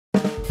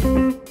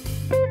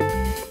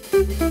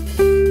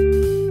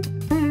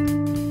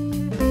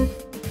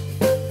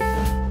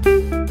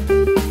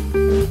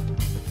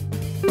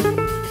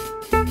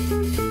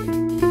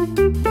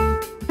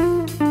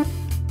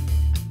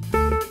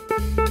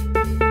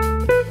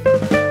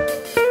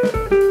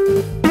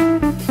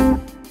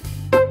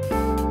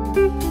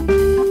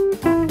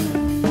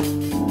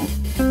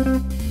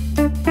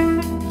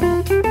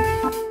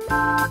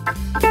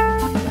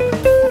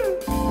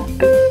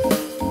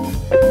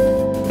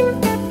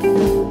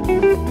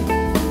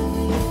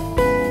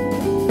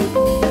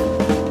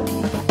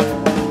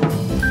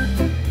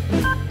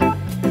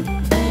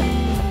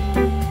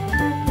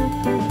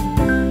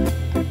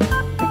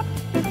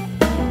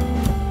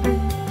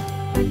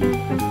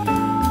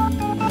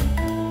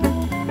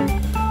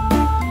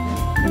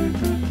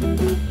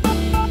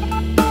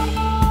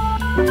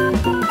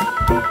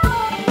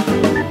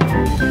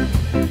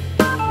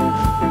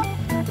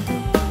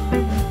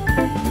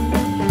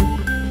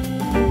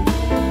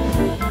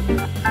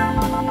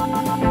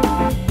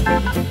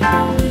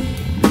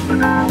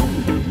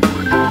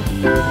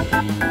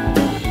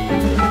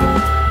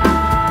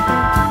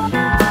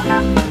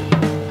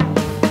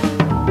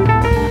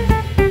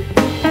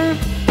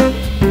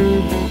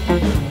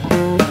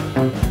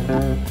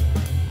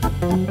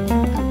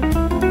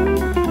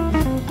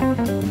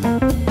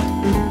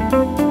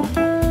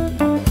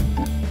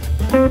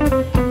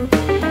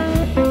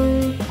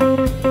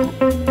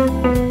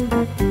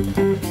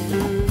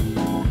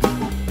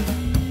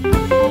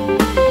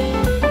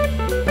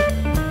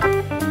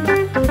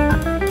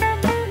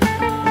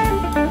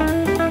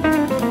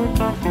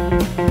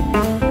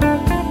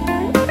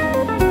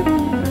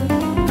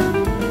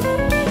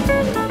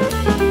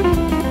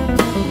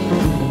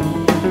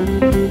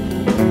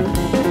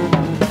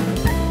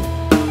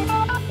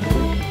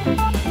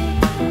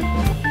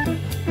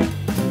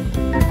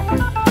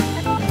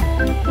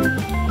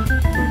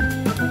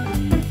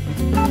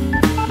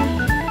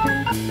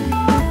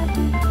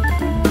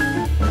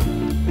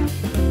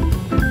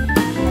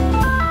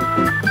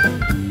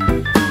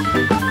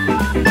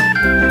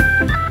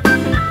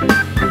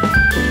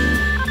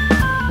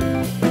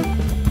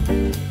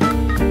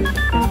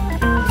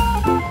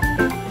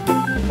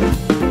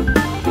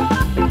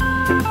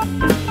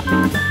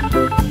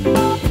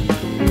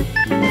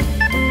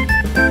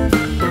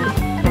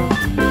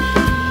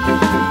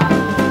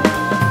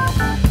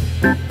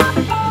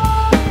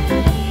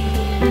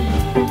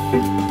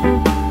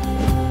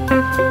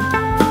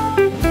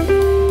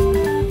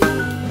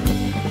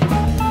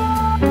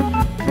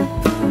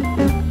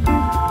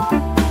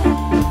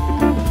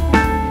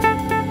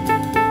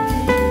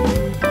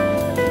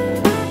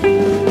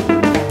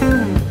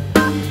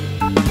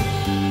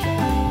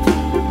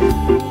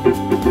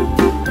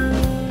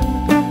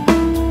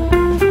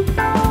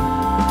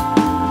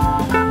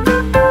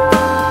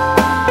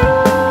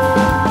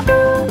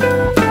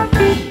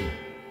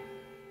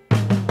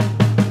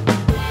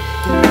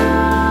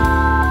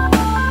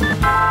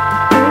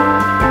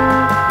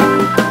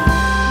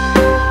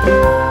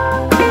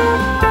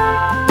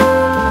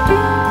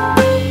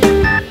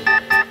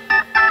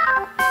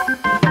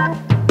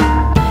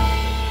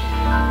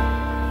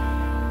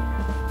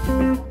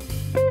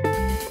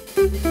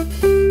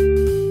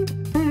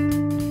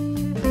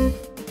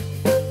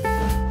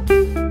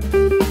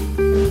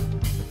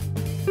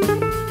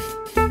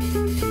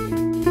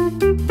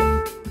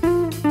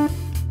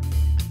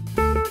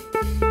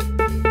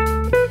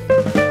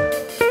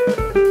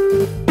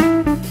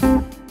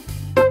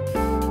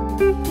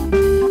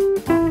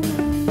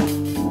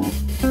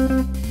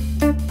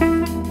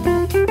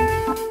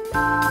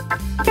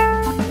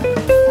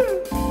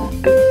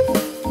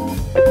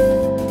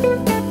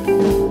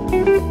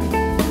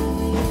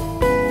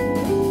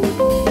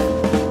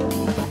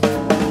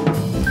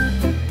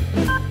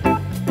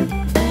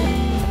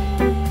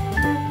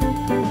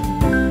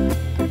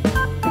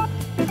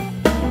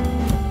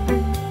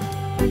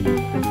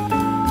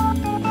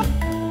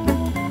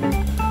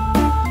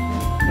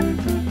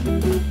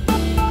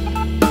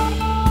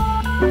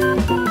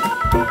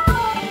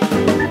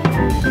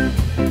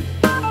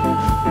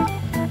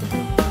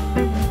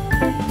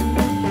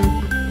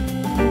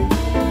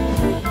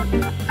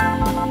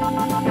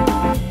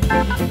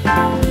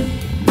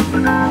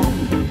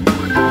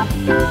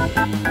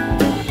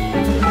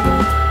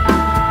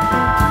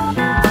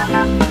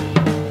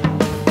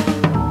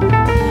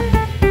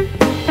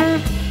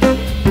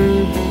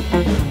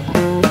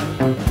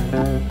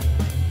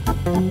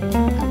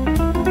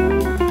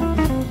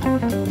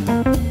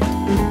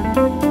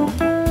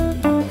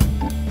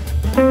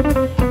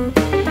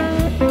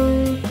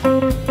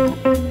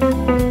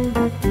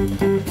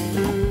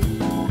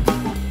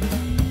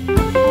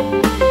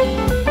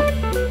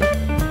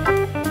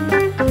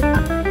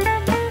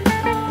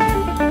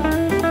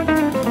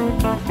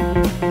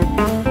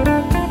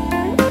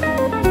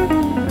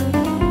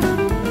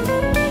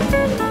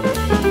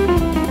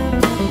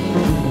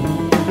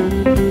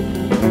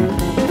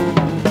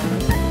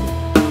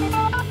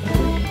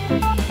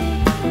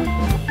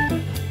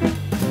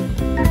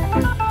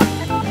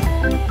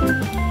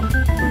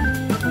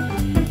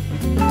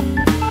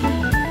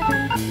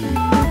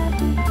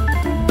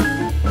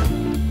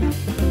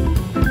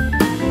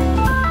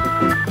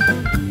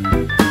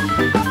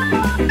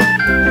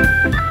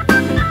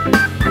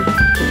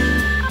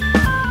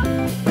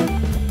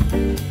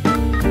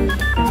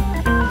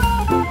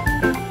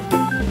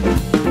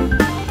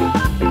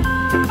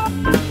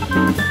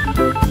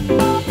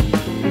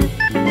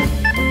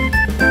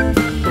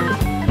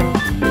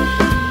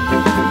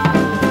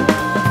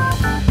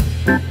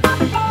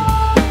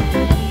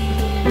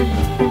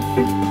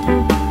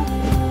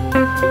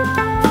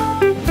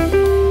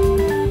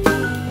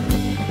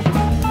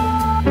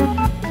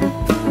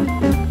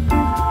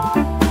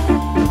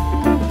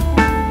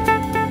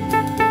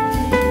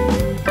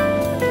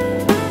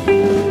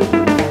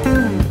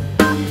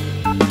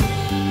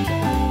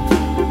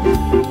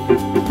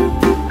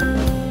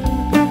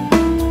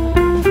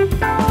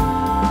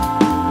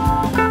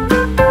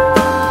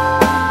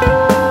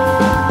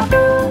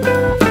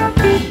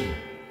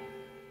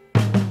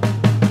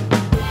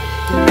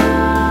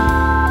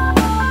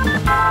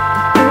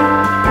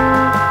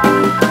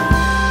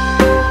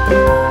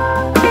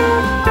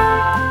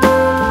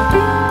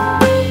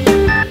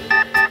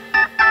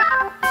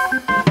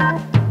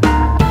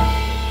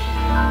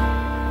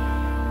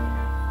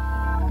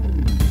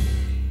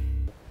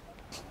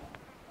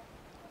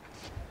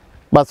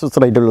បាទសុខស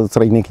ប្បាយដល់លោក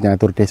ស្រីនាងកញ្ញា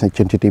ទូរទស្សនិកជ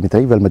នជាទីមេត្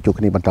រីវិលមកជួប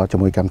គ្នាបន្តជា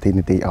មួយកម្មវិធី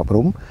នីតិអប់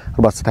រំរ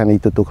បស់ស្ថានី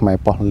យ៍ទូរទស្សន៍ខ្មែរ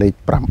ប៉ុស្តិ៍លេខ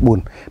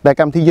9ដែល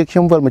កម្មវិធីយើងខ្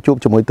ញុំវិលមកជួប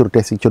ជាមួយទូរទ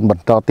ស្សនិកជនប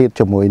ន្តទៀត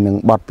ជាមួយនឹង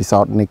បទពិសោ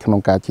ធន៍នៅក្នុង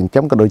ការចិញ្ចឹ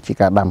មក៏ដូចជា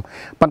ការដាំ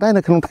ប៉ុន្តែ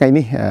នៅក្នុងថ្ងៃ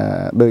នេះ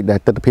ដោយដែល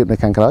ទស្សនវិជ្ជានៅ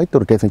ខាងក្រោយទូ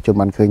រទស្សនិកជន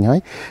បានឃើញហើយ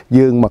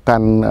យើងមកកា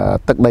ន់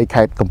ទឹកដី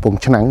ខេត្តកំពង់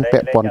ឆ្នាំងពា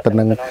ក់ព័ន្ធទៅ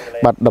នឹង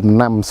បាត់ដំ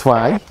ណាំស្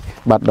វាយ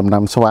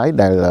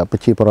ដែលប្រ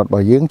ជាពលរដ្ឋរប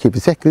ស់យើងជា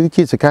ពិសេសគឺ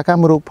ជាសិក្ខាកា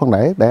មរូបផង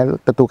ដែរដែល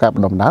ទទួលការប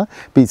ណ្ដុំបណ្ដាល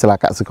ពីសាលា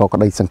កសិករក្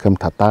តីសង្ឃឹម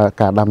ថាតើ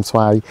ការដាំស្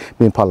វាយ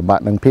មានផលលំបាក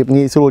និងភាព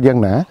ងាយស្រួលយ៉ាង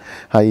ណា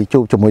ហើយជួ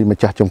បជាមួយម្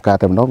ចាស់ចំការ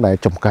តែម្ដងដែល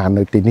ចំការ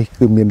នៅទីនេះ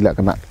គឺមានលក្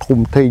ខណៈធំ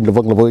ធេងល្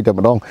វឹងល្វើយតែ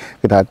ម្ដង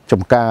គឺថា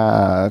ចំការ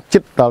ជិ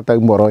តដល់ទៅ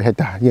100ហិក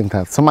តាយើងថា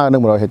ស្មើនឹ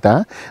ង100ហិកតា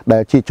ដែ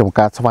លជាចំ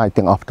ការស្វាយ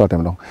ទាំងអស់ផ្ទាល់តែ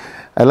ម្ដង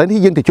ឥឡូវនេះ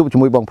យើងទៅជួបជា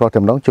មួយបងប្រុសតែ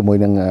ម្ដងជាមួយ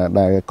នឹង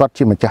ដែលគាត់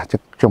ជាម្ចាស់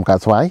ចំការ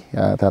ស្វាយ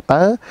ថា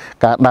តើ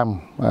ការដាំ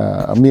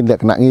មានល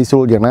ក្ខណៈងាយស្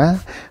រួលយ៉ាងណា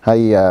ហើយ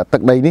ទឹ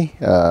កដីនេះ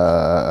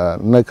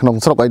នៅក្នុង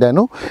ស្រុកអីដែរ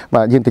នោះ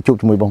បាទយើងទៅជួប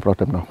ជាមួយបងប្រុស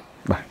តែម្ដង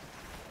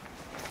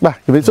បាទ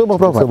ជំរាបសួរបង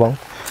ប្រុសបង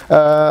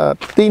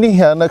ទីនេះ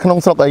នៅក្នុង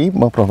ស្រុកអី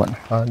បងប្រុសបាទ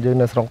យើង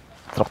នៅស្រុក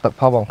ទឹក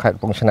ផុសបងខេត្ត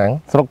កំពង់ឆ្នាំង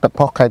ស្រុកទឹក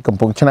ផុសខេត្តកំ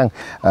ពង់ឆ្នាំង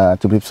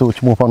ជំរាបសួរ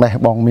ឈ្មោះផងដែរ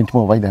បងមានឈ្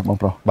មោះអ្វីដែរបង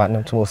ប្រុសបាទខ្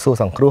ញុំឈ្មោះសួរ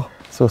សង្គ្រោះ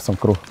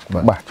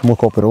បាទឈ្មោះ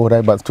ក៏ពិរោះដែ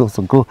របាទសួរស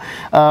ង្គ្រោះ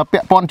ពា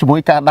ក់ព័ន្ធជាមួយ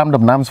ការដាំ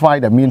ដំណាំស្វាយ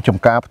ដែលមានចំ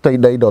ការផ្ទៃ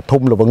ដីដ៏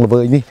ធំល្វឹងល្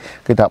វើយនេះ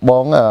គឺថាប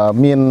ង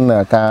មាន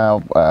ការ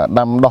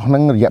ដាំដុះហ្នឹ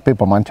ងរយៈពេល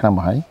ប្រហែលឆ្នាំ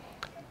ហើយ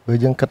គឺ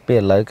យើងគិតពីឥ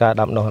ឡូវការ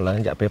ដាំដុះឥឡូវ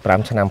រយៈពេល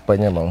5ឆ្នាំពេញ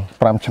ហើយហ្មង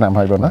5ឆ្នាំ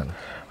ហើយបងណា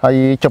ហើយ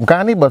ចំកា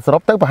រនេះបើសរុ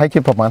បទៅប្រហែលជា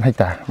ប្រហែលហិក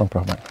តាបងប្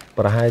រុសបាទ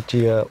ប្រហែល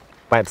ជា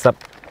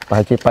80ប្រ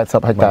ហែលជា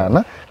80ហិកតា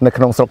ណានៅ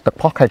ក្នុងស្រុកទឹក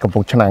ផុសខេត្តកំព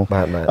ង់ឆ្នាំង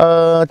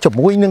ជា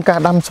មួយនឹងការ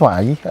ដាំស្វា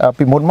យ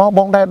ពីមុនមកប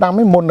ងដែរដាំ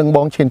ឯមុននឹងប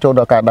ងឈានចូល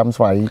ដល់ការដាំ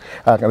ស្វាយ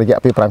រយៈ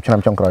ពេល5ឆ្នាំ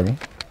ចុងក្រោយនេះ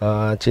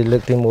ជាលើ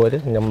កទី1ទេ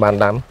ខ្ញុំបាន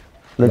ដាំ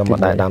ខ្ញុំមិន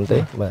ដែរដាំទេ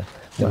បាទ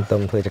ខ្ញុំទៅ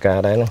ធ្វើចការ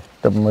ដែរហ្នឹង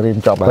ទៅរៀន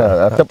ចប់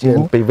ទៅជា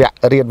ពីវគ្គ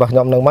រៀនរបស់ខ្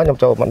ញុំហ្នឹងមកខ្ញុំ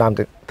ចូលមកដាំ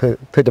ធ្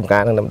វើចំកា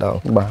រហ្នឹងតែម្ដង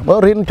បាទបើ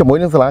រៀនជាមួយ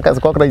នឹងសាលាក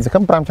សិករក្តីសង្ឃឹ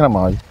ម5ឆ្នាំ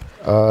ហើយ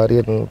រៀ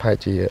នប្រហែល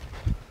ជា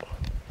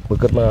បើ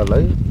គិតមកឥឡូ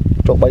វ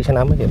ចូល3ឆ្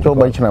នាំហើយចូល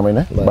3ឆ្នាំហើយ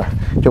ណាបាទ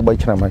ចូល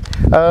3ឆ្នាំហើយ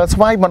ស្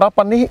វាយមកដល់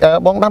ប៉ុណ្នេះ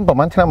បងដាំប្រ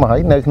ហែលឆ្នាំហើយ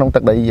នៅក្នុងទឹ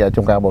កដី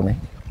ចំការបងនេះ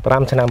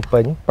5ឆ្នាំពេ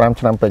ញ5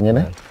ឆ្នាំពេញហ្នឹង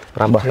ណា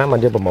5ឆ្នាំបាន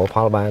យើងប្រមូលផ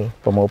ល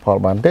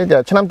បានទេ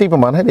ឆ្នាំទីប្រ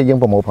ហែលហើយដែលយើង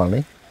ប្រមូលផល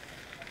នេះ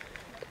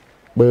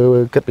បើ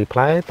គិតពីផ្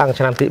លែតាំង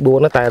ឆ្នាំទី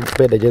4តែ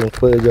ពេលដែលយើង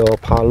ធ្វើយក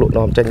ផលលក់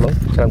នាំចេញមក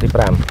ឆ្នាំទី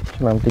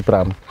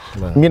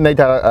5មានន័យ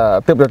ថា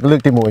ទើបលើ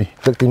កទី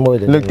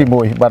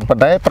1បាទប៉ុ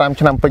ន្តែ5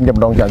ឆ្នាំពេញតែ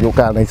ម្ដងចាយុ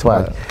កាលនៃស្វា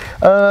យ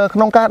ក្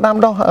នុងការដាំ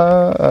ដុះ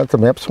ស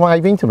ម្រាប់ស្វាយ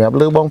វិញសម្រាប់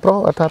លើបងប្រុស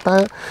ថាតើ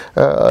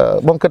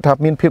បងគិតថា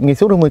មានភាពងាយ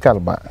ស្រួលឬមួយការ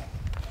លំបាក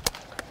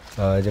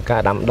ជាកា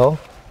រដាំដុះ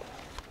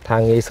ថា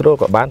ងាយស្រួល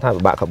ក៏បានថា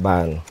ពិបាកក៏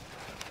បាន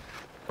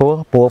ព្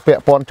រោះពា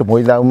ក់ព័ន្ធជាមួយ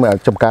ដើម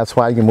ចំការស្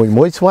វាយជា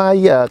មួយស្វាយ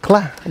ខ្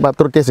លះបាទ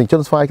ទូរទស្សនិកជ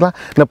នស្វាយខ្លះ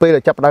នៅពេលដែ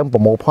លចាប់ដើមប្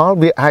រមូលផល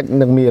វាអាច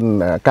នឹងមាន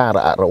ការរ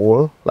អាក់រ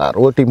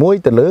អួលទី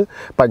1ទៅលើ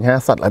បញ្ហា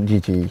សត្វល្អិត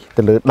GG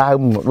ទៅលើដើម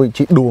ដូច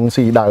ជាដួង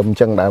ស៊ីដើមអញ្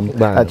ចឹងដើម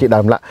ជាដើ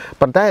មឡាក់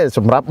ប៉ុន្តែស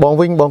ម្រាប់បង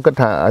វិញបងគិត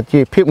ថាជា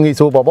ភាពងាយ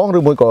ស្រួលបងឬ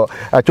មួយក៏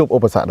ជួបឧ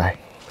បសគ្គ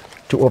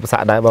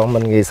ដែរបងមិ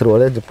នងាយស្រួល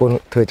ទេចំពោះ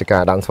ធ្វើចកា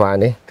រដាំស្វាយ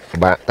នេះពិ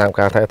បាកតាម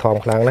ការថែទាំ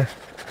ខ្លាំងណាស់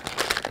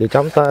គឺ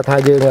ចាំថា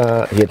យើង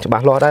រៀនច្បា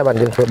ស់លាស់ដែរបាន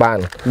យើងធ្វើបាន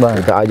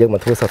តែឲ្យយើងម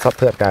កធ្វើសត្វ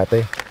ធ្វើអត់កើតទេ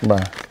បា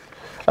ទ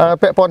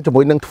ពាក់ព័ន្ធជា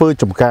មួយនឹងធ្វើ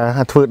ចំការ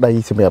ធ្វើដី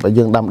សម្រាប់ឲ្យ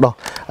យើងដាំដុះ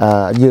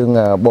យើង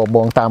ប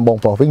ងតាមបង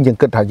ប្រុសវិញយើង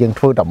គិតថាយើង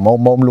ធ្វើតែ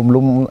មុំ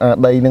លំ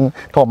ដីនឹង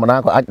ធម្មតា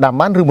ក៏អាចដាំ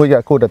បានឬមួយ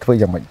គួរតែធ្វើ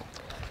យ៉ាងម៉េច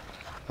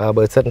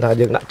បើសិនថា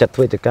យើងដាក់ចិត្តធ្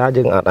វើចការ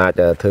យើងអាច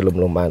ធ្វើ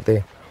លំបានទេ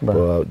ព្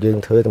រោះយើង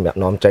ធ្វើសម្រាប់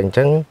នាំចេញអញ្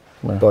ចឹង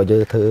ក៏យើ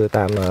ងធ្វើ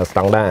តាមស្ត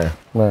ង់ដារ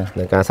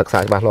នឹងការសិក្សា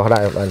ច្បាស់លាស់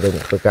ដែរបានយើង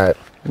ធ្វើកើត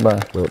បា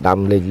ទដាំ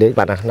លេង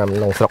បាទណាក្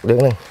នុងស្រុកយើង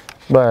ហ្នឹង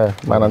បា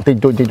ទបានតិច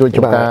តួច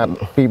ចំការ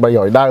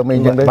2-300ដើមអី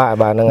ចឹងទេបា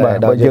ទហ្នឹងហើយ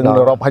ដល់យើង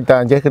10ហិកតា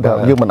អញ្ចឹងគឺថា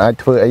យើងមិនអាច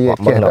ធ្វើអី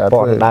ចេះតែធ្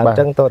វើដើមអញ្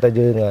ចឹងតើតែ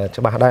យើង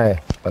ច្បាស់ដែរ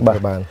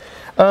បាន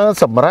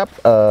សម្រាប់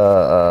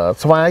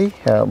ស្វាយ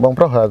បង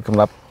ប្រុសស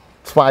ម្រាប់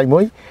ស្វាយមួ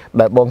យ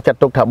ដែលបងចាត់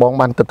ទុកថាបង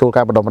បានទទួល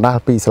ការបណ្ដុះបណ្ដាល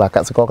ពីសាលាក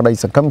សិករក្តី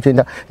សង្ឃឹមជឿ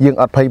ថាយើង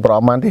អត់ភ័យបារ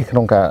ម្ភបានទេក្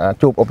នុងការ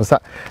ជួបឧបស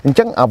គ្គអញ្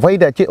ចឹងអ្វី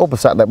ដែលជាឧប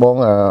សគ្គដែលបង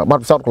បា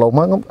ត់ផ្សោតកន្លង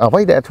មកអ្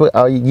វីដែលធ្វើ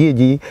ឲ្យយា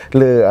យី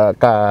លើ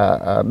ការ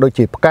ដូច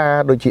ជាផ្កា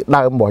ដូចជា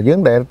ដើមរបស់យើង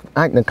ដែល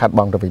អាចនឹងខាត់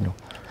បងទៅវិញនោះ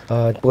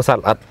ពោះសត្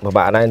វល្អិតពិ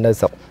បាកដែរនៅ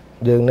ស្រុក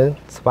dương nữa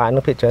vài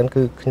nước phía trên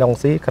cứ nhông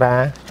xí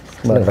kra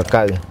đừng tập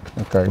cày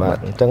và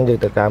chân dương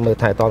từ cá mưa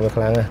thay to với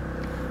khang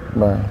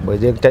bởi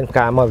dương trên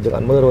cá mà dương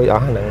ăn mưa rồi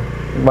đó nữa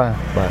và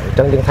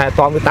chân dương thay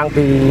to với tăng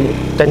vì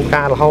trên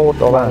cá là hô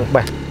to vàng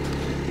bè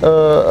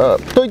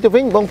tôiจะ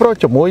วิ่งบางโปร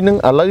จมูกนึง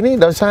อะไรนี่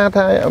เดี๋ยวซาไท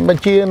ยบัญ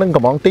ชีนึงกั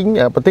บมองติ้ง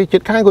ประเทศจุ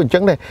ดข้างคนจั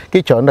งเลย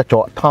กี่เฉินแต่เจ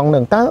าะทองห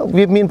นึ่งตา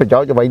วิมีนประโย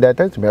ชน์จะไปได้แ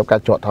ต่สำหรับการ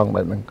เจาะทองแบ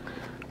บนึง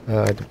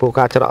ปูก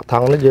ารเจาะทอ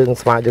งนี่ยัง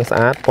สบายยังสะ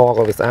อาดพอ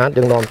กับสะอาด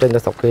ยังนอนเป็นจ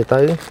ะสกเกย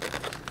tới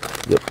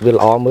วิล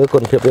อมือค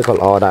นเพียบวิล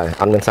อได้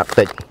อันเป็นสัตว์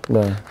ติด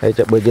ให้จ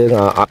ะไปยัง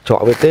อัดเจา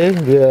ะไปเต้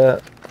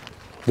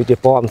วิจิ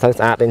ปอมสะ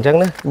อาดเป็นจัง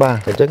นะ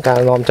เป็นจังการ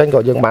นอนจังก็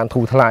ยังบานทู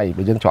ทลายไป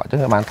ยังเจาะจัง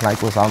บานทลาย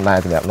กูซ้อมได้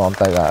แบบนอน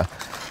แต่กับ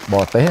บ่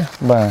อเต้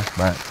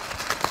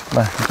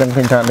จังเ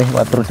ป็นทางนี้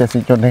ว่าตรุษสิ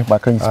จนนี่ว่า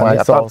เคยสาย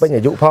ตอนเป็นอ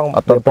ายุพอง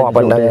ตอนปอเ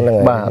ป็นยังไง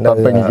ตอน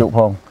เป็นอายุพ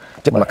อง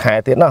จุดมาขาย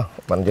เตี้ยเนาะ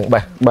มันยัง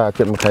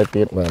จุดมาขายเ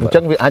ตี้ยจั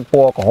งวิอาจป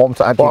อกับหอม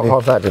สะอาดปอหอ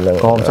มสะอาดหนึ่ง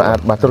หอมสะอาด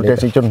ตรุษ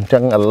สิจนจั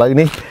งอะไร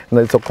นี่ใน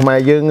สุขมา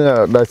ยัง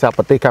โดยสาป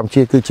ฏิกรรมชี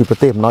คือชีป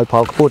ฏิมน้อยพอ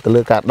พูดแต่เ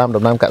รื่องการด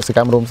ำน้ำกสิกร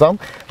รมรวมซ้อม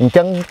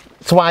จัง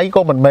สวายก็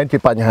มันเป็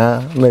นปัญหา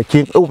ในชี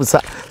วิตอุปสร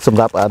รคสำ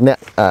หรับเนี่ย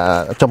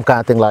จำกา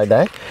รเตียงลายไ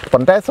ด้ปั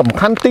จจัยสำ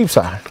คัญตีบส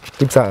า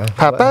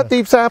ถ้าตาตี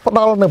บสาพอด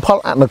อลหนึ่งพอล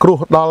หนึ่งครู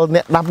ดอลเ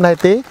นี่ยดำใน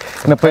ตี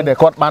เนี่ยเป็นเด็ก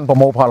กอดบ้านประ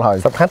โมพอลหอย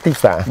สำคัญตีบ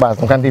สา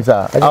สำคัญตีบสา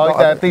เอา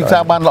แต่ตีบสา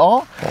บ้านล้อ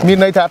มี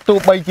ในถาตู้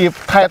ใบจีบ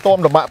ไทยต้ม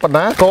ดอกบะปน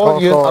ะก็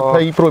ยืนอัดใ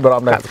ห้ปลุยบาร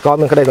มได้ก็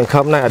มันก็ได้สังค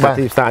มนะแต่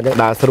ตีบสายัง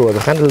ด่าสรวจส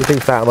ำคัญคือตี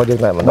บสาเรายัง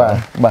ไงมัน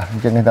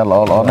จังในตาล้อ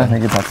นะใน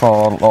กีฬาซอ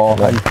ล้อ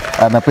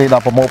ในปีดา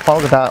วประโมพอล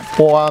ก็ถ้า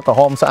ปัวกับห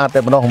อมสะอาดแต่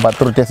มันของบัตร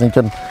ตุรเจสิงช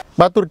น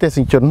บาตุรเต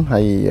สิงชนให้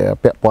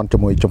เปียปอนจ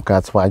มูกจมกา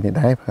รสบายนี่ไ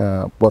ด้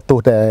ปวดตัว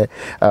แต่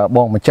บ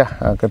องมันจ้ะ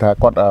ก็ถ้า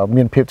กอด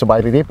มีนเพียบสบาย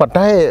ทีนี้ปัดไ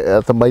ด้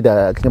สบายแต่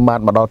ขยม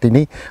มาดอที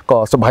นี้ก็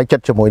สบายจัด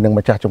จมูกหนึ่ง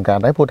มันจ้ะจมการ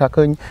ได้พูดถ้าเค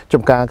ยจ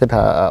มการก็ถ้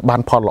าบ้า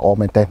นพอลออเ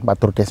หมือนเต้นบา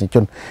ตุรเตสิงช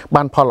นบ้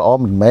านพอลอ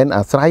เหมือนแม่นอ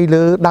าศัยเ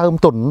ลือดาว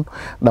ตุน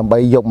ดำใบ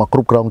ยกมาก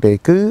รุบกรองเต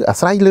คืออา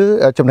ศัยเลือ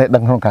ดจำเนตดั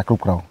งของการกรุ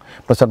บกรอง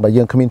ประชันใบ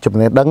ยืงขมิ้นจำ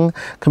เนตดัง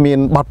ขมิ้น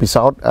บอดปีซ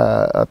อด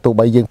ตัวใ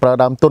บยืงประ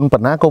ดามตุนปั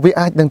ญหาก็วิ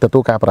อาจนึงแต่ตั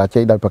วการประเจ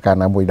โดยประการ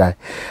นามวยได้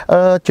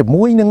จ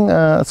มูกนึง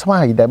สมั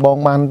ยแต่บอง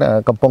มัน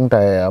กำปงแ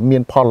ต่เมีย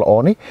นพอลอ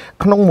นี่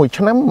ขนมมวยช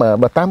นะ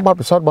แบบตามบอด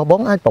ปีซอดบ้อ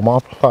งไอ้ประ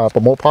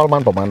โมพอลมั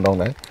นประมาณดองไ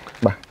หน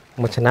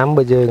มันชนะใบ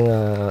ยืง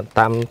ต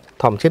าม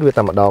ทอมชิดวิต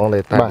ามดองเล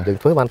ยแต่ยืง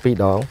เพื่อบ้านปี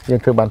ดองยัง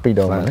คือบ้านปี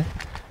ดองนะ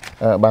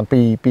บ้าน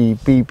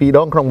ปีด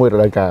องขนมมวย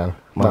รายการ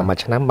มา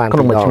ชนะบ้านข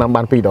นมมาชนะบ้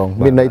านปีดอง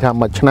บินในท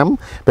ำมาชนะ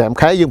แบบ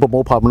ใครยืงประโม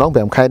พอลน้องแบ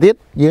บใครเด็ด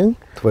ยืง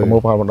ประโม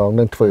พอลน้อง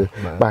นึงถือ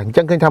บ้าน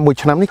จังเคยทำมวย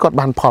ชนะนี่ก็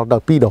บ้านพอลดอ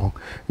กปีดอง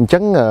จั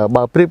งบ่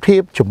าวเปรียบเทีย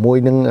บจมวย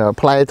นึง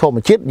พลายทอม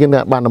าชิดยืงเ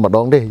นี่ยบ้านมาด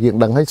องได้ยืง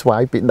ดังให้สวา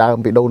ยปีดาว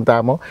ปีโดนตา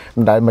มมั้ง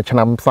ได้มาชน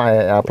ะพลาย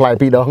พลาย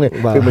ปีดองเนี่ย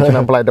คือมาชน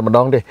ะพลายแต่มาด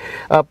องได้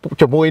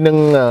จมวยนึง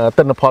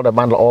ต้นพอลแต่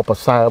บ้านละอปัส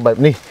สาวแบบ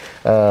นี้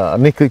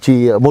นี่คือจี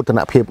มุตน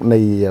าเพียบใน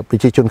ปี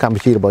จีจุนคำปี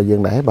จีระบายยืง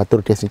ไหนบ้านตุ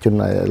รเกสิจุน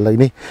เลย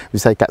นี่วิ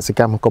สัยกสิก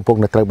รรมกองพง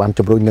ในตระบ้านจ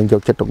มรุ่ยนึงย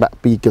กจัดตกดะ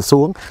ปีเกี่ยวสู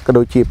งก็โด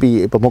ยจีปี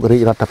ประมุขริ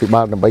รัฐพิบ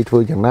าลใบทั่ว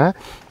อย่างนั้น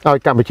เอา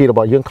การไปจีระบ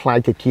ายยืงคลาย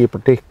จากจีปร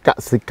ะเทศก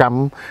สิกรรม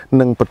ห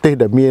นึ่งประเทศ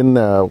เดมีน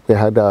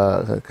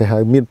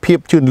มีนเพียบ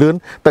ชื่นเลื่อน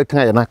แต่ทั้งไ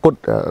งอนาคต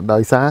โด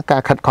ยสากา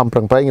รขัดความเป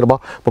ลี่ยนแปลงระบาย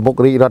ประมุข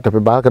ริรัฐ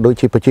พิบาลก็โดย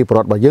จีประจีประ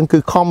วัติบายยืงคื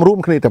อคอมร่วม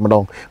คดีแต่มาด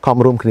องคอม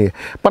ร่วมคดี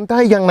ปัญหา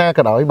ยังนา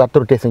ก็ได้บัตรตุ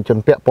รเกสิงจน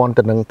เปียปอนแ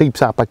ต่หนึ่งตี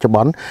สาปัจจุ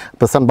บันแ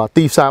ต่สันบัต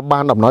ตีสาบ้า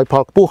นดำน้อยพอ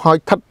ผู้หอย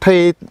ทัดเท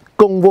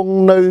กงวง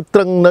ในต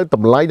รึงในต่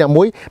ำไหลอย่าง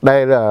มุ้ยได้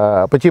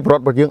ประชีพรถ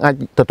ประยืงไอ้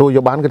ตัวโย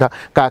บานก็ถ้า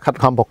การขัด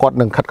คำประกอบ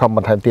หนึ่งขัดคำบ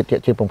รรทัดติด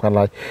เจียบผมกันเล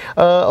ย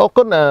เอา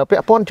ก้นเปี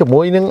ยป้อนจมู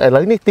กนึงไอ้เล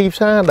ยนี่ตี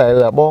ซ่าได้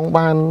บองบ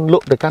านลุ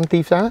กแต่การตี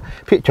ซ่า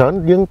พิจารณ์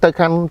ยืงตะ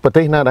กันประเท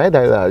ศนาไ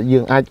ด้ยื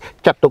งไอ้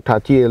จัดตกถา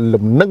เจียหลุ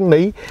มนึ่ง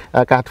นี้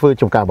การฟื้น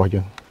จมการบ่ยื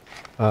ง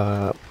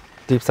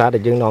ตีซ่าได้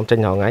ยืงนอมใจ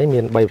หน่อไงมี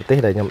ใบประเทศ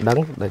ได้ยำดัง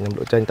ได้ยำ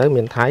ดุใจtới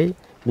miền Thái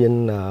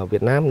miền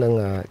Việt Nam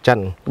nâng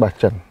chân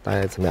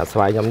tại sầm nhạt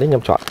xoay nhầm đến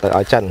nhầm chọn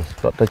tới chân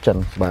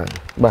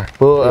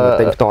vừa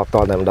tình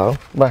to nằm đó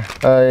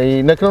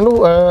ในครั้งนู้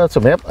ส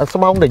มัยส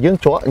มองได้ยื่น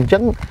จ่อจั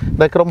งไ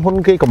ด้กรมหุ่น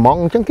กี้กับมอง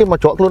จังกี้มา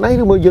จ่อខ្លួនấy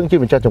มือยื่นชี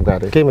วิตจำกัด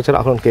กี้มาฉลอ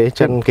งคนกี้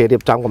chânกี้เรีย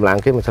บจำกำลัง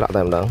กี้มาฉลองแ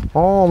ต่đó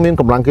อ๋อมี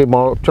กำลังกี้มา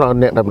ฉลอง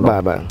เนี่ยแต่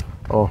đó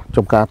โอ้จ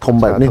มการทม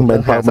แบบนี้เหมือ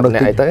นปลามันไง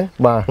เต้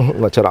บ้า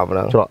มาฉลองแ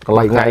ล้วฉลอง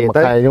ไงเ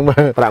ต้ยังไม่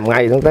ปรามไง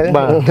ตั้งเต้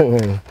บ้า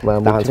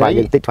ตามไฟ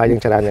ยังติดไฟยัง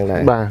ฉลองอย่างไร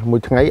บ้ามือ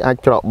ไงอาจ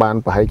ฉลองบาน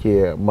ไปให้เจี๋ย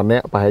มันเนี่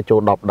ยไปให้โจ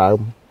ดอกดาว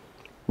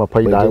มาพา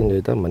ยดาวนี่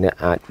ตั้งมันเนี่ย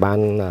อาจบาน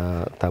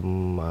ท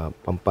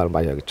ำปั๊มปั๊มใบ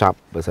จับ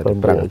เบอร์สัน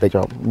ปรังติด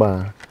บ้า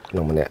ล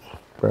งมันเนี่ย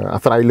อา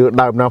ศัยเลือด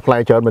ดำน้ำพลา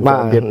ยเจอเหมือนกัน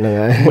เย็นเลย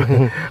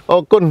โอ้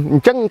คน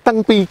จังตั้ง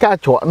ปีกา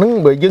เฉาะนึง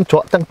เบยยืงเฉา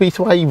ะตั้งปีส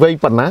วายเว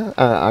ปันนะ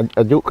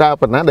อายุกา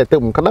ปันนะได้ตึ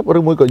มขลับหรื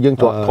อมือก็ยืง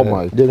เฉาะทำไม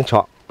ยืงเฉ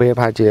าะเปย์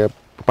พายเจีย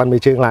ปันมี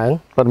เชิงหลัง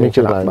ปันมีเ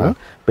ชิงหลัง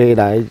เปย์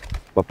ได้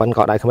ปันเก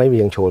าะได้เขาไม่มี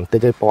อย่างโฉนแต่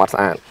จะปอดสะ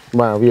อาด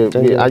มาวิ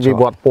อายุ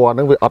ปอดปอด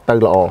นั่งวิอัดเตย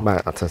หล่อมา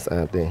อัดสะอ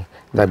าดดิ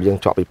แต่ยัง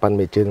เฉาะปีปัน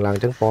มีเชิงหลัง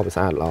จังปอดส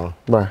ะอาดหล่อ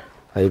มา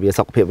ไอ้เบียร์ส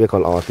กเพียบเบียร์คอ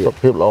ลอสิสก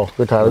เพียบหล่อ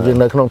คือถ้ายืน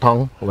ในขนมทอง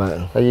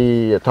ไอ้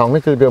ทอง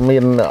นี่คือเดือมี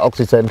นออก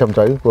ซิเจนทำใจ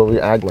เพราะวิ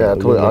อาจจะ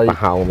ช่วยไอ้ปะ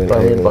เฮามี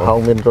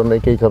นตรงใน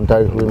กี่ทำใจ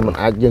มัน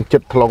อาจยังจิ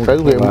ตทลงได้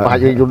เวียนไป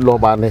ยืนโล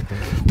บานนี่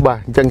បាទ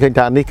អញ្ចឹងឃើញ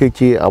ថានេះគឺ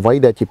ជាអ្វី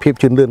ដែលជាភាព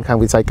ជឿនលឿនខាង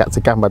វិស័យក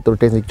សិកម្មបាទទូ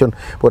ទាំងជន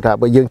ព្រោះថា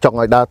បើយើងចង់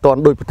ឲ្យដើរទាន់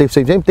ដោយប្រទេសផ្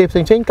សេង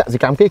ៗកសិ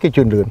កម្មគេ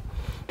ជឿនលឿន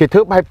គេធ្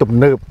វើបែបទំ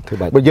នើប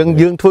បើយើ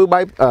ងធ្វើ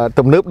បែប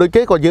ទំនើបដូច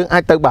គេក៏យើងអា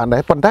ចទៅបានដែ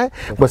រប៉ុន្តែ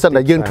បើសិន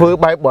តែយើងធ្វើ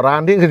បែបបុរា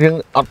ណនេះគឺយើង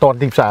អត់ទាន់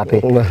ទីផ្សារទេ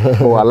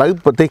ព្រោះឥឡូវ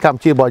ប្រទេសកម្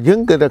ពុជារបស់យើង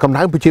គឺកម្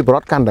ដៅប្រជាពលរ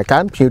ដ្ឋកាន់តែកើ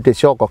នភ្ញៀវទេស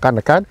ចរក៏កាន់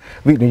តែកើន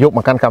វិនិយោគម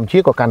កកាន់កម្ពុជា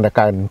ក៏កាន់តែ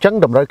កើនអញ្ចឹង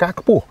តម្រូវការ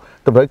ខ្ពស់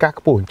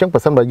អញ្ចឹងបើ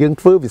សិនបើយើង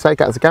ធ្វើវិស័យ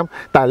កសិកម្ម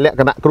តែលក្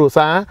ខណៈគ្រួ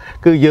សារ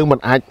គឺយើងមិន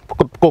អាចផ្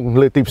គត់ផ្គង់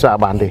លើទីផ្សារ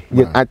បានទេ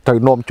យើងអាចត្រូវ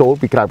នាំចូល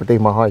ពីក្រៅប្រទេស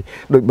មកហើយ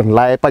ដូចបន្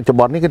លែបច្ចុប្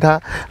បន្ននេះគឺថា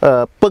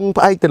ពឹង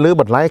ផ្អែកទៅលើ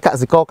បន្លែក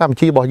សិករកម្ពុ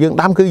ជារបស់យើង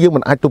ដាំគឺយើង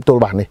មិនអាចទប់ទ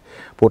ល់បានទេ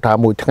ព្រោះថា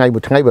មួយថ្ងៃ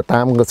បើតា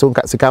មក្រសួង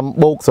កសិកម្ម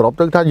បូកសរុប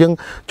ទៅថាយើង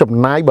ចំ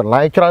ណាយបន្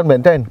លែច្រើនមែ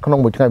នទែនក្នុង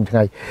មួយថ្ងៃ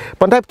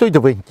ប៉ុន្តែផ្ទុយទៅ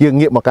វិញយើង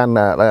ងាកមកកាន់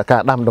កា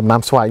រដាំដំណាំ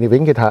ស្វាយនេះវិ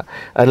ញគឺថា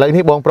ឥឡូវ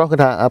នេះបងប្រុសគឺ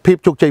ថាភាព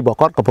ជោគជ័យរបស់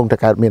គាត់កំពុងតែ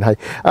កើតមានហើយ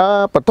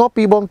បន្ទាប់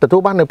ពីបងទទួ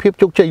លបាននូវភាព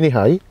ជោគជ័យនេះ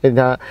ហើយ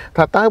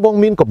ថាតើបង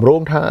មានកម្រោ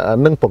ងថា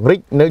នឹងពង្រីក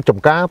នៅចំ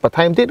ការបន្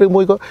ថែមទៀតឬ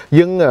មួយក៏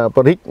យើងព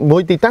ង្រីកមួ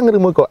យទីតាំងឬ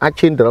មួយក៏អាច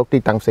ឈានទៅរកទី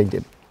តាំងផ្សេងទៀ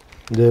ត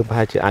យើងប្រ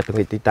ហែលជាអាចពង្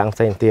រីកទីតាំងផ្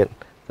សេងទៀត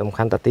សំ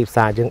ខាន់តែទីផ្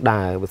សារយើងដើ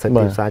របើសិន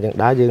ទីផ្សារយើង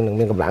ដើរយើងនឹង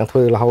មានកម្លាំងធ្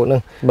វើរហូតហ្នឹ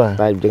ង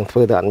តែយើងធ្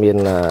វើទៅអត់មាន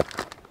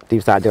ទី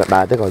ផ្សារយើង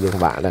ដើរទៅក៏យើង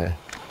ពិបាកដែរ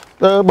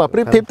បើប្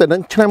រៀបធៀបទៅនឹ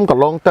ងឆ្នាំក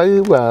ន្លងទៅ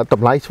ត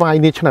ម្លៃស្វាយ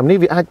នេះឆ្នាំនេះ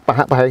វាអាចប្រ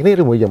ហែលគ្នា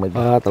ឬមួយយ៉ាងម៉េច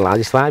តម្លៃ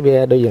ស្វាយវា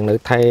ដូចយ៉ាងនៅ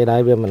ថៃដែ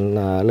រវាមិន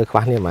លើខ្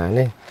វះនេះហ្មង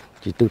នេះ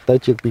ជីទូទៅ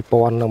ជាង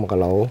 2000 នៅ1គី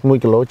ឡូ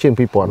1គីឡូជាង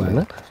 2000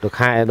ណាដូច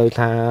ខែដូច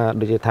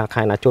ជាថា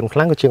ខែណាជន់ខ្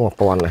លាំងក៏ជាង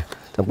 1000ដែរ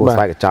ចំពោះស្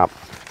វាយកញ្ចប់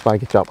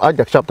អាច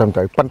តែខ្ចប់ត្រឹមត្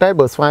រូវប៉ុន្តែ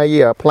បើស្វាយ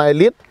ផ្លែ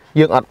លៀត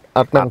យើងអត់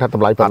ដឹងថាត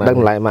ម្លៃប៉ុណ្ណាដឹង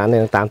តម្លៃប៉ុន្មា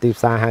នតាមទី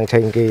ផ្សារហាងឆេ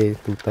ងគេ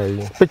ទូទៅ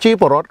ប្រជា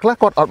ពលរដ្ឋខ្លះ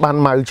គាត់អត់បាន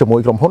មកជាមួ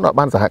យក្រុមហ៊ុនអត់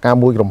បានសហការ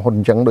មួយក្រុមហ៊ុន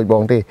អញ្ចឹងដូចប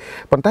ងទេ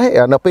ប៉ុន្តែ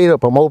នៅពេល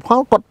ប្រមូលផ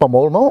លគាត់ប្រ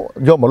មូលមក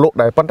យកមកលក់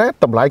ដែរប៉ុន្តែ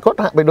តម្លៃគាត់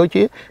ហាក់បីដូច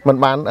ជាមិន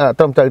បាន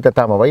ត្រឹមត្រូវទៅ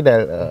តាមអ្វីដែល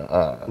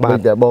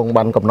បង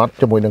បានកំណត់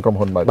ជាមួយនឹងក្រុម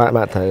ហ៊ុនបាទ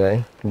ត្រូវហើយ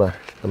បាទ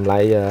តម្លៃ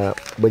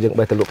បើយើង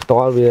បេះទៅលក់ផ្ទា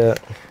ល់វា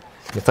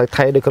មិនសូវ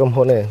ថៃដូចក្រុម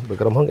ហ៊ុនទេបើ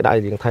ក្រុមហ៊ុនគេដាក់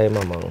យើងថៃម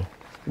កហ្មង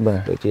បាទ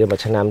ដូចជាមួយ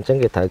ឆ្នាំអញ្ចឹង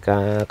គេត្រូវកា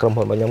រក្រុម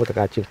ហ៊ុនរបស់ខ្ញុំត្រូវ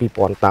ការជាង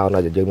 2000 តោនឲ្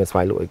យយើងមានស្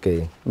វ័យលក់អីគេ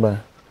បាទ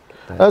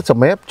ស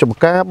ម្រាប់ចំ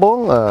ការបង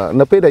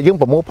នៅពេលដែលយើង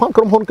ប្រមូលផល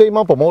ក្រុមហ៊ុនគេម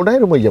កប្រមូលដែរ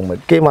ឬមួយយ៉ាងម៉េច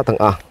គេមកទាំង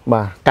អស់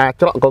បាទការ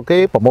ច្រកក៏គេ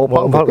ប្រមូល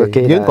ផលក៏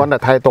គេយើងគ្រាន់តែ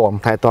ថែទាំ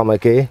ឲ្យ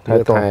គេ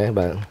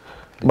ថែ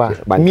បាទ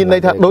មានន័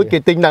យថាដូចគេ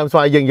ទិញដើមស្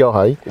វាយយើងយក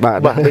ហើយ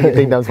បាទគេ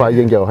ទិញដើមស្វាយ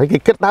យើងយកហើយគេ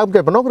គិតដើមគេ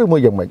ប៉ុណ្ណោះឬមួយ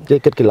យ៉ាងម៉េចគេ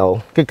គិតគី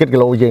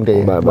ឡូយើងទេ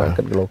បាទ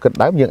គិតគីឡូគិត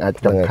ដើមយើងអាច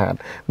ចង់ខាត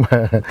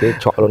គេ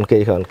ឆក់លុនគេ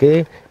គ្រាន់គេ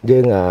យើ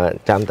ង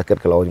ចាំតែគិត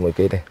គីឡូជាមួយ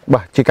គេទេ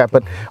បាទជាការពិ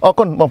តអរ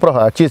គុណបងប្រុស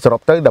ជាសរុ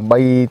បទៅដើម្បី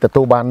ទ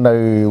ទួលបាននៅ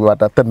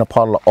ទិន្នផ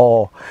លល្អ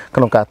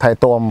ក្នុងការថែ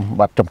ទាំ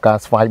ចំការ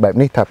ស្វាយបែប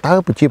នេះថាតើ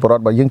ប្រជាពលរដ្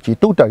ឋរបស់យើងជា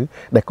ទូទៅ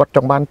ដែលគាត់ច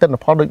ង់បានទិន្ន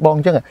ផលដូចបងអ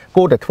ញ្ចឹង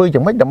គួរតែធ្វើយ៉ា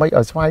ងម៉េចដើម្បី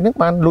ឲ្យស្វាយនឹង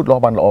បានលូតលា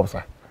ស់បានល្អប្រ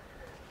សើរ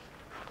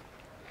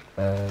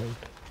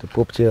ចំ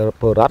ពោះជា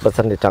ពលរដ្ឋបើ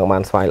សិនជាចង់បា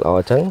នស្វាយល្អ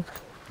អញ្ចឹង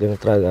យើង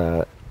ត្រូវ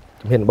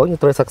មានដំបូងយើង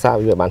ត្រូវសិក្សា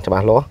វាបានច្បា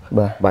ស់លាស់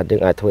បាទយើ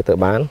ងអាចធ្វើទៅ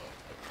បាន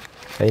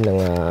ហើយនឹង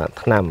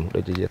ថ្នាំដូ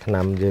ចជាថ្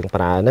នាំយើង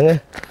ប្រើហ្នឹង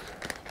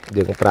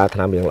យើងប្រើថ្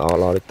នាំយើងល្អ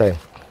ដូចទៅ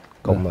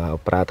កុំ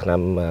ប្រើថ្នាំ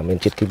មាន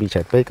ជាតិគីមីច្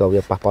រើនពេកក៏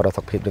វាប៉ះពាល់ដល់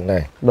សុខភាពយើងដែ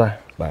រ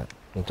បាទ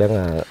អញ្ចឹង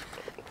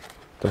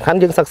សំខាន់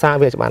យើងសិក្សា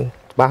វាច្បាស់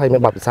ហើយមា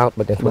នបទពិសោធន៍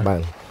បើយើងធ្វើបា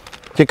ន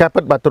ជាការ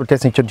ពិតបាទទូរទស្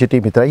សនិកជនជាទី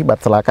មេត្រីបាទ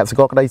សាលាកសិក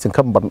រក្តីសង្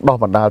ឃឹមបណ្ដោះ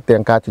បណ្ដាលទាំ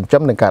ងការចិញ្ចឹ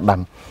មនិងការដាំ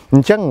អ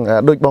ញ្ចឹង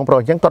ដូចបងប្រុស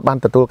អញ្ចឹងគាត់បាន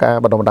ទទួលការ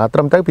បណ្ដោះបណ្ដាលត្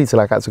រឹមត្រូវពីសា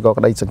លាកសិករ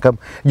ក្តីសង្ឃឹម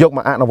យកម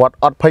កអនុវត្ត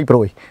អត់ភ័យព្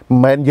រួយមិន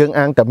មែនយើង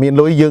អាងតែមាន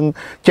លុយយើង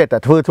ចេះតែ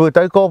ធ្វើ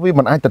ទៅក៏វា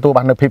មិនអាចទទួល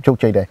បាននូវភាពជោគ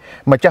ជ័យដែរ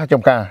ម្ចាស់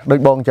ចំការដូច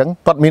បងអញ្ចឹង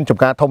គាត់មានចំ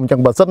ការធំអញ្ចឹង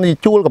បើសិនជា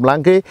ជួលកម្លាំង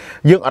គេ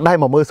យើងអត់ដែរ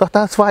មកមើលសោះ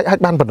តើស្វាយអាច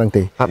បានប៉ុណ្្នឹង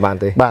ទេអត់បាន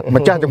ទេបាទ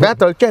ម្ចាស់ចំការ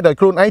ត្រូវចេះដោយ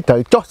ខ្លួនឯងត្រូវ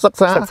ចោះសិក្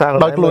សា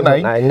ដោយខ្លួនឯង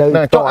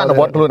ចោះអនុ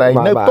វត្តខ្លួនឯង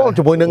នៅផ្ទាល់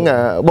ជាមួយនឹង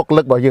បុគ្គ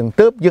លិករបស់យើង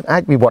ទើបយើងអា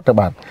ចវិវត្តទៅ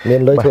បានមា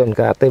នលុយធ្វើ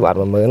ការទេបាទ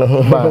10000នោះ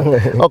បាទ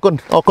អរ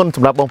គុណស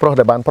ម្រាប់បងប្រុស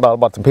ដែលបានផ្ដល់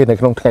បទសម្ភាសន៍នៅ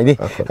ក្នុងថ្ងៃនេះ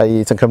ហើយ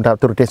សង្ឃឹមថា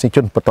ទូរទស្សនិកជ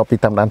នបន្ទាប់ពី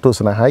តាមដានទស្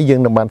សនាហើយយើង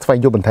នឹងបានស្វែង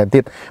យល់បន្ថែមទៀ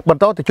តបន្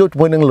តទៅជួបជា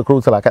មួយនឹងលោកគ្រូ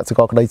សាលាកសិក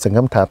រក្តីសង្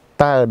ឃឹមថា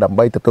តើដើម្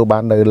បីទទួលបា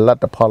ននៅល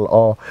ទ្ធផលល្អ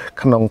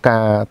ក្នុងកា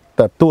រ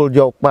ទទួល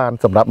យកបាន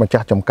សម្រាប់ម្ចា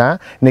ស់ចំការ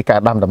នៃការ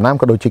ដាំដំណាំ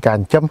ក៏ដូចជាការ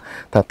ចិញ្ចឹម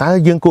ថាតើ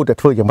យើងគួរតែ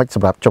ធ្វើយ៉ាងម៉េចស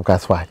ម្រាប់ចំការ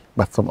ស្វាយ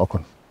បាទសូមអរគុ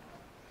ណ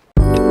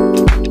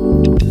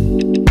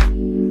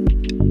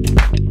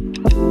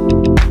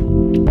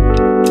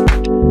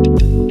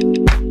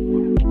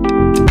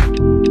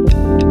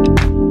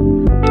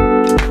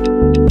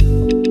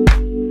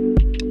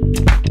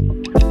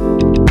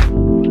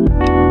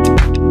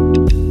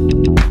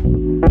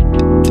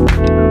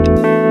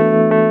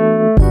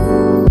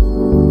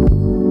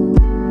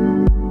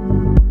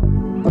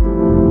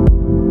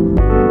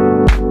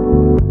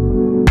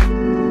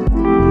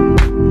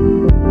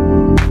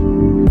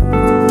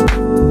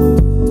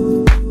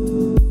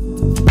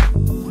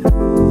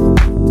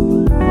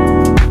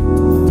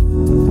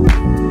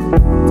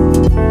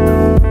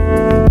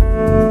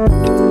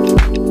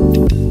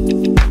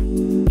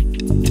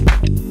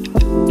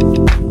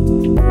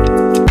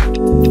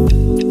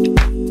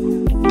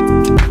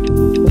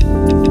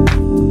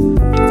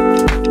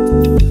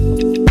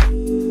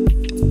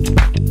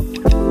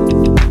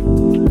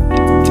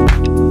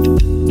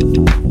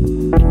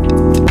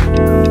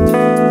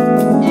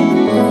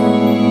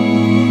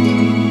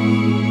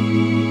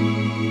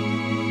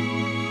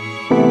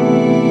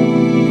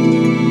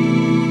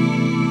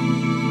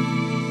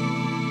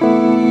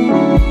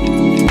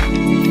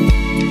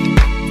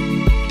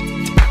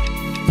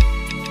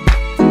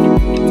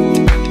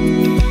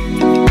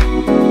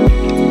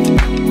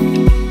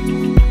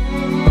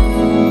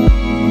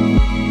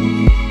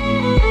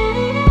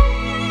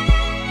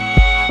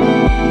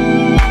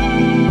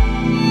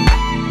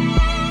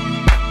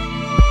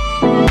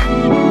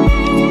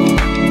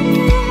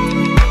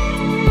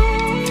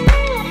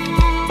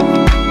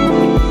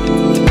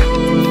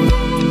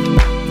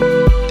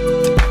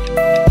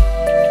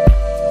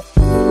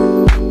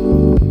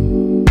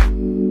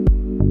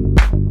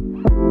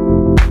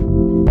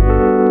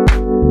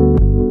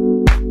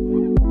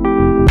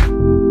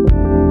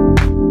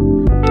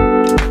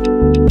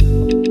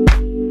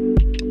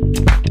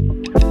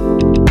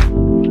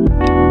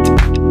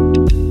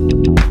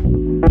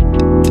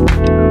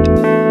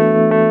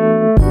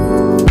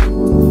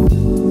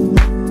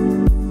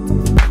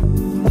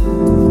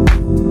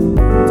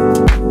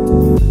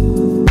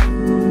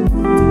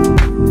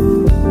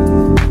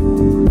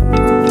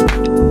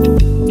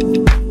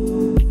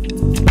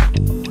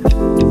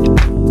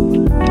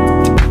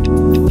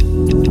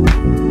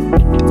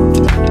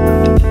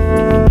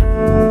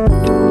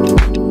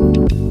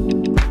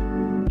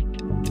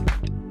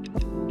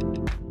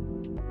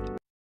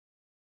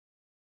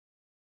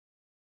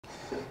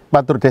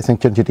ban tổ chức sinh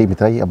chân chỉ bị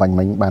thấy ở bành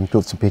mình ban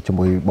chuột sinh cho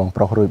mùi bong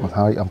pro rồi bằng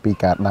hơi âm pi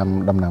cả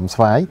đầm nằm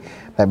xoáy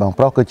tại bong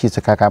pro cứ chỉ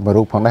sẽ cả bờ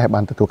ruộng phong đây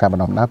ban tổ chức cả bờ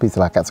đá pi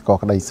là cả score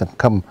cái đây sinh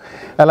khâm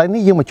lại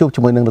ní dương mà chuột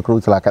cho mùi nâng được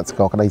rồi là cả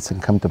score cái đây sinh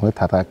khâm từ mới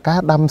thà ra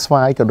cá đầm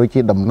xoáy cái đôi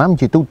chỉ đầm năm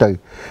chỉ tu từ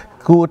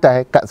cua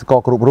tại cả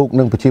score group ruộng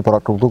nâng chỉ pro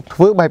ruộng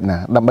với bài nè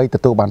đầm bay từ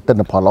tu ban tên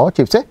là phò ló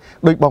chip xét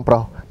đôi bong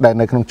pro đại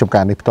nơi không trồng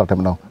cà này toàn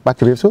thành đồng ba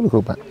chục số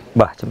được bạn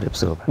bà chấm điệp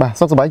số bà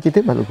sắp bảy chi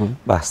tiết bà được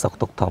bà sọc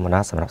tục thò mà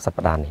nó sầm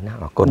sập đàn này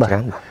nó côn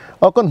trắng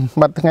con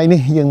mặt ngày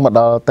này nhưng mà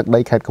đó tận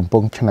đây khai cầm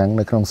pông chân nắng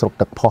nơi không sọc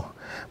tật phò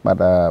mà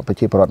ไป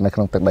ชีพรถในข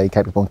นมตักใดแ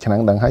ค่กระปงชนะ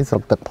ดังให้ส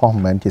รุปตักพ่อ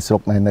เหมือนจีสรุ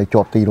ปในจ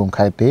อดตีลงใค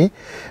รเต้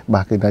บา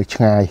คือใน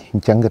ช่าง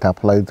จังก็ทับ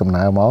เลยจำหน่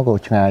ายหมอก็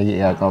ช่าง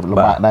ก็ระ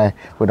บาดได้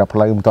ก็ดับเ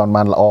ลยตอน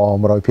มันละอ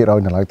มรอยพี่รอย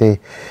หน่อยเต้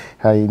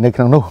ให้ในข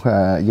นมนู้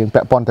ยังแป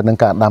ะปอนแต่นัง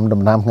กาด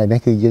ำน้ำไงนี่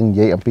คือยัง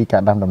ยัยอัมพีกา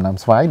ดำน้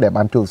ำสวายแต่บ้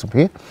านจูสุ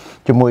พิษ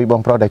จมูกบอง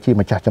เพราะได้ชี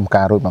มาจากจำก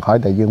ารุมาคอย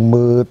แต่ยัง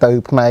มือเตย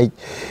ใน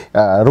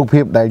รูปเพี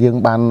ยบได้ยัง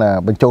บ้าน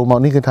บรรจุมอ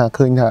นี่คือทาง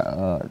คืน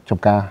จ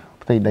ำการ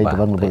ที่ได้ตัว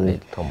นึงเลย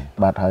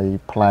บาดให้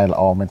พลายละ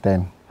อมเป็นเต้น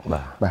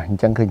bà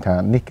chẳng khinh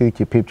thà nick cứ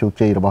chỉ phim chu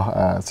chi rồi bỏ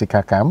xì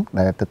khá cám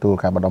để từ từ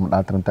cả bà đồng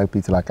đã từng tới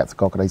pi là cả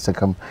score cái đây sẽ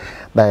không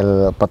đây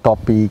là bắt top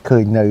pi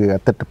khơi nơi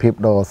từ phim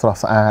đồ sọt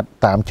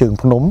tạm trường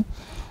phun núm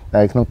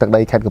đây không từ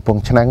đây khai cái phong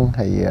năng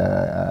hay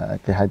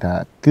cái hai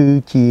là cứ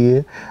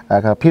chia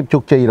phim chu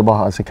chi rồi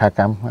bỏ xì khá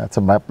cám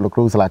sầm lập lúc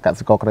lúc là cả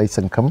score cái đây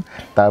sẽ không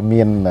ta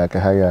miên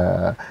cái hai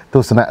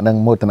tu sanh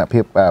đang mua từ nạp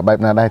phim bài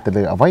nào đây từ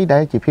từ ở váy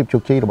đấy chỉ phim chu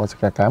chi rồi bỏ xì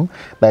khá cám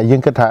để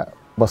dương cái thà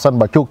บสน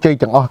บจุกใจ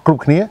จังอ๋อกรุ๊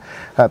ปนี้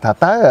ถ้า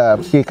ตา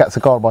ที่กสิ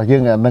กรบอกยั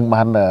งนั่ง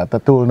มันตะ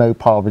ตูใน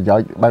พอไปย้อ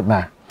ยแบบน่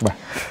ะ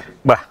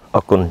บ่อ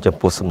กุนจำ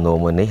ปูสมโน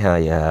มือนี้ให้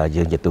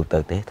ยืนจะตูเตอ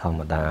เตธรรม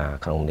ดา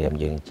ขนมเนียม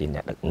ยืนจีนเ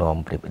นี่ยดักน้อม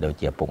เปรียบโดยเ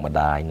จียปุกมาไ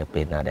ด้เนี่ยเ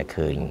ป็นน่าได้เค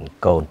ย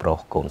โกนโปร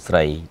โกนใ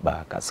ส่บ่า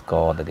กสิก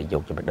รแต่ย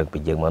กจะไปดึงไป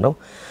ยืนมาโน้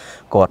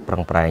กอดปรั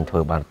งแปลงเธ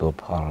อบางตัว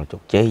พอจุ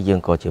กเจยืน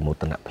ก็เจียมุ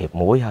ตนะเพียบ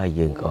มุ้ยให้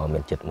ยืนก็เป็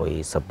นจิตมุ้ย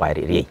สบาย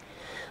ดี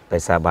แต่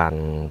ซาบาน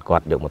กอ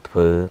ดยกมาเ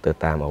พื่อเติม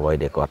ตามเอาไว้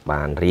เดี๋ยวกอดบ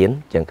านเรียน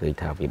จังคือ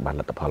ทาวิบัน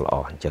รัตพลอ่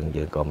อนจัง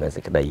ยืนก็เป็น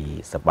สิ่งใด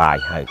สบาย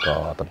ให้ก็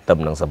ต้ม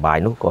นังสบาย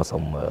นู้ก็ส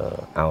ม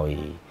เอา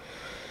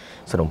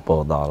สนมโป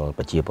ดอลป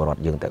จีปรด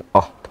ยืนแต่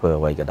อ๋อเพื่อ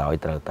ไว้ก็ได้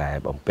แต่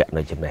บอมเปะใน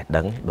จำแนก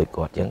ดังโดยก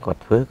อดยังกอด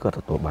เพื่อก็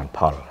ตัวบานพ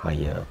อลให้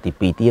ตี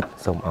ปีติด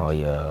สมเอา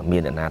เมีย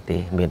นนาตี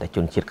เมียนแต่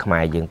จุนชิดขมา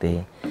ยยืนตี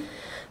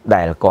ได้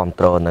คอนโท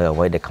รลในเอาไ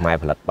ว้เด็กขมาย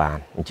ผลิตบาน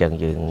จัง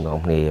ยืนน้อง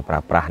นี่ปรา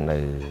บปรามใน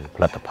ผ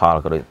ลิตพอล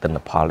ก็โดยต้น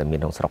พอลเลยมี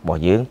น้องสระบ่อ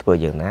ยืนเพื่อ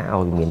ยืนนะเอา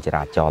มีนจร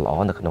าจรล้อ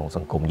ในขนม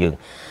สังคมยืน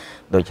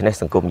โดยเฉพาะ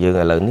สังคมยืน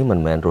อะไรนี้มัน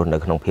เหมือนรุนใน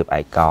ขนมเพียบไอ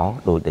เก้า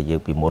โดยแต่ยืน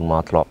ปีมนมอ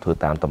ทลอบถือ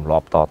ตามตำรอ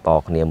บต่อ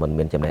เนี่ยมัน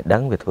มีจำแนกดั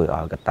งไปถือเอ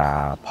ากระตา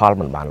พอล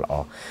มันบานล้อ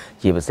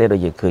จีบเซ่โดย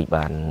ยืนคือบ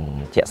าน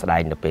เจ๊สไล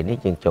น์เนี่ยเป็นนี่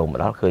ยังโจมมา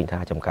แล้วเคยท่า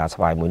จำการส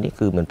วายมือนี่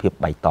คือมันเพียบ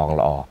ใบตอง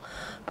ล้อ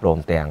รวม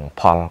แต่ง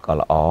พอลก็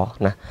ละอ๋อ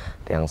นะ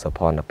แต่งสป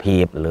อนเพี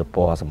ยบหรือป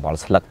อสมบัติ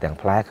สลักแต่ง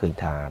พลายคืน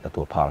ทา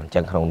ตัวพอลจั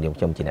งขนมเดียว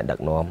จำจีนดัก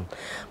น้อม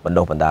บรรด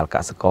าบรรดาลกะ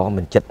สกอ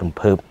มันจัดมัน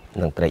เพิ่ม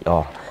นังเตยอ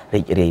รี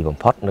รีบ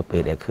พอดนึกไป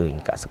ได้คืน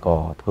กะสกอ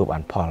เพิ่มอั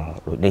นพอล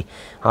ดูนี่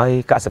ให้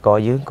กะสกอ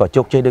ยืนก็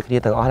จุกใจดึกนี่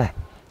ทั้งอ๋อเลย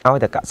เอา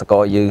แต่กะสกอ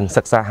ยืน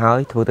ศึกษาให้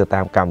ทั่วต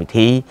ามการวิ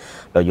ธี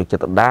โดยยุติ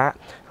ดา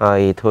ให้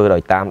ทั่วโด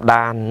ยตามด้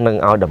านนึง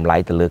เอาดำไหล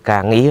แต่เลือกา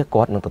งงี้ก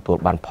อดนึงตัว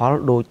บันพอล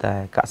ดูแต่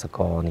กะสก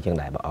อนี่จังไ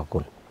หนบอกเอา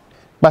คุณ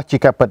บาจิ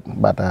กาปิด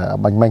บัด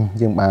บังมัน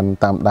ยังบาน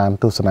ตามดาน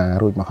ตุสนา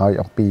รุ่ยมาคอย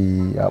อัมปี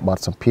บอด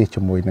สัมพีจ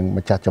มวยหนึ่งม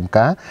าจากจม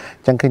ก้า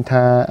จังคินท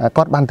าก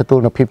อดบ้านตัว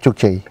นับพิบจุก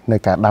จีใน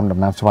การด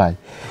ำน้ำสวาย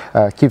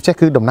คิดใช่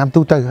คือดำน้ำ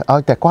ตู้เตอเอา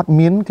แต่กอด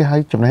มิ้นก็ให้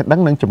จมในดัง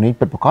นั้นจมนี้เ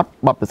ป็นกอด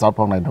บอดเป็นซอสพ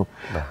องไหนดู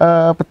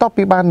เป็นต้อ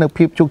ปีบ้านนับ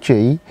พิบจุกจี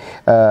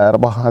ระ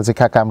บบสิ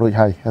กากรรมรุ่ยใ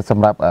ห้ส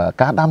ำหรับ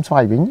การดำสวา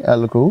ยวิ่ง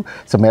ลูกรู้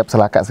สมัยส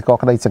ลากสกอ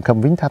ก็ได้สังคม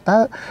วิ่งท่าตา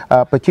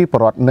ไปชี้ป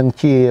ลอดหนึ่ง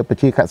ชี้ไป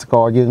ชี้กสก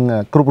อยัง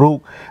กรุบรู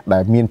ได้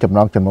มีนจำน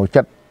องจำนวน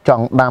จัดจั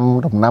งด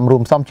ำน้ำรว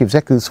มซ้อมจีบแซ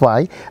คือสวา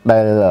ยได้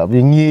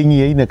วิ่งเ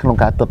งี้ยในขนม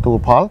การตัว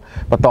พอล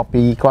ประต่อ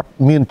ปีก็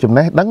มีนจุด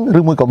นี้ดังหรื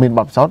อมือก็มีน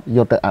บับซอสโย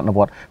เตอร์อัน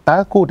วัดตา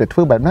คู่แต่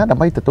ฟื้นแบบนั้นทำ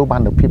ให้ตัวบ้า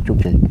นเดือดพิบจุก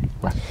จี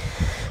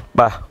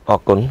บ่ออก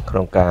กุนขน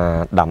มกา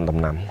รด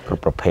ำน้ำกรุบ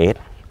ประเภท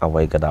เอาไ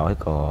ว้กระดอย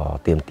ก็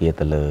เตรียมเตีย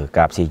ตะเลยก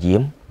าบสียิ้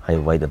มให้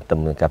ไว้เดินต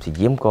ำกาบสี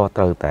ยิ้มก็เต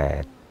อแต่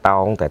ตอ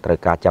งแต่เตอ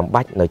การจำ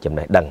บัดในจำไห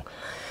นดัง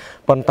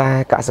ปนตา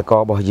กะสกอ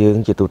บยืง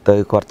จิตุเตย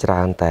กอดจา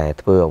นแต่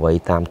เพื่อไว้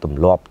ตามตุ่ม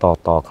รอบ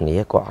ต่อคนนี้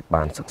กอดบ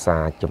านศึกษา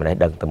จำได้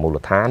ดังตมูล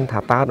ฐานท่า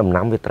ตาดำ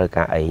น้ำวิตรก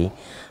าไอ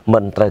มั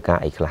นตรกา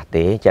ไอขลาเต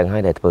จังให้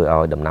ได้เพื่อเอา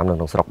ดำน้ำลง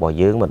ตรงสระบ่อ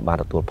ยืงมันบา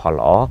นตัวพอ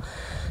ล้อ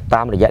ต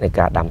ามระยะใน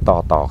การดำ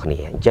ต่อคน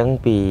นี้จัง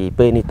ปีเป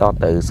นี่ต่อ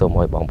เตยสม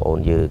อยบองปน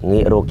ยืง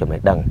งี้โรคจำได้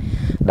ดัง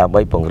ดำใบ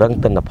ผงเรื่อง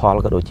ต้นพอล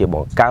ก็โดยเชี่ยบ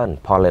อกก้าน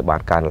พอเลยบา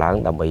นการล้าง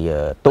ดำใบ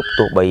ตุ๊บ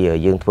ตัวใบ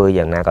ยืงเพื่ออ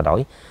ย่างน่ากระดอ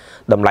ย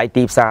ดำไหล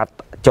ตีซา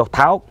โจเ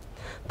ท้า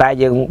แต่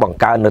ยังบัง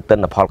การในต้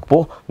นพอล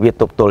ปุ๊บเวีย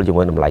ตุบตัวอยู่บ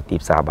นน้ำไหลตี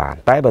ซาบาน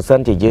แต่บางส่วน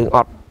จะยืงอ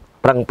ด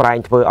ปรังปลาย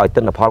เพื่อเอา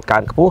ต้นพอลกา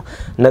รปุ๊บ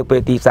ในเป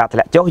ตีซาแถ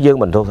ลเจ้ายืงเ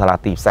หมือนทุกสาร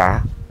ตีซา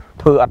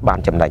ធ្វើអត់បាន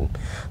ចំណេញ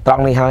ត្រ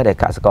ង់នេះហើយដែល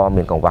កសិករ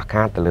មានកង្វះ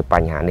ខាតទៅលើប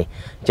ញ្ហានេះ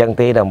អញ្ចឹង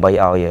ទេដើម្បី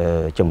ឲ្យ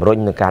ជំរុញ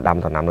នឹងការដាំ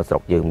ដំណាំនៅស្រុ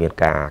កយើងមាន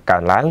ការកើ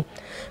នឡើង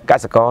ក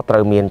សិករត្រូ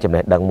វមានចំ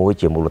ណេះដឹងមួយ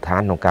ជាមូលដ្ឋា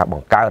នក្នុងការប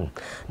ង្កើន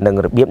និង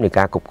របៀបនៃ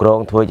ការគ្រប់គ្រង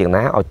ធ្វើយ៉ាង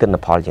ណាឲ្យទិន្ន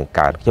ផលជាង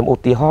កើនខ្ញុំឧ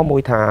ទាហរណ៍មួ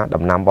យថា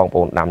ដំណាំបងប្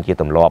អូនដាំជា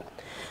ទម្លាប់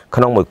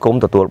ក្នុងមួយគុម្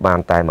ពទទួលបាន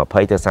តែ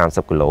20ទៅ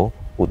30គីឡូ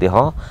ឧទាហ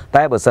រណ៍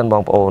តែបើសិនប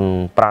ងប្អូន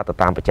ប្រើទៅ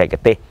តាមបច្ចេក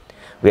ទេស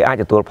វាអាច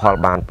ទទួលផល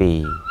បានពី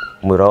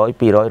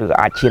100 200ឬក៏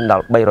អាចឈានដ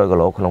ល់300គី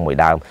ឡូក្នុងមួយ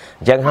ដើម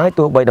អញ្ចឹងហើយ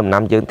ទោះបីដំ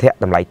ណាំយើងធាក់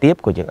តម្លៃទាប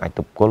ក៏យើងអាចទ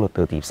ប់គល់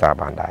ទៅទីផ្សារ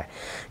បានដែរ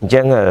អញ្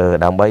ចឹង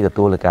ដើម្បីទ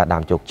ទួលលើការ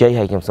ដាំជោគជ័យ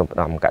ហើយខ្ញុំសូមផ្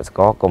ដំកសិក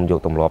រកុំយក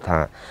ទម្លាប់ថា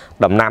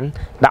ដំណាំ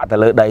ដាក់ទៅ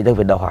លើដីទៅ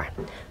វាដុះហើយ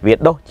វា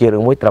ដុះជារឿ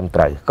ងមួយត្រឹមត្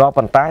រូវក៏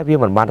ប៉ុន្តែវា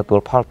មិនបានទទួល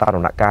ផលតាម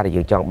ដំណាក់កាលដែល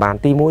យើងចង់បាន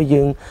ទីមួយ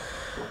យើង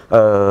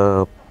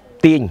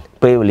ទាញ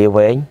ពេលវេលា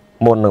វែង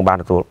មុននឹងបាន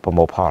ទទួលប្រ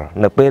មូលផល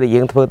នៅពេលដែល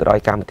យើងធ្វើទៅដោយ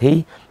កម្មវិធី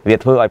វា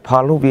ធ្វើឲ្យផ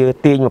លនោះវា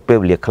ទាញមកពេល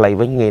វេលាខ្លី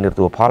វិញងាយនឹងទ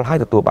ទួលផលហើយ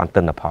ទទួលបាន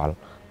ទិន្នផល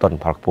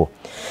ខ្ពស់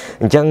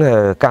អញ្ចឹង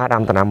ការ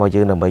ដាំដំណាំរបស់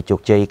យើងដើម្បីជោគ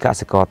ជ័យក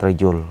សិករត្រូវ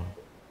យល់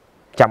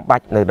ចាំបា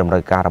ច់នៅតម្រូ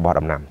វការរបស់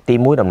ដំណាំទី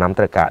1ដំណាំ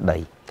ត្រូវការដី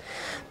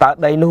តើ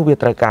ដីនោះវា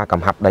ត្រូវការ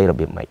កំហាប់ដីរ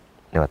បៀបម៉េច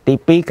ទី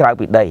2ក្រៅ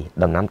ពីដី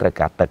ដំណាំត្រូវ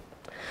ការទឹក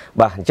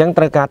បាទអញ្ចឹង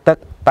ត្រូវការទឹក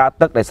តើ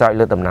ទឹកដែលស្រោច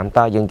លើដំណាំ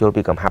តើយើងយល់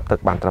ពីកំហាប់ទឹក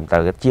បានត្រឹមត្រូ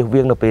វជៀស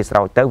វាងនៅពេលស្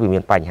រោចទៅវាមា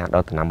នបញ្ហាដ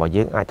ល់ដំណាំរបស់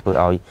យើងអាចធ្វើ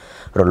ឲ្យ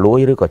រលួយ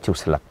ឬក៏ជ្រុះ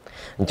ស្លឹក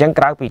អញ្ចឹង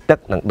ក្រៅពីទឹក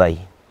និងដី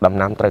ដំ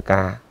ណាំត្រូវ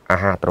ការអា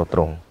ហារទ្រទ្រ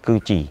ង់គឺ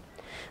ជី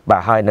បា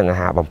ទហើយនឹងអា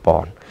ហារបំព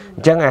ន់អ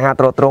ញ្ចឹងអាហារ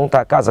ទ្រទ្រង់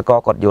តើកសិករ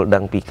គាត់យល់ដឹ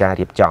ងពីការ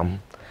រៀបចំ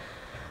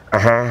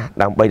អាហារ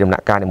ដើម្បីដំណា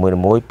ក់កាលនី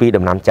មួយៗពី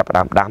ដំណាំចាប់ផ្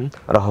ដើមដាំ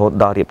រហូត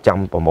ដល់រៀបចំ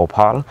ប្រមូលផ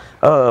ល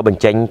ប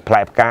ញ្ចេញផ្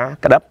លែផ្កា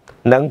ក្តឹប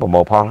និងប្រមូ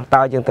លផល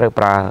តើយើងត្រូវ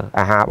ប្រើ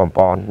អាហារបំព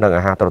ន់និង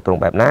អាហារទ្រទ្រង់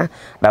បែបណា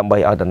ដើម្បី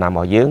ឲ្យដំណាំរប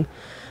ស់យើង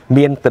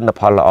មានទិន្ន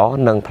ផលល្អ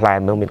និងផ្លែ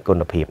មានគុ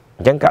ណភាព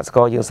អញ្ចឹងកសិក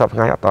រយើងសពថ្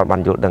ងៃអត់ទាន់បា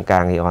នយល់ដឹងកា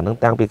រងារអស់ហ្នឹង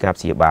តាំងពីការ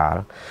ព្យាបាល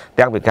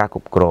តាំងពីការគ្រ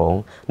ប់គ្រង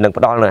និង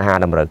ផ្ដល់នូវអាហារ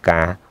តម្រូវកា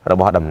ររ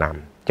បស់ដំណាំ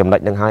ចំណុច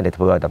ហ្នឹងហើយដែល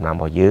ធ្វើឲ្យដំណាំរ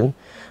បស់យើង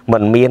មិ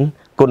នមាន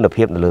គុណ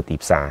ភាពនៅលើទី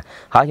ផ្សារ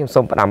ហើយខ្ញុំសូ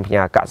មផ្ដាំផ្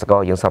ញើកសិក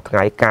រយើងសពថ្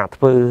ងៃការ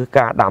ធ្វើ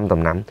ការដាំ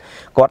ដំណាំ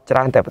គាត់ច្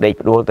រើនតែផ្ដេក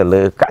ផ្ដួលទៅ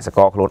លើកសិក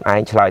រខ្លួនឯ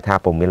ងឆ្លើយថា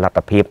ពុំមានលទ្ធ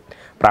ភាព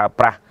ប្រើ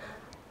ប្រាស់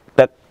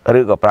ទឹក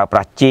ឬក៏ប្រើប្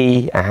រាស់ជី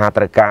អាហារ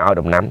ត្រូវការឲ្យ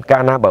ដំណាំកា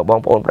លណាបើបង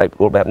ប្អូនផ្ដេកផ្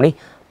ដួលបែបនេះ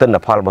ទិន្ន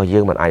ផលរបស់យើ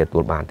ងមិនអាចទទួ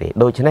លបានទេ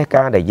ដូច្នេះ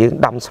ការដែលយើង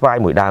ដាំស្វាយ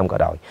មួយដើមក៏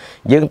ដោយ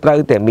យើងត្រូវ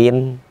តែមាន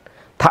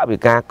ថវិ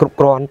កាគ្រប់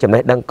គ្រាន់ចំ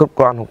ណេះដឹងគ្រប់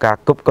គ្រាន់ក្នុងការ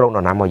គ្រប់គ្រង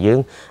ដំណាំរបស់យើង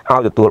ឲ្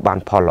យទទួលបាន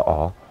ផលល្អ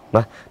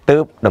ណាទើ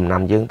បដំ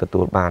ណាំយើងទ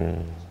ទួលបាន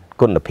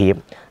គុណភាព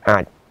អា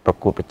ចប្រ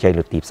កួតប្រជែង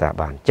លើទីផ្សារ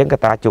បានអញ្ចឹងក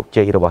ត្តាជោគ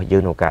ជ័យរបស់យើ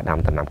ងក្នុងការដាំ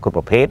ដំណាំគ្រប់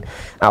ប្រភេទ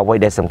អ្វី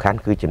ដែលសំខាន់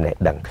គឺចំណេះ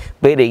ដឹង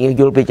ពេលដែលយើង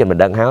យល់ពីចំណេះ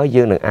ដឹងហើយ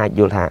យើងនឹងអាច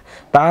យល់ថា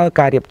តើ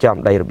ការរៀបចំ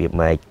ដីរបៀប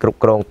ម៉េចគ្រប់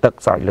គ្រងទឹក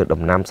ស្រោចលើ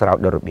ដំណាំស្រោច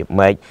ដោយរបៀប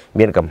ម៉េច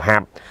មានកំហា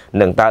ប់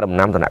និងតើដំ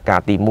ណាំដំណាក់កា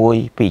លទី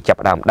1ពីចាប់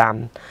ផ្ដើមដាំ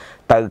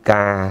ទៅ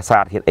ការសា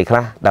រធាតុអីខ្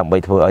លះដើម្បី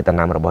ធ្វើឲ្យដំ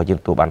ណាំរបស់យើង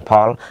ទទួលបានផ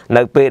ល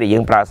នៅពេលដែលយើ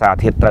ងប្រើសារ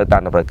ធាតុត្រូវតា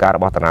មតម្រូវការរ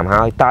បស់ដំណាំ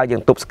ហើយតើយើ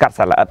ងទប់ស្កាត់ស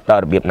ត្វល្អិតដោយ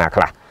របៀបណា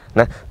ខ្លះ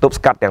ណាទប់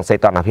ស្កាត់ទាំងសី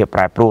តុណ្ហភាពប្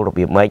រែប្រួលរ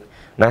បៀបម៉េច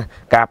ណា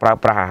ការប្រើ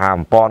ប្រាស់អាហារ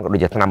បំពន់ក៏ដូច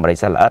ជាថ្នាំបរិ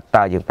ស័ទល្អិត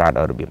តើយើងប្រើ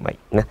ដោយរបៀបម៉េច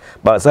ណា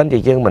បើមិនជា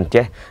យើងមិន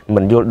ចេះ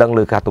មិនយល់ដឹង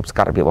លើការទប់ស្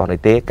កាត់របៀបរបស់នេះ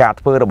ទេការ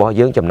ធ្វើរបស់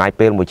យើងចំណាយ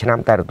ពេល1ឆ្នាំ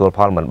តែទទួលផ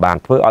លមិនបាន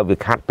ធ្វើឲ្យវា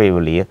ខាត់ពេល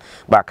វេលា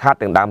បាទខាត់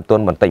ទាំងដើមទុន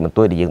បន្តិចបន្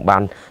តួចដែលយើងបា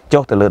ន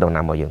ចុះទៅលើដំ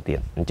ណាំរបស់យើងទៀត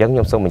អញ្ចឹងខ្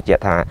ញុំសូមបញ្ជា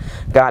ក់ថា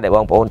ការដែលប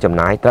ងប្អូនចំ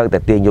ណាយត្រូវតែ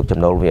ទាញយកចំ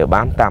ណូលវា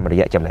បានតាមរ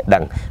យៈចំណេះដឹ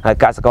ងហើយ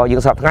កសិករយើ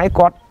ងសប្តាហ៍ថ្ងៃ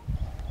គាត់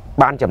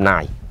បានចំណា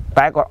យ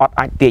តែគាត់អត់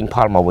អាចទាញផ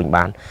លមកវិញ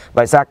បាន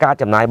ដោយសារការ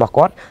ចំណាយរបស់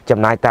គាត់ចំ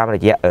ណាយតាមរ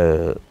យៈ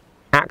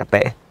អក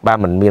តេបាទ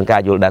មិនមានកា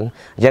រយល់ដឹង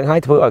អញ្ចឹងហើយ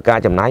ធ្វើឲ្យការ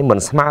ចំណាយមិន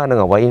ស្មើនឹង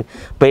អ្វី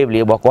ពេលវេ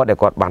លារបស់គាត់ដែល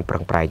គាត់បានប្រឹ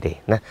ងប្រែងទេ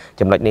ណា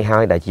ចំណុចនេះហើ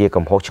យដែលជា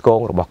កំហុសឆ្គង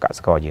របស់ក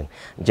សិករយើង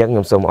អញ្ចឹងខ្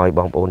ញុំសូមឲ្យ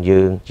បងប្អូន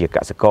យើងជាក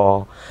សិករ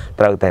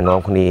ត្រូវតែនាំ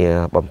គ្នា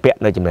បំពាក់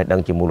នៅចំណេះដឹ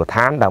ងជាមូលដ្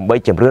ឋានដើម្បី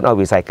ជំរឿនឲ្យ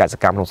វិស័យកសិ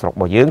កម្មក្នុងស្រុករ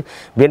បស់យើង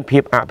មានភា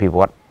ពអភិវ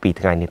ឌ្ឍពី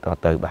ថ្ងៃនេះត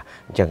ទៅបាទ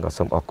អញ្ចឹងក៏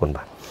សូមអរគុណ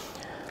បាទ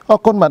អរ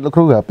គុណបាទលោកគ្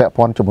រូពាក់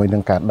ព័ន្ធជាមួយនឹ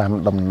ងការដាំ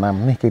ដំណាំ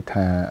នេះគឺ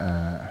ថា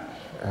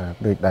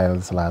ដូចដែល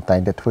សាលាតែង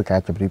តែធ្វើការ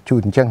ជម្រាបជូ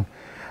នអញ្ចឹង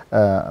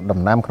ដំ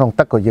ណាំក្នុង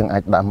ទឹកក៏យើងអា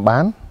ចដាំបា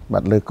នបា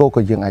ទលើគោ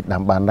ក៏យើងអាច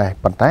ដាំបានដែរ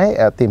ប៉ុន្តែ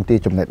ទាមទារ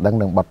ចំណេះដឹង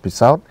និងបទពិ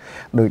សោធន៍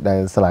ដោយដែល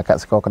សាលាក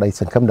សិករក្តី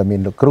សង្ឃឹមដែលមា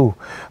នលោកគ្រូ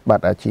បាទ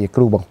ជាគ្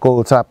រូបង្គោល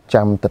ស្រាប់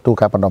ចាំទទួល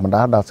ការបណ្ដុះបណ្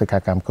ដាលដល់សិក្ខា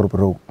កាមគ្រប់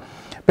រូប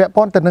ពាក់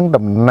ព័ន្ធទៅនឹង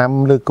ដំណាំ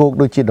លើគោក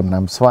ដូចជាដំ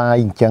ណាំស្វាយ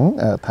អញ្ចឹង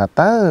ថា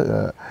តើ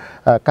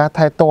ការ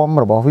ថែទាំ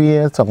របស់វា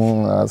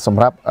ស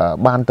ម្រាប់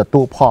បានទទួ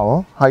ល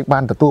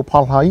ផ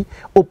លហើយ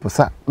ឧបស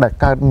គ្គដែល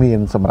កើតមាន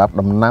សម្រាប់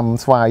ដំណាំ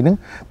ស្វាយហ្នឹង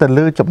ទៅ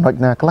លើចំណុច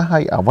ណាខ្លះហើ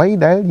យអ្វី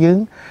ដែលយើង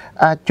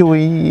អាចជួយ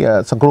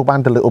សង្គ្រោះបាន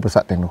ទៅលើឧបស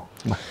គ្គទាំងនោះ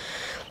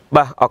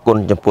បាទអរគុណ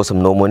ចំពោះសំ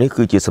ណួរមួយនេះ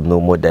គឺជាសំណួរ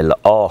មួយដែលល្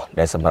អ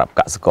ដែលសម្រាប់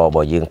កសិកររប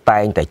ស់យើងតែ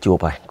ងតែជួប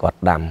ហើយគាត់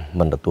ដាំ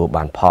មិនទទួល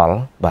បានផល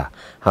បាទ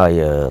ហើយ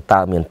តើ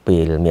មានពេ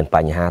លមានប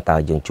ញ្ហាតើ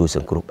យើងជួយស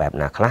ង្គ្រោះបែប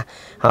ណាខ្លះ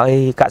ហើយ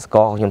កសិក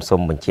រខ្ញុំសូ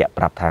មបញ្ជាក់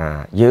ប្រាប់ថា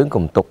យើង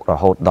កុំទុករ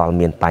ហូតដល់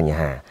មានបញ្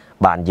ហា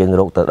បានយើង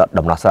រកទៅ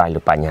ដំណោះស្រាយ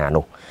លើបញ្ហា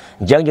នោះ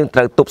អញ្ចឹងយើងត្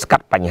រូវទប់ស្កា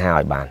ត់បញ្ហា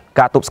ឲ្យបាន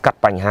ការទប់ស្កាត់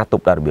បញ្ហាទ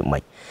ប់ដោយរបៀបម៉េ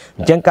ចអ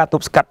ញ្ចឹងការទ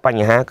ប់ស្កាត់ប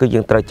ញ្ហាគឺយើ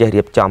ងត្រូវចេះ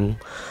រៀបចំ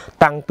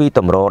តាំងពី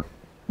តម្រូវ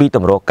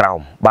ក្រោម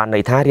បានន័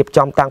យថារៀប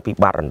ចំតាំងពី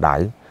បាតរណ្ដៅ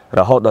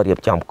រហូតដល់រៀប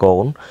ចំកូ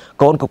ន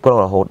គ្រប់គ្រង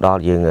រហូតដ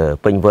ល់យើង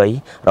ពេញវ័យ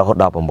រហូត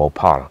ដល់ប្រមូល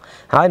ផល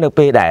ហើយនៅ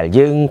ពេលដែល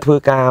យើងធ្វើ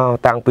ការ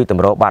តាំងពីត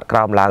ម្រូវបាតក្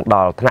រោមឡើងដ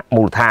ល់ថ្នាក់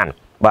មូលដ្ឋាន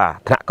បាទ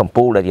ថ្នាក់កម្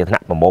ពូលដែលជាថ្នា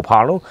ក់ប្រមូលផ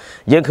លនោះ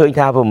យើងឃើញ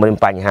ថាវាមាន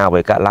បញ្ហាអ្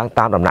វីកើតឡើង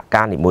តាមដំណាក់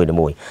កាលនី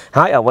មួយៗ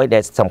ហើយអ្វីដែ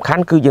លសំខា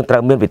ន់គឺយើងត្រូ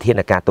វមានវិធា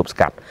នការទប់ស្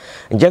កាត់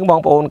អញ្ចឹងបង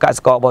ប្អូនក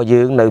សិកររបស់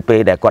យើងនៅពេ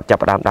លដែលគាត់ចា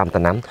ប់ផ្ដើមដាំ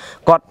ដំណាំ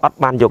គាត់អត់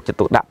បានយកចិត្ត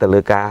ទុកដាក់ទៅលើ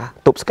ការ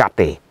ទប់ស្កាត់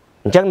ទេ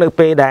អញ្ចឹងនៅ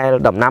ពេលដែល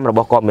ដំណាំរប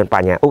ស់គាត់មានប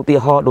ញ្ហាឧទា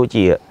ហរណ៍ដូច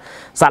ជា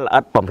សត្វល្អិ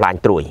តបំផ្លាញ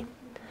ត្រួយ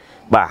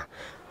បាទ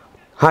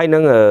ហើយនឹ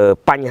ង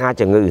បញ្ហា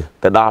ជំងឺ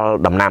ទៅដល់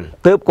ដំណាំ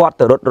ទើបគាត់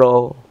ទៅរត់រ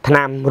ថ្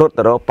នាំរត់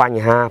ទៅរកប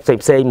ញ្ហា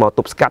ផ្សេងមកទ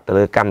ប់ស្កាត់ទៅ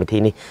លើកម្មវិធី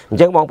នេះអញ្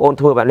ចឹងបងប្អូន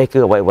ធ្វើបែបនេះគឺ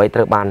អ្វីត្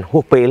រូវបានហួ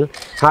សពេល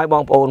ហើយប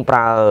ងប្អូនប្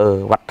រើ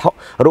វត្ថុ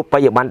រូបិ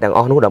យប័ណ្ណទាំងអ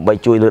ស់នោះដើម្បី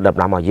ជួយលើដំ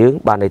ណាំរបស់យើង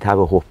បានន័យថា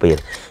វាហួសពេល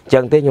អញ្ចឹ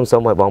ងទេខ្ញុំសូ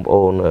មឲ្យបងប្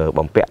អូន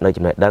បំពាក់នៅ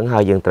ចំណេះដឹងហើ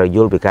យយើងត្រូវយ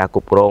ល់ពីការគ្រ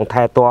ប់គ្រង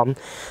ថែទាំ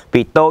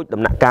ពីតូច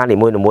ដំណាក់កាលនី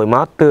មួយៗម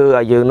កទើប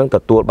ឲ្យយើងនឹងទ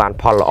ទួលបាន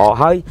ផលល្អ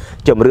ហើយ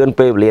ជំរឿន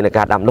ពេលវេលានៃ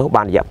ការដាំដុះ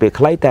បានរយៈពេល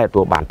ខ្លីតែទ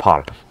ទួលបានផល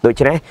ដូ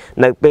ច្នេះ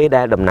នៅពេល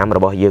ដែលដំណាំរ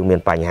បស់យើងមាន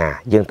បញ្ហា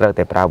យើងត្រូវ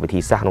តែប្រើវិធី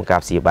សាស្ត្រក្នុងការ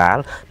ព្យាបាល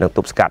និងទ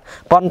ប់ស្កាត់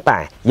ប៉ុន្តែ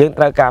យើង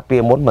ត្រូវការពា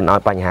រមុនមិនឲ្យ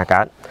បញ្ហា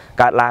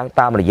កើតឡើង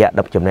តាមរយៈ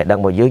ចំណេះដឹង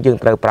របស់យើង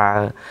ត្រូវប្រើ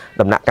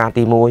ដំណាក់កាល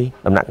ទី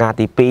1ដំណាក់កាល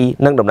ទី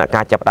2និងដំណាក់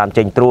កាលចាប់ផ្ដើម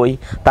ចេញត្រួយ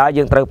តើ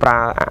យើងត្រូវប្រើ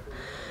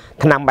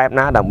ថ្នាំបែប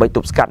ណាដើម្បីទ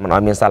ប់ស្កាត់មិនឲ្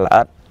យមានសត្វល្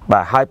អិត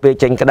បាទហើយពេល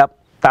ចេញក្តឹប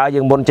តើ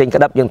យើងមុនចេញ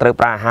ក្តឹបយើងត្រូវ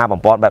ប្រើអាហារបំ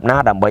ពន់បែបណា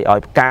ដើម្បីឲ្យ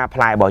ផ្កាផ្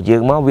លែរបស់យើ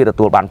ងមកវាទ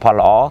ទួលបានផល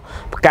ល្អ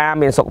ផ្កា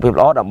មានសុខភាព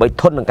ល្អដើម្បី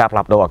ធន់នឹងការផ្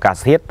លាស់ប្ដូរអាកាស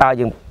ធាតុតើ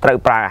យើងត្រូវ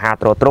ប្រើអាហារ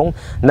ទ្រទ្រង់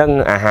និង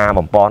អាហារ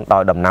បំពន់ដោ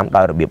យដំណាំ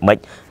ដោយរបៀបម៉េច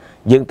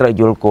យើងត្រូវ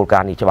យល់គោលកា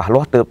រណ៍នេះច្បាស់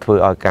លាស់ទើបធ្វើ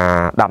ឲ្យការ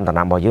ដាំដំ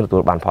ណាំរបស់យើងទទួ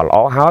លបានផលល្អ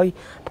ហើយ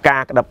ផ្កា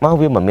ក្តឹបមក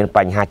វាមិនមានប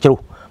ញ្ហាជ្រុះ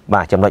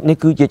បាទចំណុចនេះ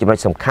គឺជាចំណុច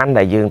សំខាន់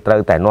ដែលយើងត្រូ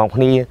វតែនាំ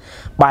គ្នា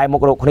បែរមុ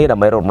ខរកគ្នាដើ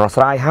ម្បីរកដំណោះ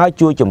ស្រាយហើយ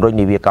ជួយជំរុញ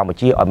នាវាកម្ពុ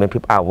ជាឲ្យមានភា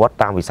ពអភិវឌ្ឍ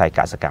តាមវិស័យក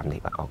សិកម្មនេះ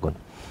បាទអរ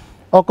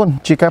គុណ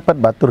ជាការពិត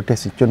បាទទូរទស្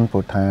សនិកជនព្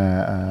រោះថា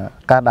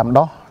ការដាំ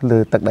ដុះលើ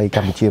ទឹកដីក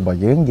ម្ពុជារបស់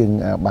យើង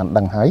បាន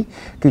ដឹងហើយ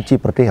គឺជា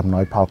ប្រទេសអំណោ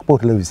យផលខ្ព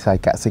ស់លើវិស័យ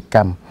កសិក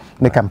ម្ម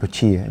នៅកម្ពុ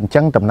ជាអញ្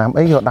ចឹងដំណាំ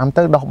អីក៏ដាំ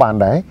ទៅដោះបាន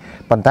ដែរ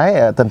ប៉ុន្តែ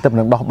ទន្ទឹម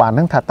នឹងដោះបានហ្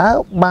នឹងថាតើ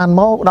បាន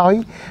មកដោយ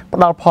ផ្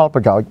ដល់ផលប្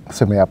រយោជន៍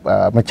សម្រាប់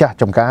ម្ចាស់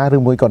ចំការឬ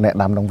មួយក៏អ្នក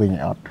ដាំនឹងវិញ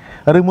អត់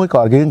ឬមួយ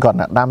ក៏យើងក៏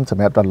អ្នកដាំស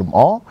ម្រាប់ដល់លំអ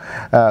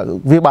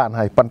វាបាន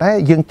ហើយប៉ុន្តែ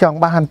យើងចង់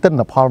បានទិន្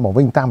នផលមក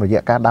វិញតាមរ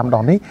យៈការដាំ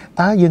ដុះនេះ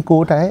តើយើងគួ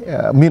រតែ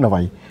មានអ្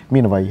វី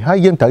ហើយ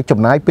យើងត្រូវចំ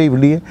ណាយពេលវេ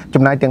លា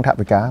ចំណាយទាំងថ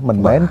វិកាមិន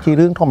មែនជា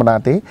រឿងធម្មតា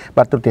ទេ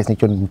បាទទូរទស្សនិក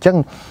ជនអញ្ចឹង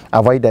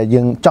អ្វីដែល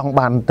យើងចង់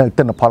បានទៅ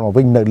ទិន្នផលមក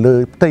វិញនៅលើ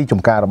ផ្ទៃ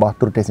ចំការរបស់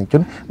ទូរទស្សនិកជ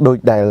នដូច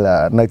ដែល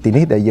នៅទី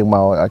នេះដែលយើងម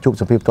កជួប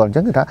សភាពផ្ទាល់អញ្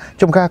ចឹងគឺថា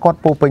ចំការគាត់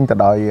ពោពេញទៅ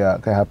ដោយ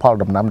គេហៅផល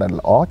ដំណាំដែល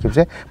ល្អជាពិ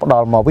សេសផ្ដ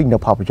ល់មកវិញនៅ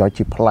ផលប្រយោជន៍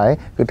ជាផ្លែ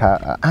គឺថា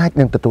អាច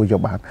នឹងទទួលយ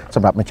កបានស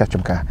ម្រាប់ម្ចាស់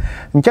ចំការ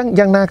អញ្ចឹង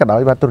យ៉ាងណាក៏ដោ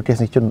យបាទទូរទស្ស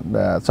និកជន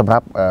សម្រា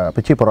ប់ប្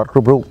រជាពលរដ្ឋគ្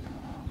រប់រូប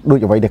ដូច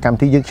អ្វីដែលកម្ម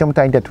វិធីយើងខ្ញុំ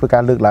តែងតែធ្វើកា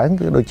រលើកឡើង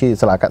គឺដូចជា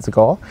សាលាកសិក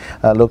រ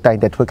លោកតែង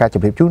តែធ្វើការជ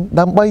ម្រាបជូន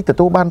ដើម្បីទ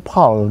ទួលបានផ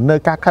លនៅ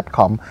ការខិត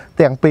ខំ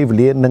ទាំងពេលវេ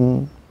លានិង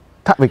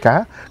ថវិកា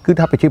គឺ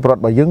ថាប្រជាពលរដ្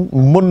ឋរបស់យើង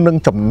មុននឹង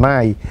ចំណា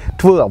យ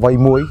ធ្វើអ្វី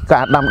មួយ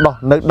ការដាំដុះ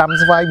នៅដាំ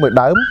ស្វាយមួយ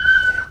ដើម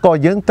ក៏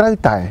យើងត្រូវ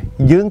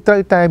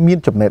តែមាន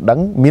ចំណេះដឹង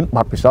មានប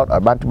ទពិសោធន៍ឲ្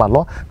យបានច្បាស់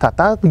លាស់ថា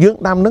តើយើង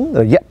ដាំនឹង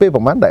រយៈពេលប្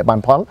រហែលដែលបាន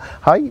ផល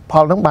ហើយផ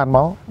លនឹងបាន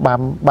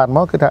ម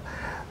កគឺថា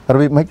រ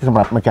បៀបម៉េចសម្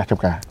រាប់ម្ចាស់ចំ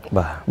ការ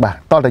បាទ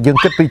តោះតែយើង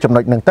គិតពីចំណុ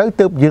ចហ្នឹងទៅ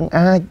ទើបយើង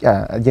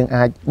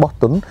អាចបោះ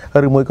ទុន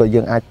ឬមួយក៏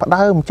យើងអាចផ្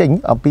ដើមចេញ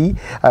អំពី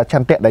ឆ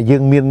ន្ទៈដែលយើ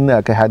ងមាន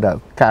គេហៅថា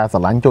ការស្រ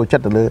ឡាញ់ចូលចិ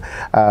ត្តទៅលើ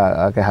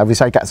គេហៅវិ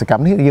ស័យកសិក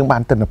ម្មនេះយើងបា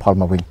នទិន្នផល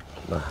មកវិញ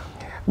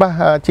បាទ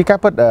ជាការ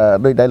ពិត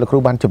ដោយដែលលោកគ្រូ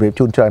បានជម្រាប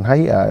ជូនច្រើនហើ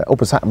យឧ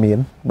បសគ្គមាន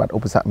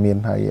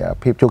ហើយ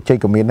ភាពជោគជ័យ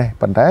ក៏មានដែរ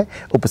ប៉ុន្តែ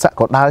ឧបសគ្គ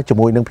ក៏ដើរជា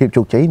មួយនឹងភាព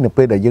ជោគជ័យនៅ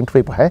ពេលដែលយើងធ្វើ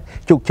ប្រហែស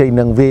ជោគជ័យ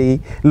នឹងវាយ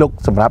លុក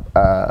សម្រាប់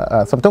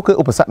សំទោសគឺ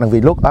ឧបសគ្គនឹងវា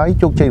យលុកឲ្យ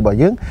ជោគជ័យរបស់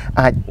យើង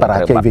អាចបរា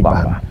ជ័យវិញ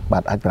បានបា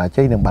ទអាចបរា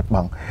ជ័យនិងបាត់ប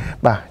ង់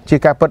បាទជា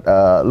ការពិត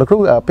លោកគ្រូ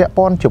ពាក់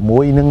ព័ន្ធជាមួ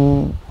យនឹង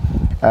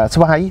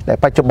ស្វាយដែល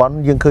បច្ចុប្បន្ន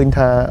យើងឃើញ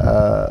ថា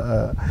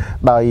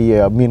ដោយ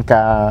មាន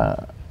ការ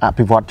អ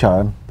ភិវឌ្ឍច្រើ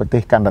នប្រទេ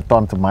សកាន់តែទា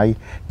ន់សម័យ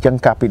អញ្ចឹង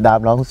កាលពីដើម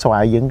ឡើងស្វា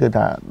យយើងគឺ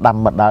ថាដាំ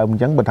មួយដើមអ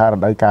ញ្ចឹងបើថារ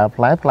ដូវកាល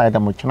ផ្លែតែ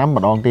មួយឆ្នាំ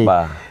ម្ដងទេឥ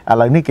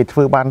ឡូវនេះគេធ្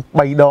វើបាន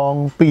3ដង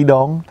2ដ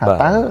ងថា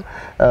តើ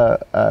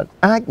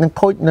អាចនឹង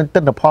ខូចនៅទិ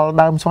ន្នផល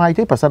ដើមស្វាយ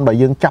ទេប្រសិនបើ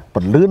យើងចាប់ព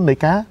ន្លឿននៃ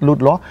ការលូត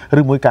លាស់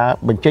ឬមួយការ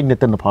បញ្ចេញនៅ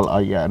ទិន្នផលឲ្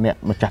យអ្នក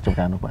ម្ចាស់ចំ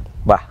ការនោះបាទ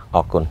អ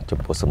រគុណចំ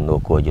ពោះសំណួរ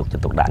គួរយកចិ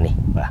ត្តទុកដាក់នេះ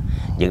បាទ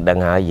យើងដឹង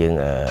ហើយយើង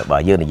បើ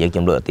យើងនិយាយខ្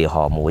ញុំលើកឧទាហ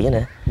រណ៍មួយ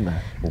ណា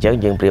អញ្ចឹង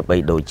យើងប្រៀបបី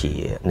ដូចជា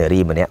នារី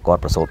ម្នាក់គា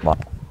ត់ប្រសូតបុ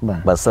ត្រ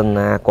បើសិន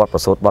ណាគាត់ប្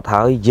រសូតបុត្រ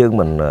ហើយយើង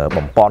មិន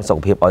បំពន់សុខ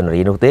ភាពឲ្យនា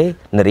រីនោះទេ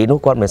នារីនោះ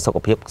គាត់មានសុខ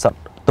ភាពខ្សត់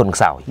ទន់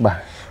ខ្សោយ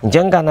អញ្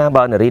ចឹងកាលណា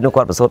បើនារីនោះ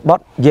គាត់ប្រសូតបុ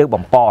ត្រយើង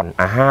បំពន់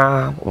អាហារ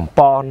បំ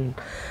ពន់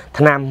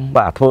ថ្នាំ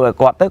បាទធ្វើឲ្យ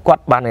គាត់ទៅគា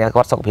ត់បាន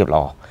គាត់សុខភាព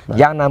ល្អ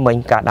យ៉ាងណាមិញ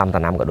ការដាំ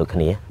ដំណាំក៏ដូចគ្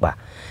នាបាទ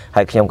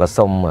ហើយខ្ញុំក៏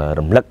សូម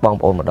រំលឹកបង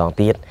ប្អូនម្ដង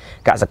ទៀត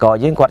កសិករ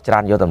យើងគាត់ច្រើ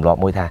នយកទម្លាប់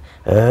មួយថា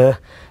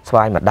ស្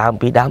វាយមួយដើម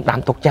ពីរដើមដាំ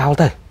ទុកចោល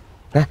ទៅ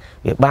ណា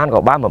វាបា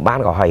នក៏បានមិនបាន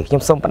ក៏ហើ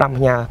យខ្ញុំសូមផ្ដាំផ្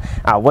ញើ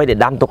អ្វីដែ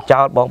លដាំទុ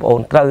កចោលបងប្អូ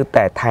នត្រូវ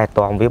តែថែ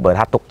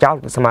ទាំវាបើថាទុកចោ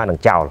លស្មើនឹង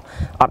ចោ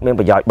លអត់មា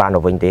នប្រយោជន៍បានទៅ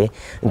វិ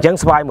ញទេអញ្ចឹ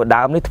ងស្វាយមួ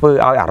យដើម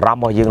នេះធ្វើឲ្យអារម្ម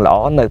ណ៍របស់យើ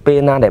ងល្អនៅពេ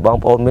លណាដែលបង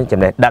ប្អូនមាន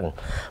ចំណេះដឹង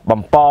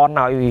បំ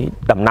ពន់ឲ្យ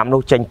ដំ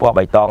ណាំនោះចេញពណ៌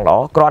បៃតង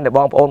ល្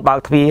អគ្រាន់តែបងប្អូនបើ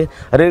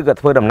កទ្វារ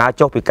ឬក៏ធ្វើដំណើរ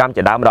ចុះពីកម្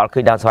មជាដើម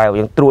ដល់ឃើញដើមស្វាយរបស់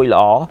យើងត្រួយល្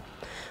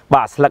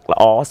អបាទស្លឹ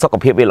កល្អសុ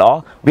ខភាពវាល្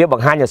អវាប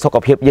ង្ហាញឲ្យសុ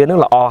ខភាពយើងនឹង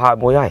ល្អហើយ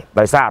មួយហើយ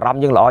ដោយសារអារម្ម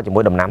ណ៍យើងល្អជាមួ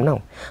យដំណាំ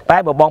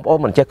នោះតែបើប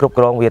ងប្អូនមិនចេះគ្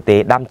រប់គ្រ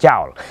ងវាទេដាំចោ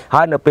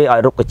លហើយនៅពេ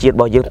លឲ្យរុក្ខជាតិរ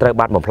បស់យើងត្រូ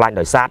វបានបំផ្លា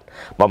ញដោយសត្វ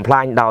បំផ្លា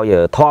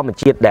ញដោយធម្ម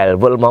ជាតិដែ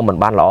លវិលមកមិ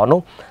នបានល្អនោះ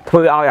ធ្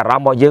វើឲ្យអារម្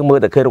មណ៍របស់យើងមើ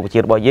លទៅឃើញរុក្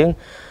ខជាតិរបស់យើង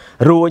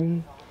រួ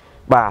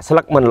ញបាទស្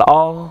លឹកមិនល្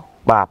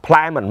អបាទផ្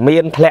លែមិ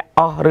នមានធ្លាក់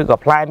អស់ឬក៏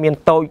ផ្លែមា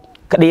នតូច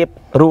ក្តៀ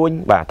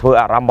បរួញបា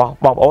ទធ្វើអារម្មណ៍រ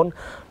បស់បងប្អូន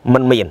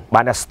មិនមាន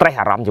បានតែ stress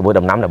អារម្មណ៍ជាមួ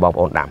យដំណាំដែលប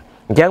ងប្អូន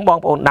ដាំអញ្ចឹងប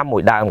ងប្អូន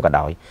ដាំមួយដើ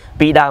មក៏ដោយ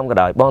ពីរដើមក៏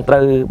ដោយប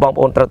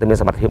ងប្អូនត្រូវតែមាន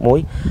សមត្ថភាពមួ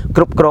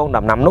យគ្រប់គ្រង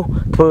ដំណាំនោះ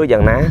ធ្វើ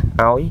យ៉ាងណា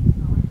ឲ្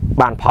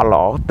យបានផលល្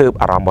អទើប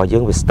អារម្មណ៍របស់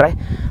យើងវា stress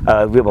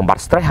វាបំ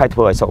បត្តិ stress ហើ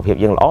យធ្វើឲ្យសុខភាព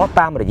យើងល្អ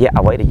តាមរយៈ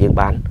អ្វីដែលយើង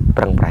បា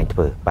នប្រឹងប្រែ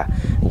ងធ្វើបាទ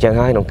អញ្ចឹង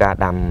ហើយក្នុងកា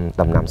រដាំ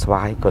ដំ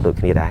ណាំស្វាយក៏ដូ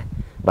ចគ្នាដែរ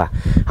បា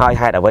ទហើយ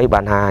ហេតុអ្វី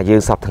បា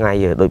នថាយើងសពថ្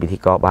ងៃដោ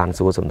យពិធីករបាន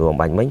សួរសំណួរ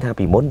បាញ់មិ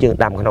ញថាពីមុនយើ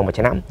ងដាំក្នុងមួយ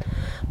ឆ្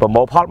នាំប្រ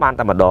មូលផលបាន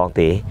តែម្ដង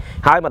ទេ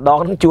ហើយម្ដ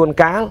ងហ្នឹងជួ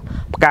នកាល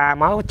ផ្កា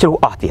មកជ្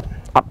រុះអស់ទៀ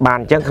តអត់បា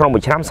នអញ្ចឹងក្នុងមួ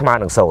យឆ្នាំស្មើ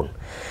នឹង0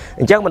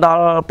អញ្ចឹងមក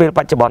ដល់ពេល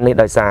បច្ចុប្បន្ននេះ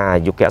ដោយសារ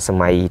យុគស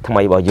ម័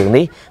យថ្មីរបស់យើង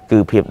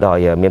នេះគឺភាពដោ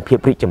យមានភា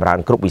ពរីក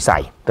ចម្រើនគ្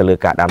រប់វិស័យទៅលើ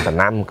ការដាំដំ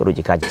ណាំក៏ដូច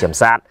ជាការចិញ្ចឹម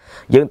សត្វ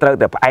យើងត្រូវ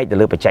តែផ្អែ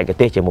កទៅលើបច្ចេ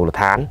កទេសជាមូ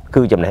លដ្ឋាន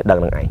គឺចំណេះដឹង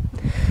នឹងឯ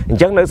ងអញ្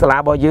ចឹ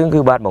ងនៅសាលារបស់យើងគឺ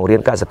បានបង្រៀ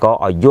នកសិករ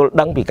ឲ្យយល់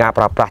ដឹងពីការ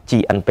ប្រើប្រាស់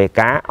GNPK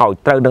ឲ្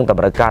យត្រូវនឹងតម្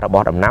រូវការរប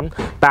ស់ដំ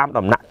ណាំតាម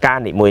ដំណាក់កា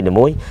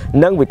លនីមួយ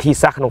ៗនិងវិធី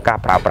សាស្ត្រក្នុងកា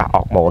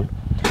រប្រើប្រាស់អុកម៉ូន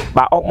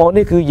បាទអុកម៉ូន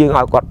នេះគឺយើង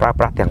ឲ្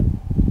យគាត់ប្រើប្រាស់ទាំ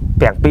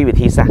ងពីរវិ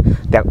ធីសាស្ត្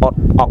រទាំ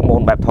ងអុក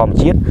ម៉ូនបែបធម្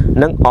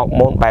មជាតិនិងអុ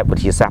កម៉ូនបែបវិ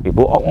ទ្យាសាស្ត្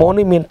រពីព្រោះអុកម៉ូ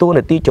ននេះមា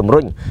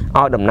នតួនាទីជំរុញ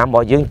ឲ្យដំណាំរប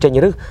ស់យើងចេញ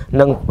ឫស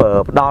និ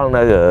ងផ្ដល់នៅ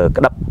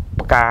ក្តឹ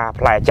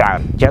បផ្កាផ្លែច្រើន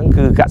អញ្ចឹង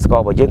គឺកសិក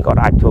ររបស់យើងក៏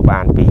អា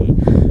ចធ្វើបានពី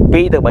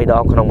2ទៅ3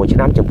ដងក្នុងមួយឆ្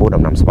នាំចំពោះ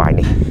ដំណាំស្វាយ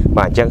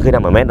នេះបាទអញ្ចឹងគឺថា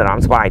មិនមែនដំ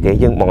ណាំស្វាយទេ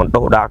យើងបង្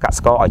ដុះដល់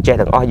កសិករឲ្យ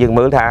ចេះទាំងអស់យើ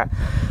ងមើលថា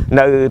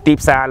នៅទី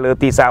ផ្សា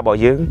រលើទីផ្សាររបស់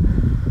យើ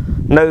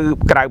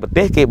ងនៅក្រៅប្រ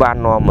ទេ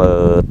សគេបាន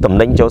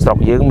នាំតំណែងចូលស្រុក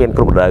យើងមាន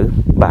គ្រប់រដូ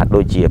វបាទដូ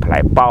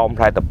ចជាផ្លែប៉ោ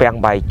មផ្លែត្រ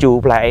ពាំងបា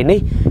យជូរផ្លែអី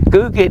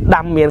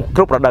នេះគឺគេដាំមា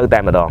នគ្រប់រដូវតែ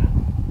ម្ដង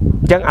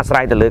អញ្ចឹងអាស្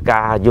រ័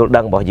យទៅលើការ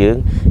យល់ដឹងរបស់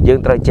យើ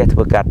ងត្រូវ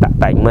ចេះធ្វើការតាក់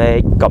តែ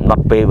ងមេឃកំ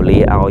ណត់ពេលវេ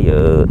លា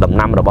ឲ្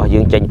យដំណាំរបស់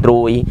យើងចេញត្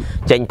រួ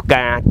យចេញផ្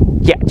កា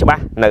ជាក់ច្បាស់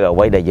នៅអ្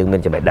វីដែលយើងមា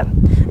នចំណេះដឹ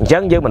ងអញ្ចឹ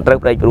ងយើងមិនត្រូវ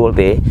ប្រេកព្រួល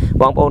ទេ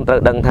បងប្អូនត្រូវ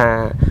ដឹ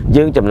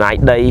ងថាយើងចំណា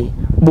យដី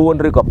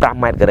4ឬក៏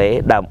5ម៉ែត្រកា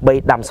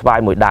រ៉េដើម្បីដាំស្វា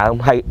យមួយដើ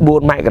មហើយ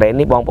4ម៉ែត្រកា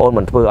រ៉េនេះបងប្អូ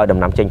នមិនធ្វើឲ្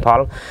យដំណាំចេញផ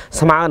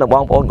លស្មើនឹង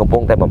បងប្អូ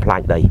នកំពុងតែបំផ្លា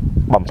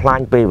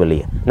ញដីបំផ្លាញពេ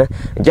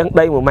លវេលាណាអញ្ចឹ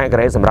ងដី1ម៉ែត្រ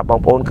ការ៉េសម្រាប់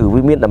បងប្អូ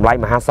នគឺវាមាន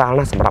តម្លៃមហាសា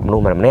លណាស់សម្រាប់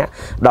មនុស្សម្នាក់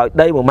ដោ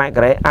យដី1ម៉ែត្រ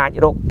ការ៉េអាច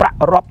រកប្រាក់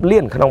រាប់លា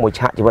នក្នុងមួ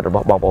យឆាកជីវិតរ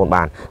បស់បងប្អូន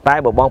បា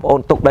នតែបើប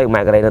ងប្អូនទុកដី1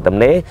ម៉ែត្រកា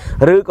រ៉េនៅទំនេរ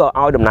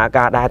ឬក៏ឲ្យដំណើ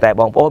រការដែ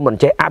រតែបងប្អូនមិ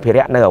នចេះអភិរ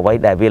ក្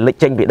សនៅអ្វីដែលវាលេ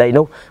ចចេញពីដី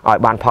នោះឲ្យ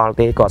បានផ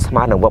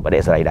លទេក៏ស្មើនឹងវឹកប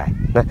ដិសេរីដែ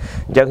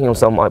រណាអញ្ចឹងខ្ញុំ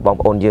សូមឲ្យបង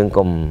ប្អូនយើង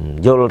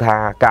កុំយល់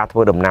ថាកា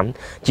រធ្វើដំណាំ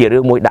ជា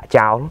រឿងមួយដាក់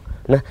ចោ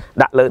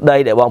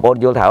លណាដាក់លើដីដែលបងប្អូ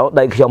នយល់ថា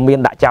ដីខ្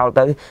ញុំមានដាក់ចោ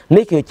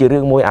លទៅនេះគឺជារឿ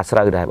ងមួយអាស្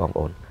រូវដែរបងប្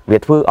អូ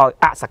នវាធ្វើឲ្យ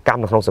អសកម្ម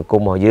នៅក្នុងសង្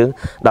គមរបស់យើ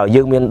ងដោយ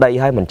យើងមានដី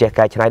ហើយមិន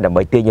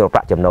ចេះកែច្នៃដើម្បីទាញយកប្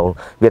រាក់ចំណូ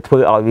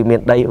លវាធ្វើឲ្យវាមា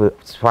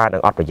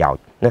នដីស្វានឹងអត់ប្រយោ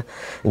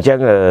ជន៍ណាអញ្ចឹ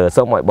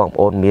ងសូមឲ្យប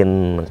ងប្អូនមា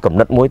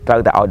នគំនិតមួយត្រូវ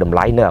តែឲ្យតម្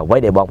លៃនៅអ្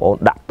វីដែលបងប្អូន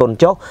ដាក់ទុ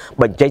នចុះ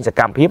បញ្ចេញ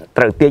សកម្មភាព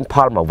ត្រូវទាញ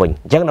ផលមកវិ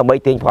ញអញ្ចឹ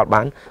ងដើម្បីទាញផល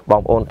បា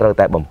នបងប្អូនត្រូ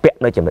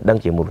វតែបំពាក់នៅចំណេះដឹ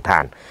ងជាមូលដ្ឋា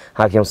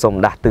នហើយខ្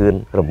ញុំសូមដាស់តឿ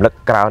នរំលឹក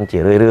ក្រោ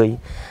នជារឿយ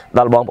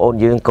ៗដល់បងប្អូ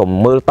នយើង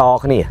កុំមើល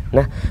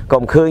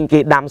តគ្នាណាកុំឃើ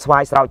ញគេដាំស្វា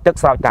យស្រោចទឹ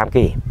កស្រោចតា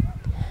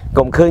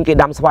មគេកុំឃើ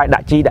ញគេដាំស្វា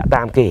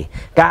យដាក់ជីដាក់តាមគេ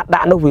កា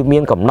រដាក់នោះវាមា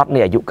នកំណត់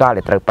នៃអាយុកា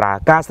លដែលត្រូ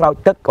វប្រើការស្រោ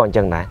ចទឹកក៏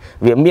អញ្ចឹងដែ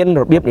រវាមាន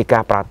របៀបនៃ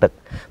ការប្រើទឹក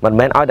មិ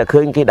នមែនឲ្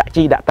យតែឃើញគេដាក់ជី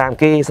ដាក់តា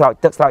មគេស្រោច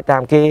ទឹកស្រោច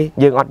តា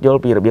មគេយើងអត់យល់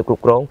ពីរបៀបគ្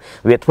រប់គ្រ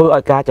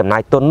ងវាធ្វើឲ្យកា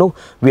រចំណាយទុននោះ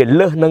វា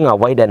លើសនឹង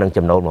អ្វីដែលនឹង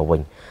ចំណូលម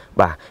កវិញ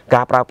បា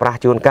ទការប្រើប្រាស់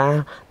ជួ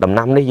នកាលដំ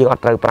ណាំនេះយើងអ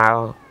ត់ត្រូ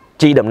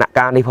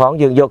វប្រើជីដំណាក់កាលនេះផ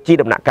ងយើងយកជី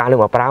ដំណាក់កាលនេះ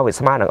មកប្រើវា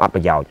ស្មើនឹងអត់ប្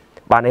រយោជន៍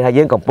បាននេះថា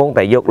យើងកំពុង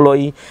តែយកលុ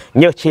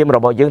យញើសឈាមរ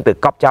បស់យើងទៅ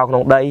កប់ចោលក្នុ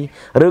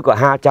ងដីឬក៏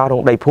ហាលចោលក្នុ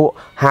ងដីភក់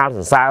ហាលស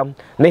ន្សើ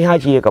មនេះហើ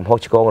យជាកំហុស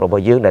ឆ្គងរប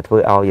ស់យើងដែលធ្វើ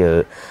ឲ្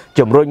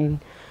យជំរុញ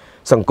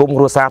សង្គ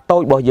មគ្រួសារតូ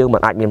ចរបស់យើងមិ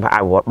នអាចមានផលអ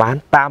ភិវឌ្ឍបា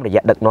នតាម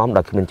រយៈដឹក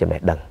នាំដោយគ្មានចំណេះ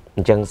ដឹងអ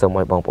ញ្ចឹងសូម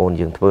ឲ្យបងប្អូន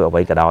យើ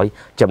ងធ្វើអ្វីក៏ដោយ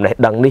ចំ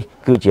ណេះដឹង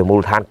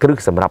នេះគឺជាមូលដ្ឋានគ្រឹះ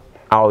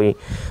សម្រាប់ឲ្យ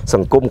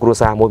សង្គ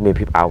មគ្រួសារមួយមាន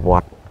ភាពអភិ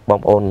វឌ្ឍបង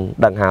ប្អូ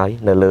នដឹងហើ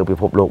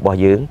យនៅលើពិភពលោករបស់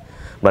យើ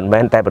ងមិនមែ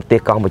នតែប្រទេ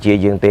សកម្ពុជា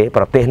យើ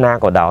ងទេប្រទេ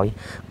សណាក៏ដោយ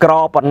ក្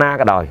រប៉ុណ្ណា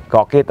ក៏ដោ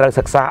យក៏គេត្រូវ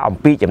សិក្សាអំ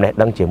ពីចំ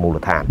ណេះដឹងជាមូ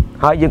លដ្ឋាន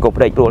ហើយយើងក៏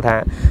ព្រែកព្រួល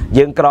ថា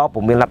យើងក្រ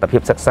ពុំមានលទ្ធភា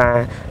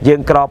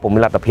ពសិក្សាយើងក្រពុំមា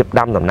នលទ្ធភាព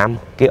ដាំដំណាំ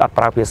គេ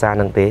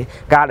អត់ប្រើភាសានឹងទេ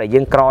កាលដែល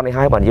យើងក្រ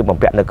នេះហើយបានយើងបំ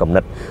ពាក់នៅគំនិ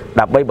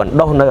តដើម្បីបណ្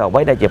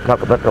ដុះនៅអ្វីដែលជាផ្នែ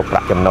កគំនិតរកប្រា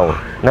ក់ចំណូ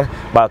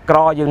លណាបើក្រ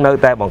យើ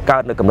ងនៅតែបង្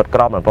កើតនៅគំនិតក្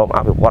រមិនព្រម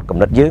អភិវឌ្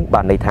ឍគំនិតយើ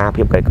ងបានន័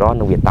យថាភាពក្រីក្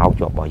រនឹងវាតោ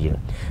ងជាប់របស់យើង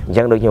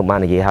អញ្ចឹងដូចខ្ញុំ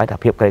បាននិយាយហើ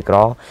យថាភាពក្រីក្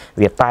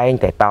រវាតែង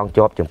តែតោ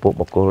ងជាប់ចំពោះ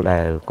បុគ្គល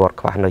ដែ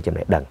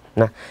លគាត់ខ្វះនៅចំណេះ ដឹង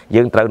ណា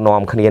យើងត្រូវ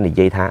នាំគ្នានិ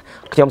យាយថា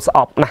ខ្ញុំស្អ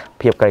ប់ណាស់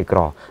ភាពក្រីក្រ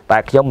តែ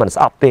ខ្ញុំមិន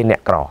ស្អប់ទេអ្ន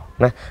កក្រ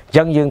ណាអញ្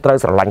ចឹងយើងត្រូវ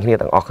ស្រឡាញ់គ្នា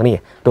ទាំងអស់គ្នា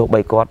ទោះ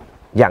បីគាត់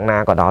យ៉ាងណា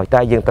ក៏ដោយតែ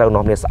យើងត្រូវ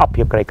នាំគ្នាស្អប់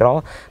ភាពក្រីក្រ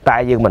តែ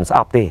យើងមិនស្អ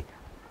ប់ទេ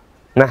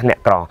ណាអ្នក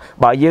ក្រ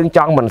បើយើងច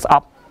ង់មិនស្អ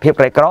ប់ភាព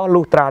ក្រីក្រ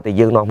លុះត្រាតែ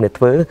យើងនាំគ្នា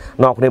ធ្វើ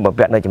នាំគ្នាបំ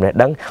ពាក់នៅចំណេះ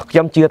ដឹងខ្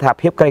ញុំជឿថា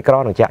ភាពក្រីក្រ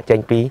នឹងចាក់ចេញ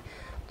ពី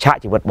ឆាក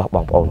ជីវិតរបស់ប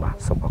ងប្អូនបាទ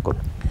សូមអរគុណ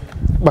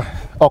បាទ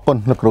អរគុណ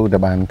លោកគ្រូដែ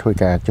លបានធ្វើ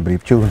ការជម្រា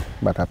បជូន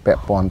បាទថាពា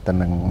ក់ព័ន្ធទៅ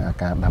នឹង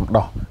ការដាំ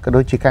ដុះក៏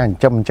ដូចជាការចិ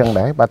ញ្ចឹមអញ្ចឹង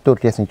ដែរបាទទូរ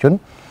ទស្សនិកជន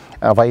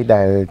អ្វី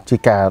ដែលជា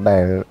ការដែ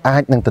លអា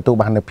ចនឹងទទួល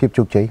បាននូវភាព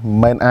ជោគជ័យ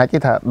មិនអាចទេ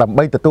ថាដើម្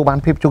បីទទួលបាន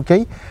ភាពជោគជ័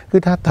យគឺ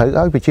ថាត្រូវ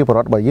ឲ្យប្រជាពលរ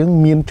ដ្ឋរបស់យើង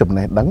មានចំ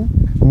ណេះដឹង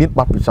មាន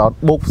បទពិសោធន៍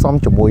បូកផ្សំ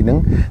ជាមួយនឹង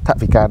ថ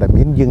វិកាដែល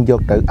មានយើងយក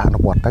ទៅអនុ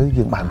វត្តទៅ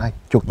យើងបានហើយ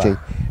ជោគជ័យ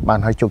បាន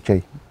ហើយជោគជ័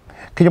យ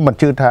ខ្ញុំមិន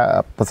ជឿថា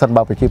ប្រសិន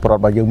បើប្រជាពលរដ្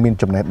ឋរបស់យើងមាន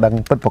ចំណេះដឹង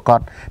ពិតប្រាកដ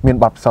មាន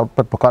បទពិសោធន៍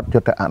ពិតប្រាកដយ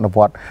កទៅអនុវ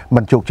ត្ត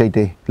មិនជោគជ័យ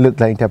ទេលើក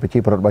លែងតែប្រជា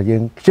ពលរដ្ឋរបស់យើ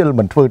ងខ្ជិល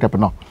មិនធ្វើតែប៉ុ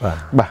ណ្ណោះ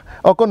បាទ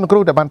អរគុណលោកគ្រូ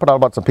ដែលបានផ្ដល់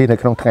បទសម្ភាសន៍នៅ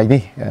ក្នុងថ្ងៃ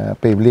នេះ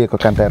ពេលវេលាក៏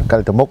កាន់តែរក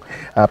លទៅមុខ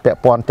ពាក់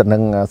ព័ន្ធទៅនឹ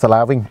ងសាលា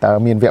វិញតើ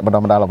មានវគ្គបណ្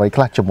ដុះបណ្ដាលអ្វី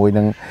ខ្លះជាមួយ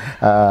នឹង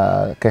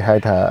គេហៅ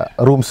ថា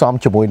រួមផ្សំ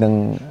ជាមួយនឹង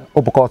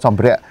ឧបករណ៍សម្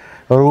ភារៈ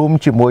រួម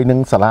ជាមួយនឹង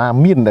សាលា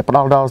មានដែលផ្ដ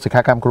ល់ដល់សិក្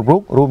ខាកាមគ្រប់រូ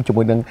បរួមជា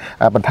មួយនឹង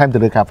បន្ថែមទៅ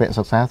លើការវគ្គ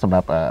សិក្សាសម្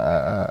រាប់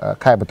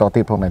ខែបន្ត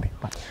ទៀតផងដែរនេះ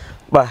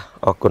បាទ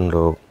អរគុណ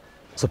លោក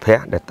សុភ័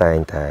ក្រដែលតែង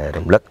តែ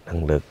រំលឹកនិង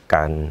លើក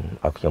កើន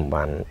ឲ្យខ្ញុំ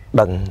បាន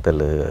ដឹងទៅ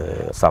លើ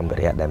សម្ភា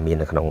រៈដែលមាន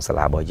នៅក្នុងសា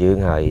លារបស់យើង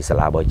ហើយសា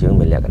លារបស់យើង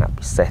មានលក្ខណៈ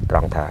ពិសេសត្រ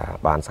ង់ថា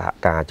បានសហ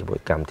ការជាមួយ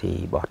កម្មវិធី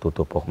របស់ទូ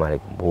ទៅប៉ុស្តិ៍ម៉ាលេ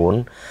ខ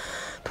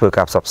9ធ្វើ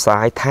ការផ្សព្វផ្សា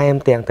យថែម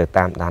ទាំងទៅ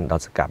តាមដានដ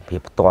ល់សកម្មភាព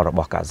ផ្ទាល់រប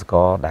ស់កសិក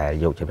រដែល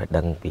យកចំណេះ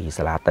ដឹងពី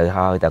សាលាទៅ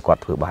ហើយតែគា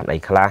ត់ធ្វើបានអី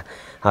ខ្លះ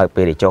ហើយ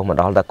ពេលដែលចូលមក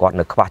ដល់តែគាត់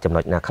នៅខ្វះចំ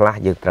ណុចណាខ្លះ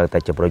យើងត្រូវតែ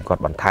ជំរុញគា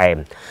ត់បន្ថែម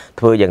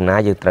ធ្វើយ៉ាងណា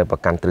យើងត្រូវប្រ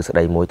កាន់ទ្រឹស្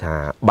ដីមួយថា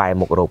បែរ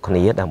មុខរកគ្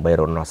នាដើម្បី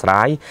រកដំណោះស្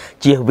រាយ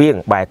ជៀសវាង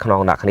បែរខ្ន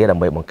ងដាក់គ្នាដើ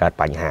ម្បីបង្កើត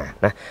បញ្ហា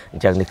ណាអ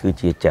ញ្ចឹងនេះគឺ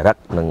ជាចរិត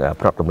និង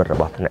ប្រកបគំនិតរ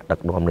បស់ថ្នាក់ដឹក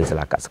នាំនៃសា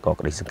លាកសិករ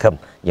ក្តីសង្ឃឹម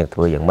យើងធ្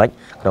វើយ៉ាងម៉េច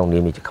ក្នុងនា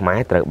មជាខ្មែរ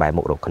ត្រូវបែរ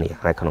មុខរកគ្នា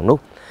ហើយក្នុងនោះ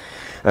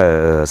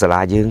សាលា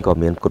យើងក៏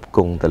មានគុតគ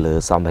ង់ទៅលើ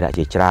សម្ភារៈ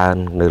ជាច្រើន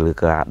នៅលើ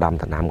ការដាំ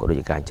ដំណាំក៏ដូច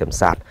ជាការចិញ្ចឹម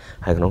សត្វ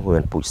ហើយក្នុង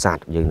មានពូជសត្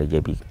វយើងនិយា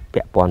យពី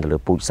ពាក់ព័ន្ធទៅលើ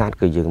ពូជសត្វ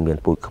គឺយើងមាន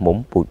ពូជឃ្មុំ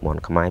ពូជមា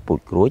ន់ខ្មែរពូជ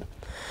ក្រួច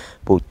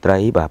ពូជត្រី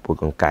បាទពូជ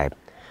កង្កែប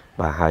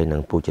បាទហើយនឹ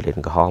ងពូជចរិត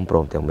ក្រហមព្រ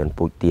មទាំងមាន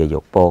ពូជទាយ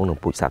កពងនិង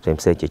ពូជសត្វ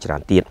ផ្សេងៗជាច្រើ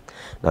នទៀត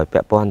ដោយពា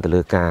ក់ព័ន្ធទៅ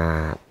លើការ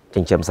ចិ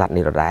ញ្ចឹមសត្វ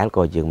នេះដដែល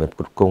ក៏យើងមាន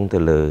គុតគង់ទៅ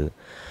លើ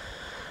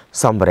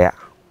សម្ភា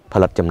រៈផ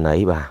លិតចំណី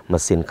បាទម៉ា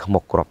ស៊ីនខ្មុ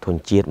កគ្រាប់ធុញ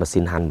ជាតិម៉ាស៊ី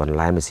នហាន់បន្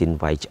លែម៉ាស៊ីន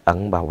វាយឆ្អឹង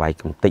បាទវាយ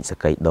កំទេចស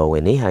កៃដូឯ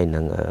នេះហើយនឹ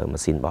ងម៉ា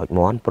ស៊ីនបោច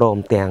មាន់ព្រម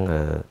ទាំង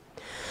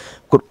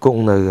គុតគ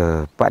ង់នៅ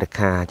បរិ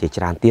ខាជា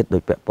ច្រើនទៀតដោ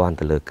យពាក់ព័ន្ធ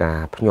ទៅលើការ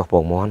ភ្ញាស់ព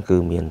ងមាន់គឺ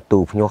មានទូ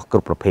ភ្ញាស់គ្រ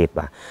ប់ប្រភេទ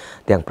បាទ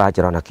ទាំងប្រើច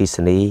រន្តអគ្គិស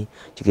នី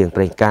ជាគ្រឿង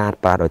ប្រេងកាត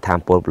ប្រើដោយថាម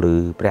ពលពលឺ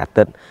ព្រះអា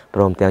ទិត្យព្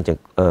រមទាំង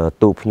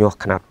ទូភ្ញាស់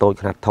ខ្នាតតូច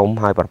ខ្នាតធំ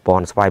ហើយប្រព័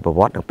ន្ធស្វ័យប្រ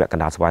វត្តិនិងពាក់ក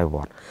ណ្ដាលស្វ័យប្រវ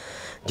ត្តិ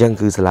អញ្ចឹង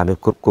គឺសាលាមាន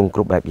គ្រប់គង់គ្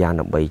រប់បែបយ៉ាង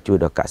ដើម្បីជួយ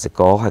ដល់កសិ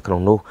ករហើយក្នុ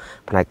ងនោះ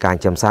ផ្នែកការចិ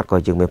ញ្ចឹមសត្វក៏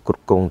យើងមានគ្រ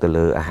ប់គង់ទៅ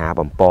លើអាហារ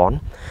បំពន់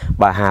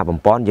បាទអាហារបំ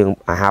ពន់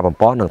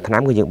និងថ្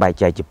នាំគឺយើងបែង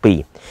ចែកជាពីរ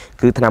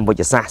គឺថ្នាំវេជ្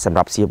ជសាស្ត្រសម្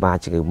រាប់ព្យាបាល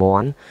ជំងឺមា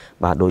ន់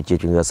បាទដូចជា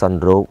ជំងឺសន្ន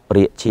រោគ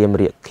រាគឈាម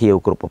រាគខៀវ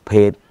គ្រប់ប្រ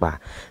ភេទបាទ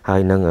ហើ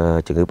យនឹង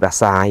ជំងឺផ្ដា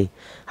សាយ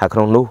ហើយក្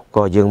នុងនោះ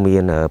ក៏យើងមា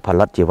នផ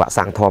លិតជាវ៉ាក់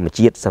សាំងធម្ម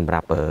ជាតិសម្រា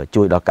ប់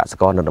ជួយដល់កសិ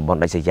ករនៅតំបន់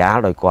ដាច់ស្រយាល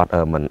ដោយគាត់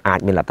មិនអាច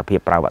មានលទ្ធភាព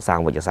ប្រើវ៉ាក់សាំង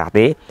វេជ្ជសាស្ត្រ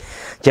ទេ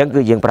អញ្ចឹងគឺ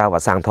យើងប្រើវ៉ា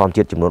ក់សាំងធម្ម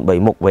ជាតិចំនួន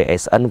3មុខ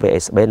VSN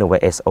VSB និង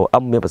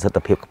VSOM មានប្រសិទ្ធ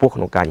ភាពខ្ពស់ក្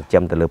នុងការចិញ្ចឹ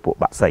មទៅលើពួក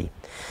បក្សី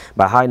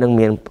បាទហើយនឹង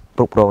មាន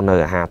គ្រប់គ្រងនៅ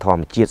អាហារធម្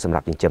មជាតិសម្រា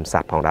ប់ចិញ្ចឹមស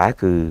ត្វផងដែរ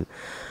គឺ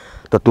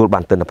ទទួលបា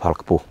នទិន្នផល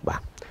ខ្ពស់បា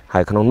ទ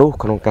ហើយក្នុងនោះ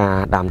ក្នុងការ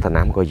ដាំដំ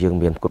ណាំក៏យើង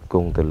មានគ្រប់គ្រ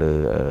ងទៅលើ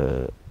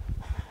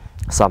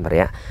សម្ភា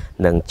រៈ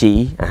និងជី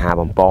អាហារ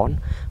បំពន់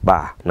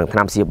បាទនិងថ្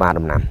នាំព្យាបាល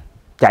ដំណាំ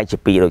ចែកជា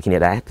ពីរដូចគ្នា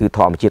ដែរគឺធ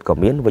ម្មជាតិក៏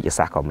មានវិជ្ជ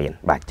សាស្ត្រក៏មាន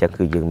បាទអញ្ចឹង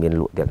គឺយើងមាន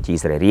លក់ទាំងជី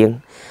សរីរាង្គ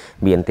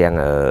មានទាំង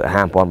អា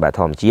ហារបំពន់បែប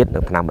ធម្មជាតិនិ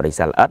ងថ្នាំម្ដេច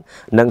សាល្អិត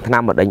និងថ្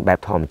នាំម្ដេចបែប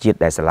ធម្មជាតិ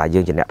ដែលសាលាយើ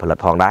ងជាអ្នកផលិត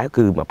ផងដែរ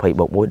គឺ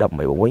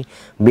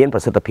20+1 មានប្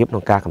រសិទ្ធភាពក្នុ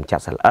ងការកម្ចា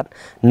ត់សាល្អិត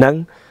និង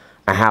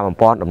អាហារបំ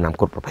ពន់ដំណាំ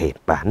គ្រប់ប្រភេទ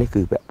បាទនេះ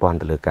គឺពាក់ព័ន្ធ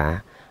ទៅលើការ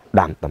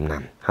ដាំដំ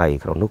ណាំហើយ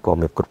ក្នុងនោះក៏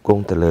មានគ្រប់គ្រង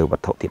ទៅលើវ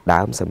ត្ថុធាតុ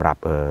ដើមសម្រាប់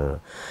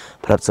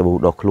ផលិតសាប៊ូ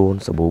ដុសខ្លួន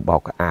សាប៊ូបោ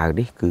កខោអាវ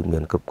នេះគឺមា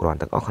នគ្រប់គ្រាន់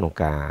ទាំងអស់ក្នុង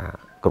ការ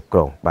គ្រប់គ្រ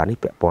ងបាទនេះ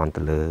ពាក់ព័ន្ធ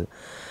ទៅលើ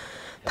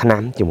ថ្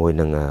នាំជាមួយ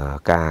នឹង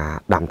ការ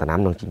ដាំដំណាំ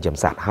និងចិញ្ចឹម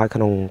សត្វហើយក្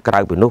នុងក្រៅ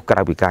ពីនោះក្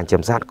រៅពីការចិញ្ចឹ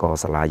មសត្វក៏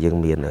សាលាយើង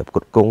មានគ្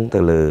រប់គ្រងទៅ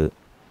លើ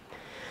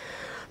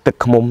ទឹក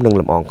ឃ្មុំនិង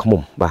លំអងឃ្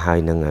មុំបាទហើយ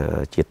នឹង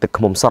ជាទឹក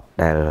ឃ្មុំសុទ្ធ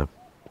ដែល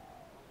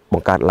ប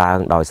ង្កើតឡើង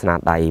ដោយស្នា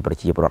ដៃប្រ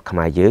ជាពលរដ្ឋខ្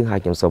មែរយើងហើយ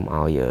ខ្ញុំសូម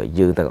ឲ្យ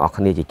យើងទាំងអស់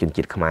គ្នាជាជន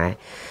ជាតិខ្មែរ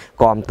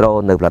គាំទ្រ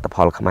នៅផលិតផ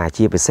លខ្មែរ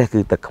ជាពិសេសគឺ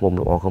ទឹកឃ្មុំ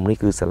លំអងឃ្មុំនេះ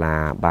គឺសាលា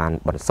បាន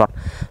បន្សុទ្ធ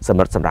ស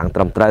ម្រិតសម្រាំងត្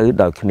រឹមត្រូវ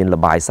ដោយគ្មានល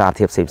បាយសារ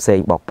ធាតុផ្សេង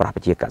ៗបោកប្រាស់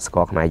ប្រជាកសិក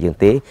រខ្មែរយើង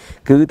ទេ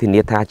គឺធា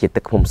នាថាជា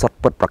ទឹកឃ្មុំសុទ្ធ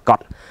ពិតប្រាកដ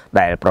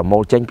ដែលប្រមូ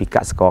លចេញពីក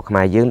សិករខ្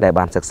មែរយើងដែល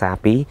បានសិក្សា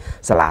ពី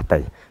សាលាទៅ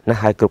ណា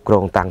ហើយគ្រប់គ្រ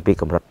ងតាំងពី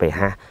កម្រិត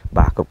pH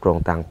បាទគ្រប់គ្រង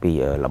តាំងពី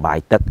លបាយ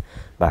ទឹក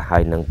បាទហើ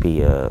យនឹងពី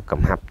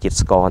កំហាប់ជាតិ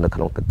ស្ករនៅក្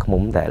នុងទឹកឃ្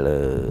មុំដែល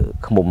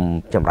ឃ្មុំ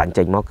ចម្រាញ់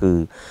ចេញមកគឺ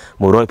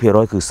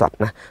 100% គឺសត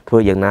ណាធ្វើ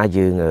យ៉ាងណា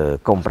យើង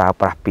កុំប្រើ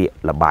ប្រាស់ពាក្យ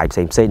លបាយផ្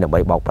សេងដើម្បី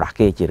បោកប្រាស់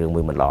គេជារឿង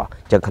មួយមិនល្អ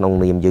អញ្ចឹងក្នុង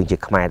នាមយើងជា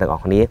ខ្មែរទាំងអ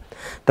ស់គ្នា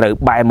ត្រូវ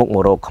បែរមុខម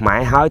ករកខ្មែរ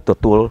ហើយទ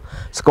ទួល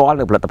ស្គាល់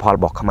នៅផលិតផលរ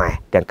បស់ខ្មែរ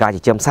ទាំងការចិ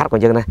ញ្ចឹមសត្វក៏អ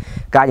ញ្ចឹងដែរ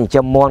ការចិញ្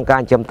ចឹមមាន់កា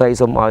រចិញ្ចឹមត្រី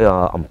សូមឲ្យ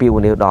អំពាវ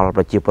នាវដល់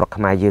ប្រជាពលរដ្ឋ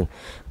ខ្មែរយើង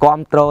គាំ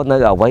ទ្រនៅ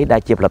អ្វីដែ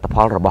លជាផលិតផ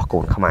លរបស់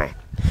កូនខ្មែរ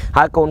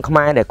ហើយកូនខ្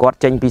មែរដែលគាត់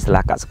ចេញពីសា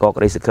លាកសិករ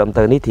ក្តីសង្ឃឹម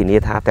ទៅនេះធានា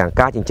ថាទាំង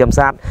ការចិញ្ចឹម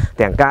សត្វ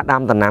ទាំងការ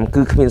ដាំដំណាំ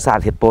គឺគ្មានសារ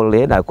ធាតុពុល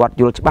ទេដែលគាត់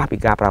យល់ច្បាស់ពី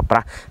ការប្រើប្រា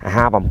ស់អា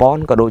ហារបំព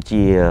ន់ក៏ដូច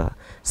ជា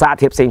សារ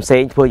ធាតុផ្សេ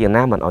ងធ្វើយ៉ាង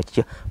ណាមិនឲ្យ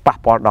ប៉ះ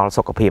ពាល់ដល់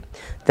សុខភាព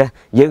ចា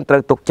យើងត្រូ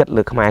វទុកចិត្ត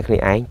លើខ្មែរគ្នា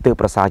ឯងទើប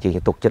ប្រសើរជាង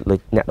ទុកចិត្តលើ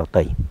អ្នកដ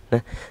ទៃណា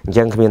អញ្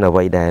ចឹងគ្មានអ្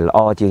វីដែលល្អ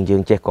ជាងយើ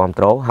ងចេះគ្រប់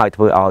គ្រងហើយ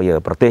ធ្វើឲ្យ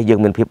ប្រទេសយើង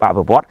មានភាពអ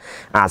ភិវឌ្ឍ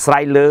អាស្រ័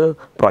យលើ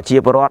ប្រជា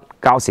ពលរដ្ឋ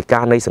កោសិកា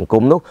នៃសង្គ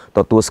មនោះទ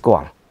ទួលស្គា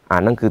ល់អា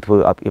ហ្នឹងគឺធ្វើ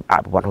ឲ្យអ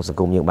ភិវឌ្ឍក្នុងសង្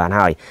គមយើងបាន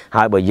ហើយ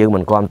បើយើងមិ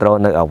នគ្រប់គ្រង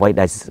នៅអ្វី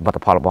ដែលសមិទ្ធ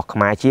ផលរបស់ខ្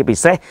មែរជាពិ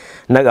សេស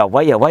នៅអ្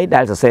វី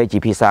ដែលសរសេរជា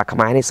ភាសាខ្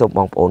មែរនេះសូមប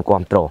ងប្អូនគ្រ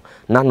ប់គ្រង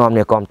ណានាំគ្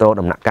នាគ្រប់គ្រង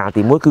ដំណាក់កាល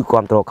ទី1គឺគ្រ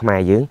ប់គ្រងខ្មែរ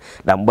យើង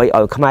ដើម្បី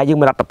ឲ្យខ្មែរយើង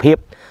មានលទ្ធភាព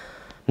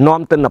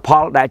នាំទិន្នផ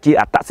លដែលជា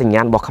អត្តសញ្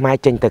ញាណរបស់ខ្មែរ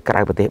ចេញទៅក្រៅ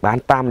ប្រទេសបាន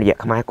តាមរយៈ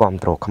ខ្មែរគ្រប់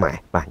គ្រងខ្មែរ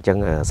បាទអញ្ចឹង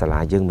សាលា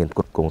យើងមាន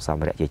គុតគង់សម្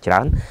ភារៈជាច្រើ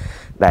ន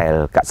ដែល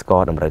កសិក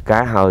រតម្រូវកា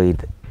រហើយ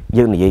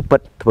យើងនិយាយពិ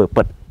តធ្វើ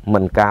ពិតមិ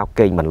នកោក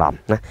កេងបន្លំ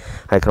ណា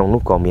ហើយក្នុង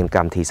នោះក៏មានក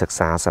ម្មវិធីសិក្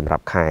សាសម្រា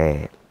ប់ខែ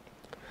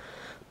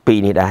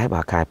2នេះដែរ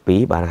បាទខែ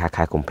2បាន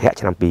ខែកុម្ភៈ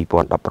ឆ្នាំ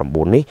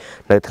2019នេះ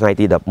នៅថ្ងៃ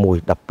ទី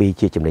11 12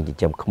ជាជំនាញចិ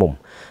ញ្ចឹមឃ្មុំ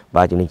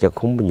បាទជំនាញចិញ្ចឹម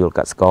ឃ្មុំបញ្យល់ក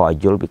សិករឲ្យ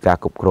យល់ពីការ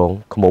គ្រប់គ្រង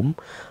ឃ្មុំ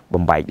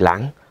បំបែកឡើ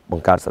ងប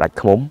ង្កើតស្ដេច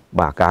ឃ្មុំ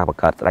បាទការប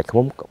ង្កើតស្ដេចឃ្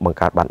មុំបង្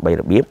កើតបាន3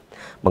របៀប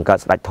បង្កើត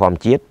ស្ដេចធម្ម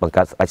ជាតិបង្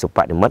កើតស្ដេចសុប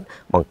និមិត្ត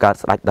បង្កើត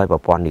ស្ដេចដោយប្រ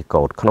ព័ន្ធនី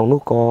កូតក្នុង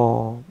នោះក៏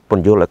ព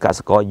ន្យល់ឲ្យក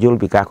សិករយល់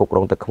ពីការគ្រប់គ្រ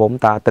ងទឹកឃ្មុំ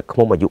តើទឹកឃ្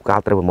មុំអាយុកាល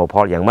ត្រូវប្រមូលផ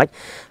លយ៉ាងម៉េច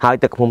ហើយ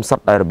ទឹកឃ្មុំសុ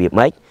ទ្ធដោយរបៀប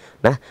ម៉េច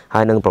ណា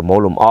ហើយនឹងប្រមូល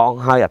លំអង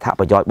ហើយអត្ថ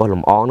ប្រយោជន៍របស់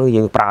លំអងនោះ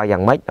យើងប្រើយ៉ា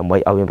ងម៉េចដើម្បី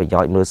ឲ្យមានប្រយោ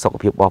ជន៍មើលសុខ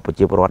ភាពរបស់ប្រ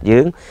ជាពលរដ្ឋយើ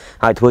ង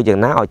ហើយធ្វើយ៉ាង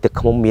ណាឲ្យទឹក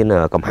ឃ្មុំមាន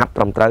កំហាប់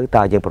ត្រឹមត្រូវ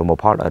តើយើងប្រមូល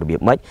ផលដោយរបៀប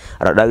ម៉េច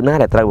រដូវណា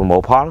ដែលត្រូវប្រមូ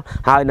លផល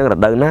ហើយនឹងរ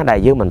ដូវណាដែល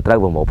យើងមិនត្រូវ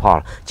ប្រមូលផល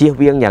ជៀស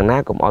វាងយ៉ាងណា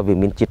កុំឲ្យវា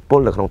មានជាតិពុល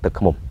នៅក្នុងទឹក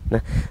ឃ្មុំណា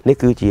នេះ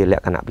គឺជាល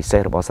ក្ខណៈពិសេ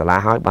សរបស់សាលា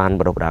ហើយបាន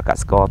បណ្ដុះបណ្ដាលក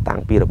សិករតាំង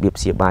ពីរបៀប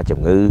ព្យាបាលជំ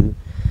ងឺ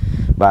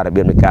បាទរ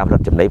បៀបនៃការផលិ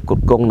តចំណីផ្គ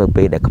ត់ផ្គង់នៅ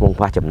ពេលដែលឃ្មុំ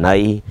ខ្វះចំណី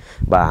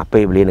បាទពេ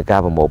លវេលានៃការ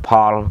ប្រមូលផ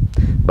ល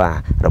បាទ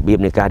របៀប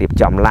នៃការរៀប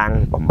ចំឡាំង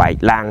បំបែក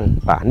ឡាំង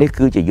បាទនេះ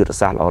គឺជាយុទ្ធ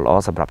សាស្ត្រល្អ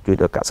ៗសម្រាប់ជួយ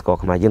ដល់កសិករ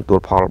ខ្មែរយើងទទួល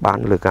ផលបាន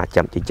លើការ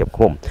ចិញ្ចឹម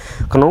ឃ្មុំ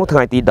ក្នុងថ្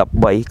ងៃទី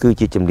13គឺ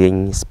ជាជំនាញ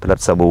ផលិត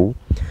សាប៊ូ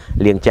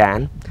លាងចាន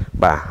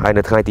បាទហើយ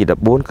នៅថ្ងៃទី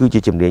14គឺជា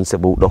ជំនាញសា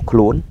ប៊ូដុសខ្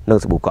លួននិង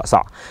សាប៊ូកក់ស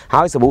ក់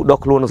ហើយសាប៊ូដុស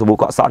ខ្លួននិងសាប៊ូ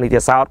កក់សក់នេះទៀ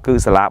តសោតគឺ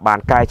សាលាបាន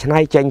កែច្នៃ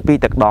ចេញពី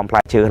ទឹកដមផ្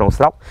លែឈើក្នុង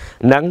ស្រុក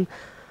និង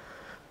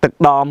ទឹក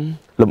ដម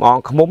លំអង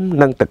ឃ្មុំ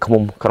និងទឹកឃ្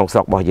មុំក្នុងស្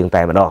រុករបស់យើង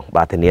តែម្ដង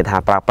បាទធានាថា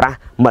ប្រើប្រាស់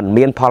មិន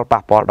មានផល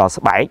ប៉ះពាល់ដល់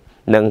ស្បែក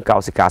និងកោ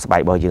សិកាស្បែ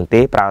ករបស់យើង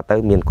ទេប្រើទៅ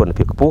មានគុណ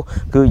ភាពខ្ពស់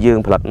គឺយើង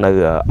ផលិតនៅ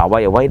អ្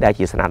វីដែល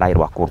ជាស្នាដៃរ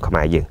បស់កូនខ្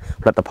មែរយើង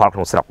ផលិតផលក្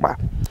នុងស្រុកបាទ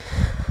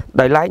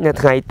ដោយឡែកនៅ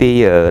ថ្ងៃទី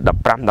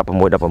15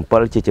 16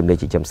 17ជាជំនាញ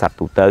ចិញ្ចឹមសត្វ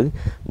ទូទៅ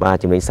បាទ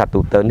ជំនាញសត្វទូ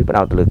ទៅនេះផ្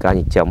ដោតទៅលើការ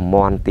ចិញ្ចឹម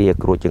មាន់ទា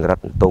ក្រួចចង្រិត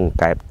ទង់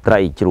កែបត្រី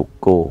ជ្រូក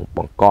គោប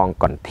ង្កង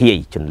កន្ធាយ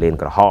ជន្លេន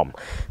ក្រហម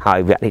ហើយ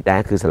វគ្គនេះដែ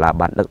រគឺសាលា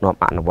បានដឹកនាំ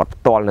អនុវត្ត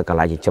ផ្ទាល់នៅកន្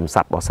លែងចិញ្ចឹមស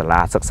ត្វរបស់សាលា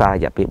សិក្សារ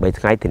យៈពេល3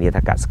ថ្ងៃធានា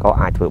ថាកសិករ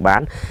អាចធ្វើបា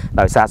ន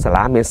ដោយសារសា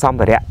លាមានសម្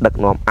ភារៈដឹក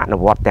នាំអនុ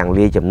វត្តទាំង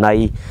លាយចំណី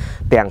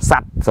ទាំងស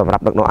ត្វសម្រា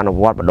ប់ដឹកនាំអនុ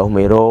វត្តបណ្ដុះ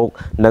មេរោគ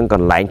និងក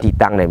ន្លែងទី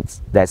តាំង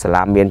ដែលសា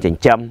លាមានចិ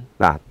ញ្ចឹម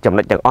បាទចំ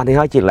ណុចទាំងអស់នេះ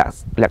ហើយជាល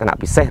ក្ខណៈ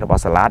ពិសេសរប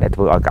ស់សាលាដែលធ្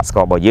វើឲ្យកសិក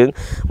ររបស់យើង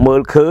មើ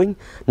លឃើញ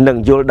និង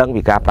យល់ដឹង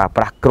ពីការប្រើ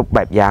ប្រាស់គ្រប់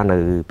បែបយ៉ាងនៅ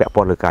ពាក់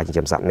ព័ន្ធលើការចិញ្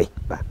ចឹមសត្វនេះ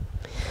បាទ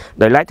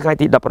ដោយឡែកថ្ងៃ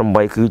ទី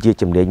18គឺជា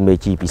ជំនាញមេ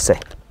ជីពិសេស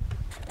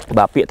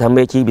បាទពាក្យថា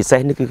មេជីពិសេស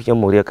នេះគឺខ្ញុំ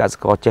បង្រៀនកសិ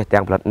ករចេះ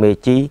ទាំងផលិតមេ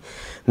ជី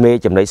មេ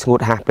ចំណីស្ងួត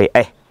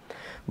HPS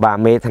បាទ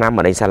មេថ្នាំ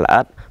ម្ដេចសត្វល្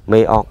អិតមេ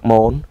អក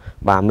ម៉ូន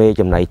បាទមេ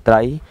ចំណីត្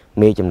រី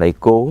មេចំណី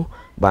គោ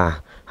បាទ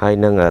ហើយ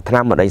នឹងថ្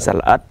នាំម្ដេចសត្វ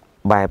ល្អិត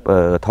បែប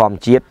ធម្ម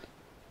ជាតិ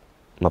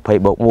20/1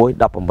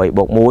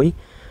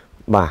 18/1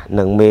បាទ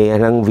នឹងមេ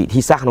នឹងវិ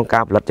ធីសាស្ត្រក្នុងកា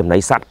រផលិតចំណី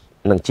សត្វ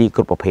និងជីគ្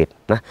រប់ប្រភេទ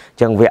ណាអញ្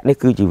ចឹងវគ្គនេះ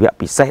គឺជាវគ្គ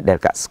ពិសេសដែល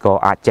កសិករ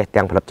អាចចេះ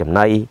ទាំងផលិតចំ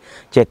ណី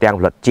ចេះទាំង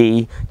ផលិតជី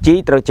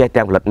ត្រូវចេះ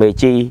ទាំងផលិតមេ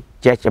ជី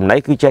ចេះចំណី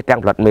គឺចេះទាំង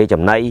ផលិតមេ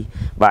ចំណី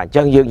បាទអញ្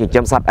ចឹងយើងចិញ្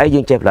ចឹមសត្វអី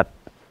យើងចេះផលិត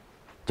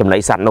ចំណី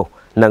សត្វនោះ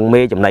និង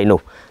មេចំណីនោះ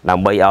ដើ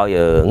ម្បីឲ្យ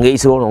ងាយ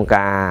ស្រួលក្នុង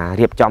ការ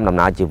រៀបចំដំ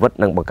ណើរជីវិត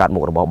និងបង្កើតមុ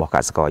ខរបររបស់ក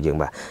សិករយើង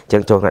បាទអញ្ចឹ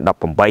ងចូលថ្ងៃ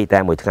18តែ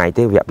មួយថ្ងៃ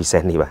ទេវគ្គពិសេ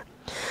សនេះបាទ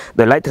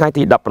ដោយឡែកថ្ងៃ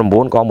ទី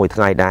19ក៏មួយ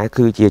ថ្ងៃដែរ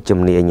គឺជាជំ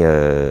នាញ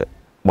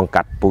បង្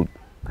កាត់ពូជ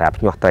ប្រាប់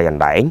ភ្ញាស់ត្រីអ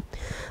ណ្ដែង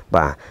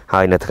បាទ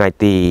ហើយនៅថ្ងៃ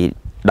ទី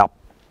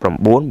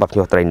19បាក់ភ្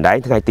ញាស់ត្រីអណ្ដែង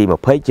ថ្ងៃទី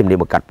20ជំនាញ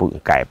បង្កាត់ពូជអ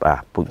ង្កែប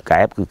ពូជអង្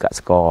កែបគឺក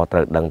សិករត្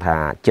រូវដឹងថា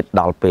ចិត្ត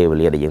ដល់ពេលវេ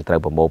លាដែលយើងត្រូវ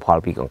ប្រមូលផល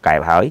ពីអង្កែប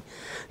ហើយ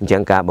អញ្ចឹ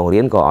ងការបង្រៀ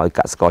នក៏ឲ្យក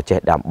សិករចេះ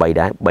ដើម្បី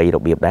ដែរ3រ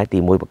បៀបដែរទី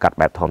1បង្កាត់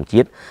បែបធម្ម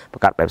ជាតិប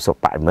ង្កាត់បែបសុប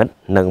មិត្ត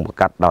និងបង្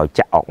កាត់ដោយ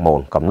ចាក់អុកម៉ូន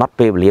កំណត់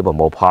ពេលវេលាប្រ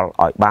មូលផល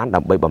ឲ្យបានដើ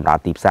ម្បីបម្រើ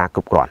ទីផ្សារគ្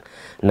រប់គ្រាន់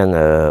និង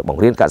ប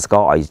ង្រៀនកសិក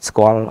រឲ្យស្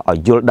គាល់ឲ្យ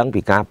យល់ដឹង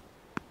ពីការ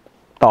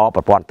តប្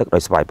រព័ន្ធទឹកដោ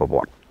យស្វ័យប្រវ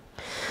ត្តិ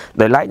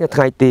ដោយឡែកនៅថ្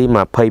ងៃទី21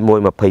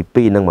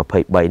 22និង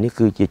23នេះ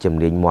គឺជាជំ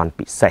នាញមន់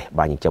ពិសេស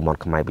បាទចិញ្ចឹមមន់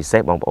ខ្មែរពិសេស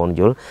បងប្អូន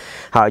យល់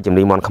ហើយជំ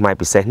នាញមន់ខ្មែរ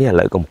ពិសេសនេះឥ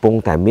ឡូវកំពុង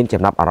តែមាន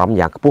ចំណាប់អារម្មណ៍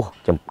យ៉ាងខ្ពស់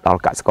ដ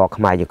ល់កសិករ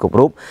ខ្មែរយើងគ្រប់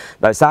រូប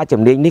ដោយសារ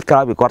ជំនាញនេះក្រោ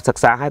យពីគាត់សិ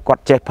ក្សាហើយគា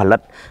ត់ចេះផលិត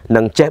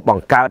និងចេះប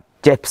ង្កើត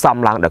ចេះផ្សំ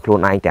ឡើងដោយខ្លួន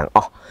ឯងទាំងអ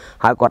ស់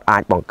ហើយគាត់អា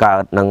ចបង្កើ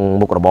តនឹង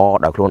មុខរបរ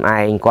ដោយខ្លួនឯ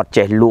ងគាត់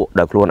ចេះលក់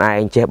ដោយខ្លួនឯ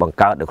ងចេះបង្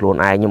កើតដោយខ្លួន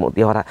ឯងខ្ញុំឧ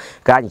ទាហរណ៍ថា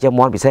ការចិញ្ចឹម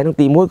មាន់ពិសេសនោះ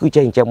ទី1គឺ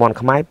ចេះចិញ្ចឹមមាន់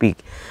ខ្មែរពី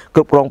គ្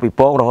រប់គ្រងពី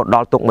ពងរហូតដ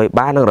ល់ទុកមេ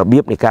បានិងរបៀ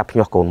បនៃការភ្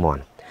ញាស់កូនមា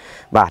ន់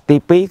បាទទី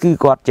2គឺ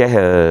គាត់ចេះ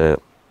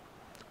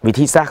វិ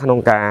ធីសាស្ត្រក្នុង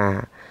ការ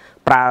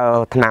ប្រើ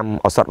ថ្នាំ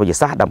ឱសថវិទ្យា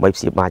សាស្ត្រដើម្បី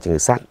ព្យាបាលជំងឺ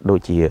សត្វដូច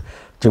ជា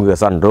ជំងឺអា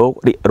សន្នរោគ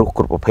រាគរូស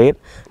គ្រប់ប្រភេទ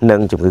និង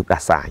ជំងឺផ្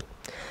ដាសាយ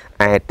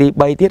ឯទី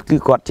3ទៀតគឺ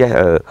គាត់ចេះ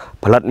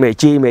ផលិតមេ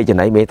ជីមេចំ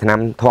ណីមេថ្នាំ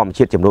ធម្ម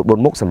ជាតិចំនួន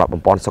4មុខសម្រាប់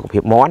បំពេញសុខភា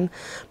ពមាន់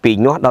ពី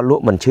ញាស់ដល់ល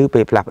ក់មិនឈឺ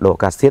ពេលផ្លាស់ប្ដូរ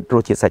អាកាសធាតុរ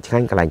សជាតិសាច់ឆ្ងា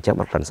ញ់កន្លែងចាំ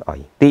អត់ក្លិនស្អុយ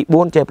ទី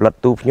4ចេះផលិត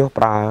ទូភ្ញាស់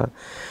ប្រើ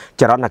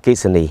ចរន្តអគ្គិ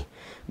សនី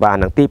បាទ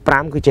និងទី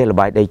5គឺចេះល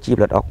បាយដីជីផ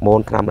លិតអុកម៉ូន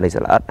ថ្នាំបណ្ឌិ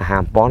តល្អិតអាហា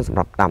រប៉ុនសម្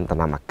រាប់ដាំដំ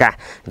ណាំអាកាស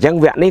អញ្ចឹង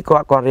វគ្គនេះគា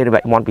ត់រៀនវ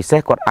គ្គមាន់ពិសេស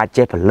គាត់អាច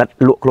ចេះផលិត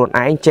លក់ខ្លួន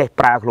ឯងចេះ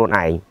ប្រើខ្លួន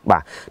ឯងបា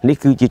ទនេះ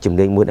គឺជាជំ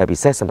នាញមួយដែលពិ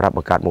សេសសម្រាប់ប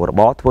ង្កើតមុខរ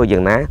បរធ្វើយ៉ា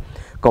ងណា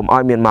កុំឲ្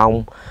យមានម៉ោង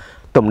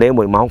ទំនេរ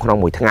1ម៉ោងក្នុង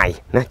មួយថ្ងៃ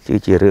ណាគឺ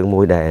ជារឿង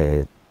មួយដែល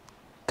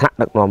ថ្នាក់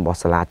ដឹកនាំរបស់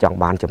សាលាចង់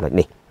បានចំណុច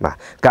នេះបាទ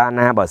កាល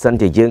ណាបើសិន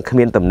ជាយើងគ្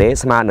មានទំនេរ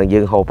ស្មើនឹងយើ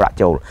ងហូរប្រាក់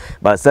ចូល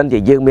បើសិនជា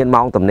យើងមាន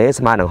ម៉ោងទំនេរ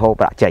ស្មើនឹងហូរ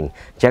ប្រាក់ចេញ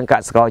អញ្ចឹងក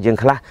សិករយើង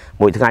ខ្លះ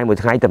មួយថ្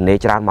ងៃទំនេរ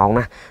ច្រើនម៉ោង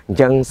ណាអញ្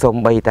ចឹងសូ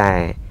ម្បីតែ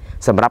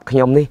សម្រាប់ខ្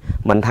ញុំនេះ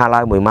មិនថាឡើ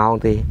យ1ម៉ោង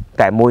ទេ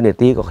តែ1នា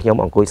ទីក៏ខ្ញុំ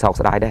អង្គុយសោក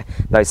ស្ដាយដែរ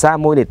ដោយសារ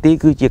1នាទី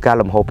គឺជាការ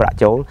លំហូរប្រាក់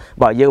ចូល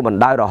បើយើងមិន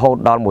ដោយរហូត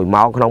ដល់1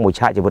ម៉ោងក្នុងមួយ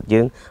ឆាកជីវិត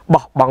យើង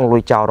បោះបង់លុ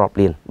យចោលរាប់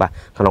លានបាទ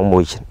ក្នុង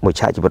មួយ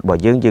ឆាកជីវិតរបស់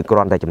យើងគ្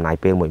រាន់តែចំណាយ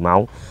ពេល1ម៉ោង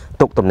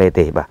ទុកទំនេរ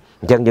ទេបាទ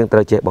អញ្ចឹងយើងត្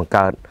រូវចេះបង្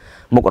កើត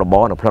មុខរប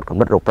រនិងផ្លត់កំ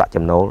ណត់រកប្រាក់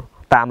ចំណូល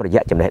តាមរ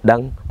យៈចំណេះដឹ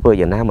ងធ្វើ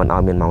យ៉ាងណាមិនឲ្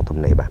យមានម៉ោងទំ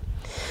នេរបាទ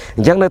អ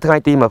ញ្ចឹងនៅថ្ងៃ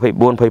ទី24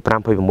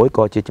 25 26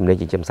ក៏ជាជំនាញ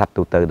ចិញ្ចឹមសត្វ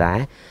ទូទៅដែរ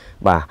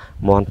បាទ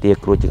មាន់ទា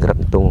ក្រួយចង្រិត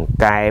ទង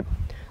កែប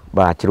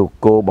បាទជ្រូក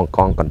គោបង្ក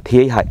ងកន្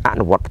ធាយហើយអ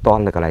នុវត្តផ្ទា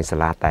ល់នៅកន្លែងសា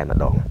លាតែម្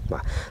ដងបា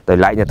ទដោយ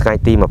ឡែកនៅថ្ងៃ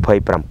ទី27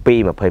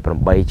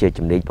 28ជា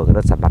ជំនាញបង្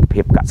កើតសមត្ថ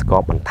ភាពកសិក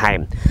របន្ថែម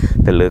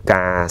ទៅលើ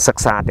ការសិ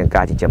ក្សាទាំង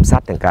ការចិញ្ចឹមស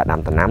ត្វទាំងការដាំ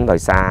ដំណាំដោយ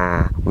សារ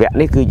វគ្គ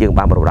នេះគឺយើង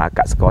បានបម្រើ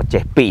កសិករ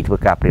ចេះពីរធ្វើ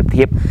ការប្រៀប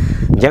ធៀប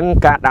អញ្ចឹង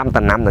ការដាំ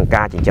ដំណាំនិង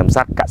ការចិញ្ចឹមស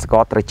ត្វកសិក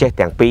រត្រូវចេះ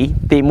ទាំងពីរ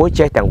ទី1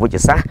ចេះទាំងវិទ្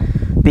យាសាស្ត្រ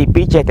ទី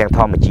2ចេះទាំងធ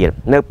ម្មជាតិ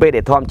នៅពេល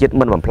ដែលធម្មជាតិ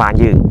មិនបំផ្លាញ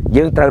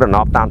យើងត្រូវរណ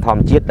បតាមធម្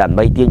មជាតិដើម្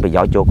បីទាញប្រ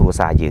យោជន៍ចូលគ្រួ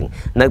សារយើង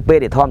នៅពេល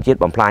ដែលធម្មជាតិ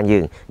បំផ្លាញ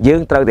យើ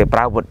ងត្រូវតែប្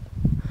រើ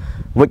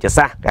វិទ្យា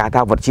សាស្ត្រគេហៅ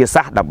ថាវិទ្យា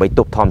សាស្ត្រដើម្បីទ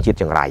ប់ធម្មជាតិ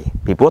ចង្រៃ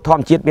ពីព្រោះធម្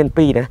មជាតិមាន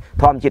ពីរណា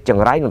ធម្មជាតិច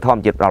ង្រៃនិងធម្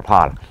មជាតិផ្ដល់ផ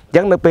លអញ្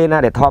ចឹងនៅពេលណា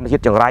ដែលធម្មជា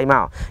តិចង្រៃម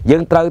កយើ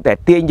ងត្រូវតែ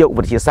ទាញយក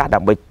វិទ្យាសាស្ត្រដើ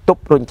ម្បីទ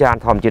ប់រុញច្រាន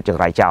ធម្មជាតិច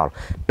ង្រៃចោល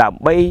ដើ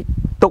ម្បី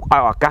ទុកឲ្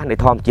យឱកាសនៃ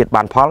ធម្មជាតិ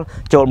បានផល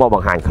ចូលមកប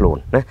ង្ហាញខ្លួន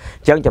ណា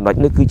អញ្ចឹងចំណុច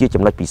នេះគឺជា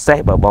ចំណុចពិសេស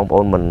បើបងប្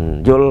អូនមិន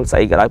យល់ស្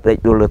អីក៏ដោយផ្លេច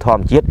យល់លើធម្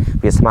មជាតិ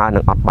វាស្មើនឹ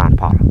ងអត់បាន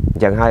ផលអ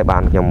ញ្ចឹងហើយបា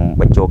នខ្ញុំ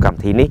បញ្ចូលកម្ម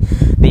វិធីនេះ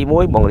ទី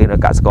1បង្រៀនឲ្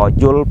យកសិករ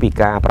យល់ពី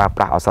ការប្រើ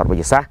ប្រាស់ឱសថវិ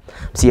ទ្យាសាស្ត្រ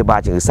ព្យាបាល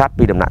ជំងឺសត្វ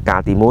ពីដំណាក់កាល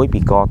ទី1ពី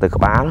កទៅ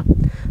ក្បាល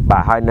បា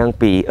ទហើយនឹង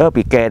ពី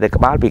កែទៅ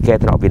ក្បាលពីកែ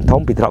ទៅត្រកវៀន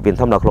ធំពីត្រកវៀន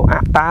ធំដល់ឃ្លោកអា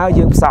ក់តើ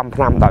យើងផ្សំ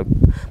ថ្នាំដោយ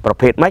ប្រ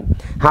ភេទម៉េច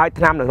ហើយ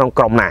ថ្នាំនៅក្នុង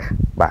ក្រុមណា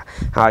បាទ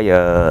ហើយ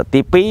ទី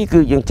2គឺ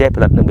យើងចេះផ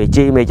លិតនៅមេ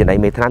ជីមេចំណី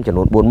មេថ្នាំចំ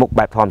នួន4មុខ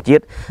បែបធម្មជា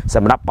តិស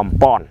ម្រាប់បំ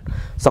ពន់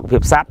សុខភា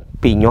ពសត្វ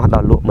ពីញាស់ដ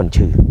ល់លក់មិន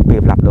ឈឺពេល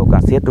ផ្លាស់ប្ដូរអាកា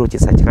សធាតុរសជា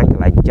តិសាច់ឆ្ងាញ់ក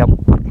ន្លែងចំ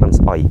អត់ក្លិន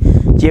ស្អុយ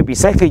ជាពិ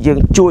សេសគឺយើង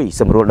ជួយ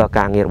សម្រួលដល់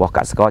ការងាររបស់ក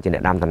សិករជាអ្ន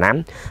កដាំដំណាំ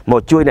ម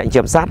កជួយអ្នកចិញ្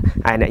ចឹមសត្វ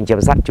ហើយអ្នកចិញ្ចឹម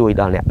សត្វជួយ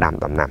ដល់អ្នកដាំ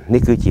ដំណាំ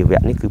នេះគឺជាវ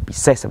គ្គនេះគឺពិ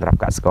សេសសម្រាប់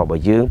កសិកររប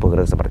ស់យើងពង្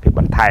រឹងសមត្ថភាព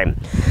បន្ថែម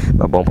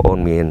បើបងប្អូន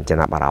មានចំ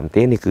ណាប់អារម្មណ៍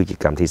ទេនេះគឺជា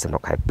កម្មវិធីសម្រា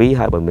ប់ខែ2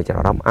ហើយបើមានចំ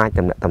ណាប់អារម្មណ៍អាច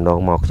តំណង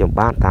មកខ្ញុំ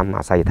បានតាម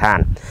អាស័យដ្ឋា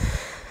ន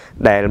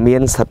ដែលមា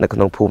នស្ថិតនៅក្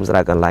នុងភូមិស្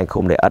ដៅកន្លែង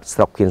ឃុំលេអិតស្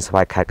រុកគៀនស្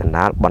វាយខេត្តកណ្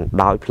ដាលបណ្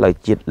ដោយផ្លូវ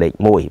ជាតិលេខ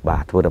1បា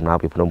ទធ្វើដំណើរ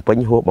ពីភ្នំពេញ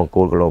ហួសបង្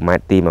គោលគីឡូម៉ែ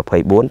ត្រទី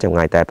24ចម្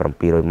ងាយតែ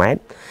700ម៉ែត្រ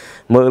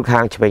មើលខា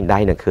ងឆ្វេងដៃ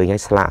នឹងឃើញហើ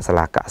យស្លាកសា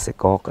លាកសិ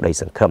ករក្តី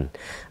សង្ឃឹម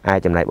ហើយ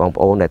ចំណែកបង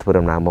ប្អូនដែលធ្វើ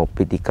ដំណើរមក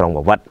ពីទីក្រុង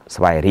បាវិត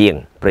ស្វាយរៀង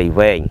ព្រៃ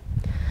វែង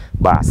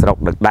បាទស្រុក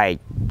ដឹកដែក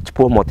ឆ្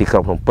ពោះមកទីក្រុ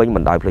ងភ្នំពេញប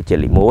ណ្ដោយផ្លូវជាតិ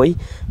លេខ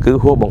1គឺ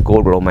ហួសបង្គោល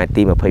គីឡូម៉ែត្រ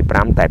ទី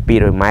25តែ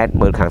200ម៉ែត្រ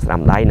មើលខាងស្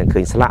ដាំដៃនឹងឃើ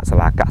ញស្លាកសា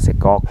លាកសិ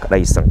ករក្តី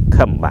សង្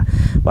ឃឹមបាទ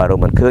បើរក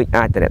មិនឃើញ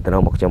អាចតំណ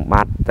មកខ្ញុំ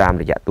បាទតាម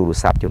រយៈទូរ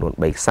ស័ព្ទចំនួន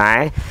3ខ្សែ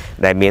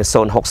ដែលមាន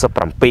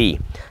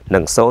067និ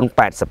ង085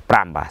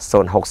បាទ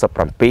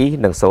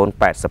067និង085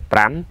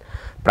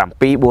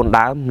 74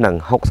ដើមនិង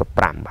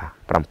65បាទ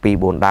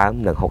74ដើម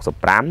និង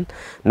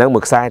65និងមួ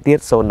យខ្សែទៀត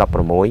016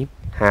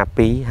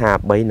 52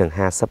 53និង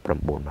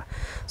59បាទ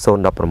016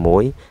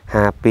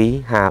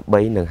 52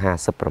 53និង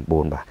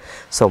59បាទ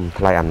សូម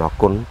ថ្លែងអំណរ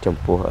គុណចំ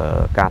ពោះ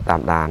ការតា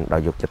មដានដោ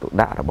យយកចិត្តទុក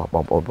ដាក់របស់ប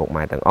ងប្អូនពុក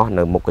ម៉ែទាំងអស់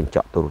នៅមុខកញ្ច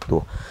ក់ទូរទ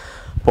ស្សន៍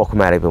ប៉ុស្តិ៍ខ្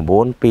មែរលេខ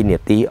9ពីនា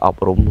ទីអ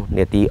ប់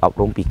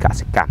រំពីក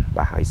សិកម្ម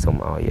បាទហើយសូម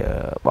ឲ្យ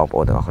បងប្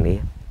អូនទាំងអស់គ្នា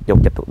យក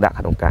ចិត្តទុកដាក់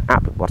ក្នុងការអ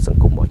ភិវឌ្ឍស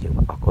ង្គមរបស់យើង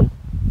បាទអរគុណ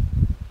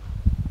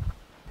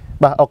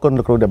បាទអរគុណ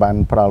លោកគ្រូដែលបាន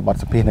ផ្ដល់បទ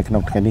សម្ភាសន៍នៅក្នុ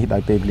ងថ្ងៃនេះដោ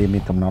យពេលវេលាមា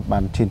នកំណត់បា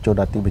នឈានចូល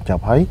ដល់ទីបញ្ច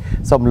ប់ហើយ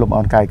សូមលំអ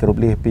រកាយគោរព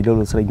លាពីលោក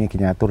ស្រីនាងក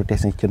ញ្ញាទូរទស្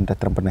សនិកជនតែ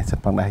ត្រឹមប៉ុណ្ណេះសិន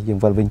ផងដែរយើង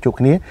វិលវិញជួប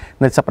គ្នា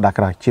នៅសប្តាហ៍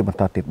ក្រោយជាបន្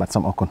តទៀតបាទសូ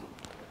មអរគុណ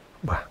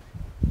បា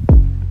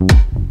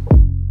ទ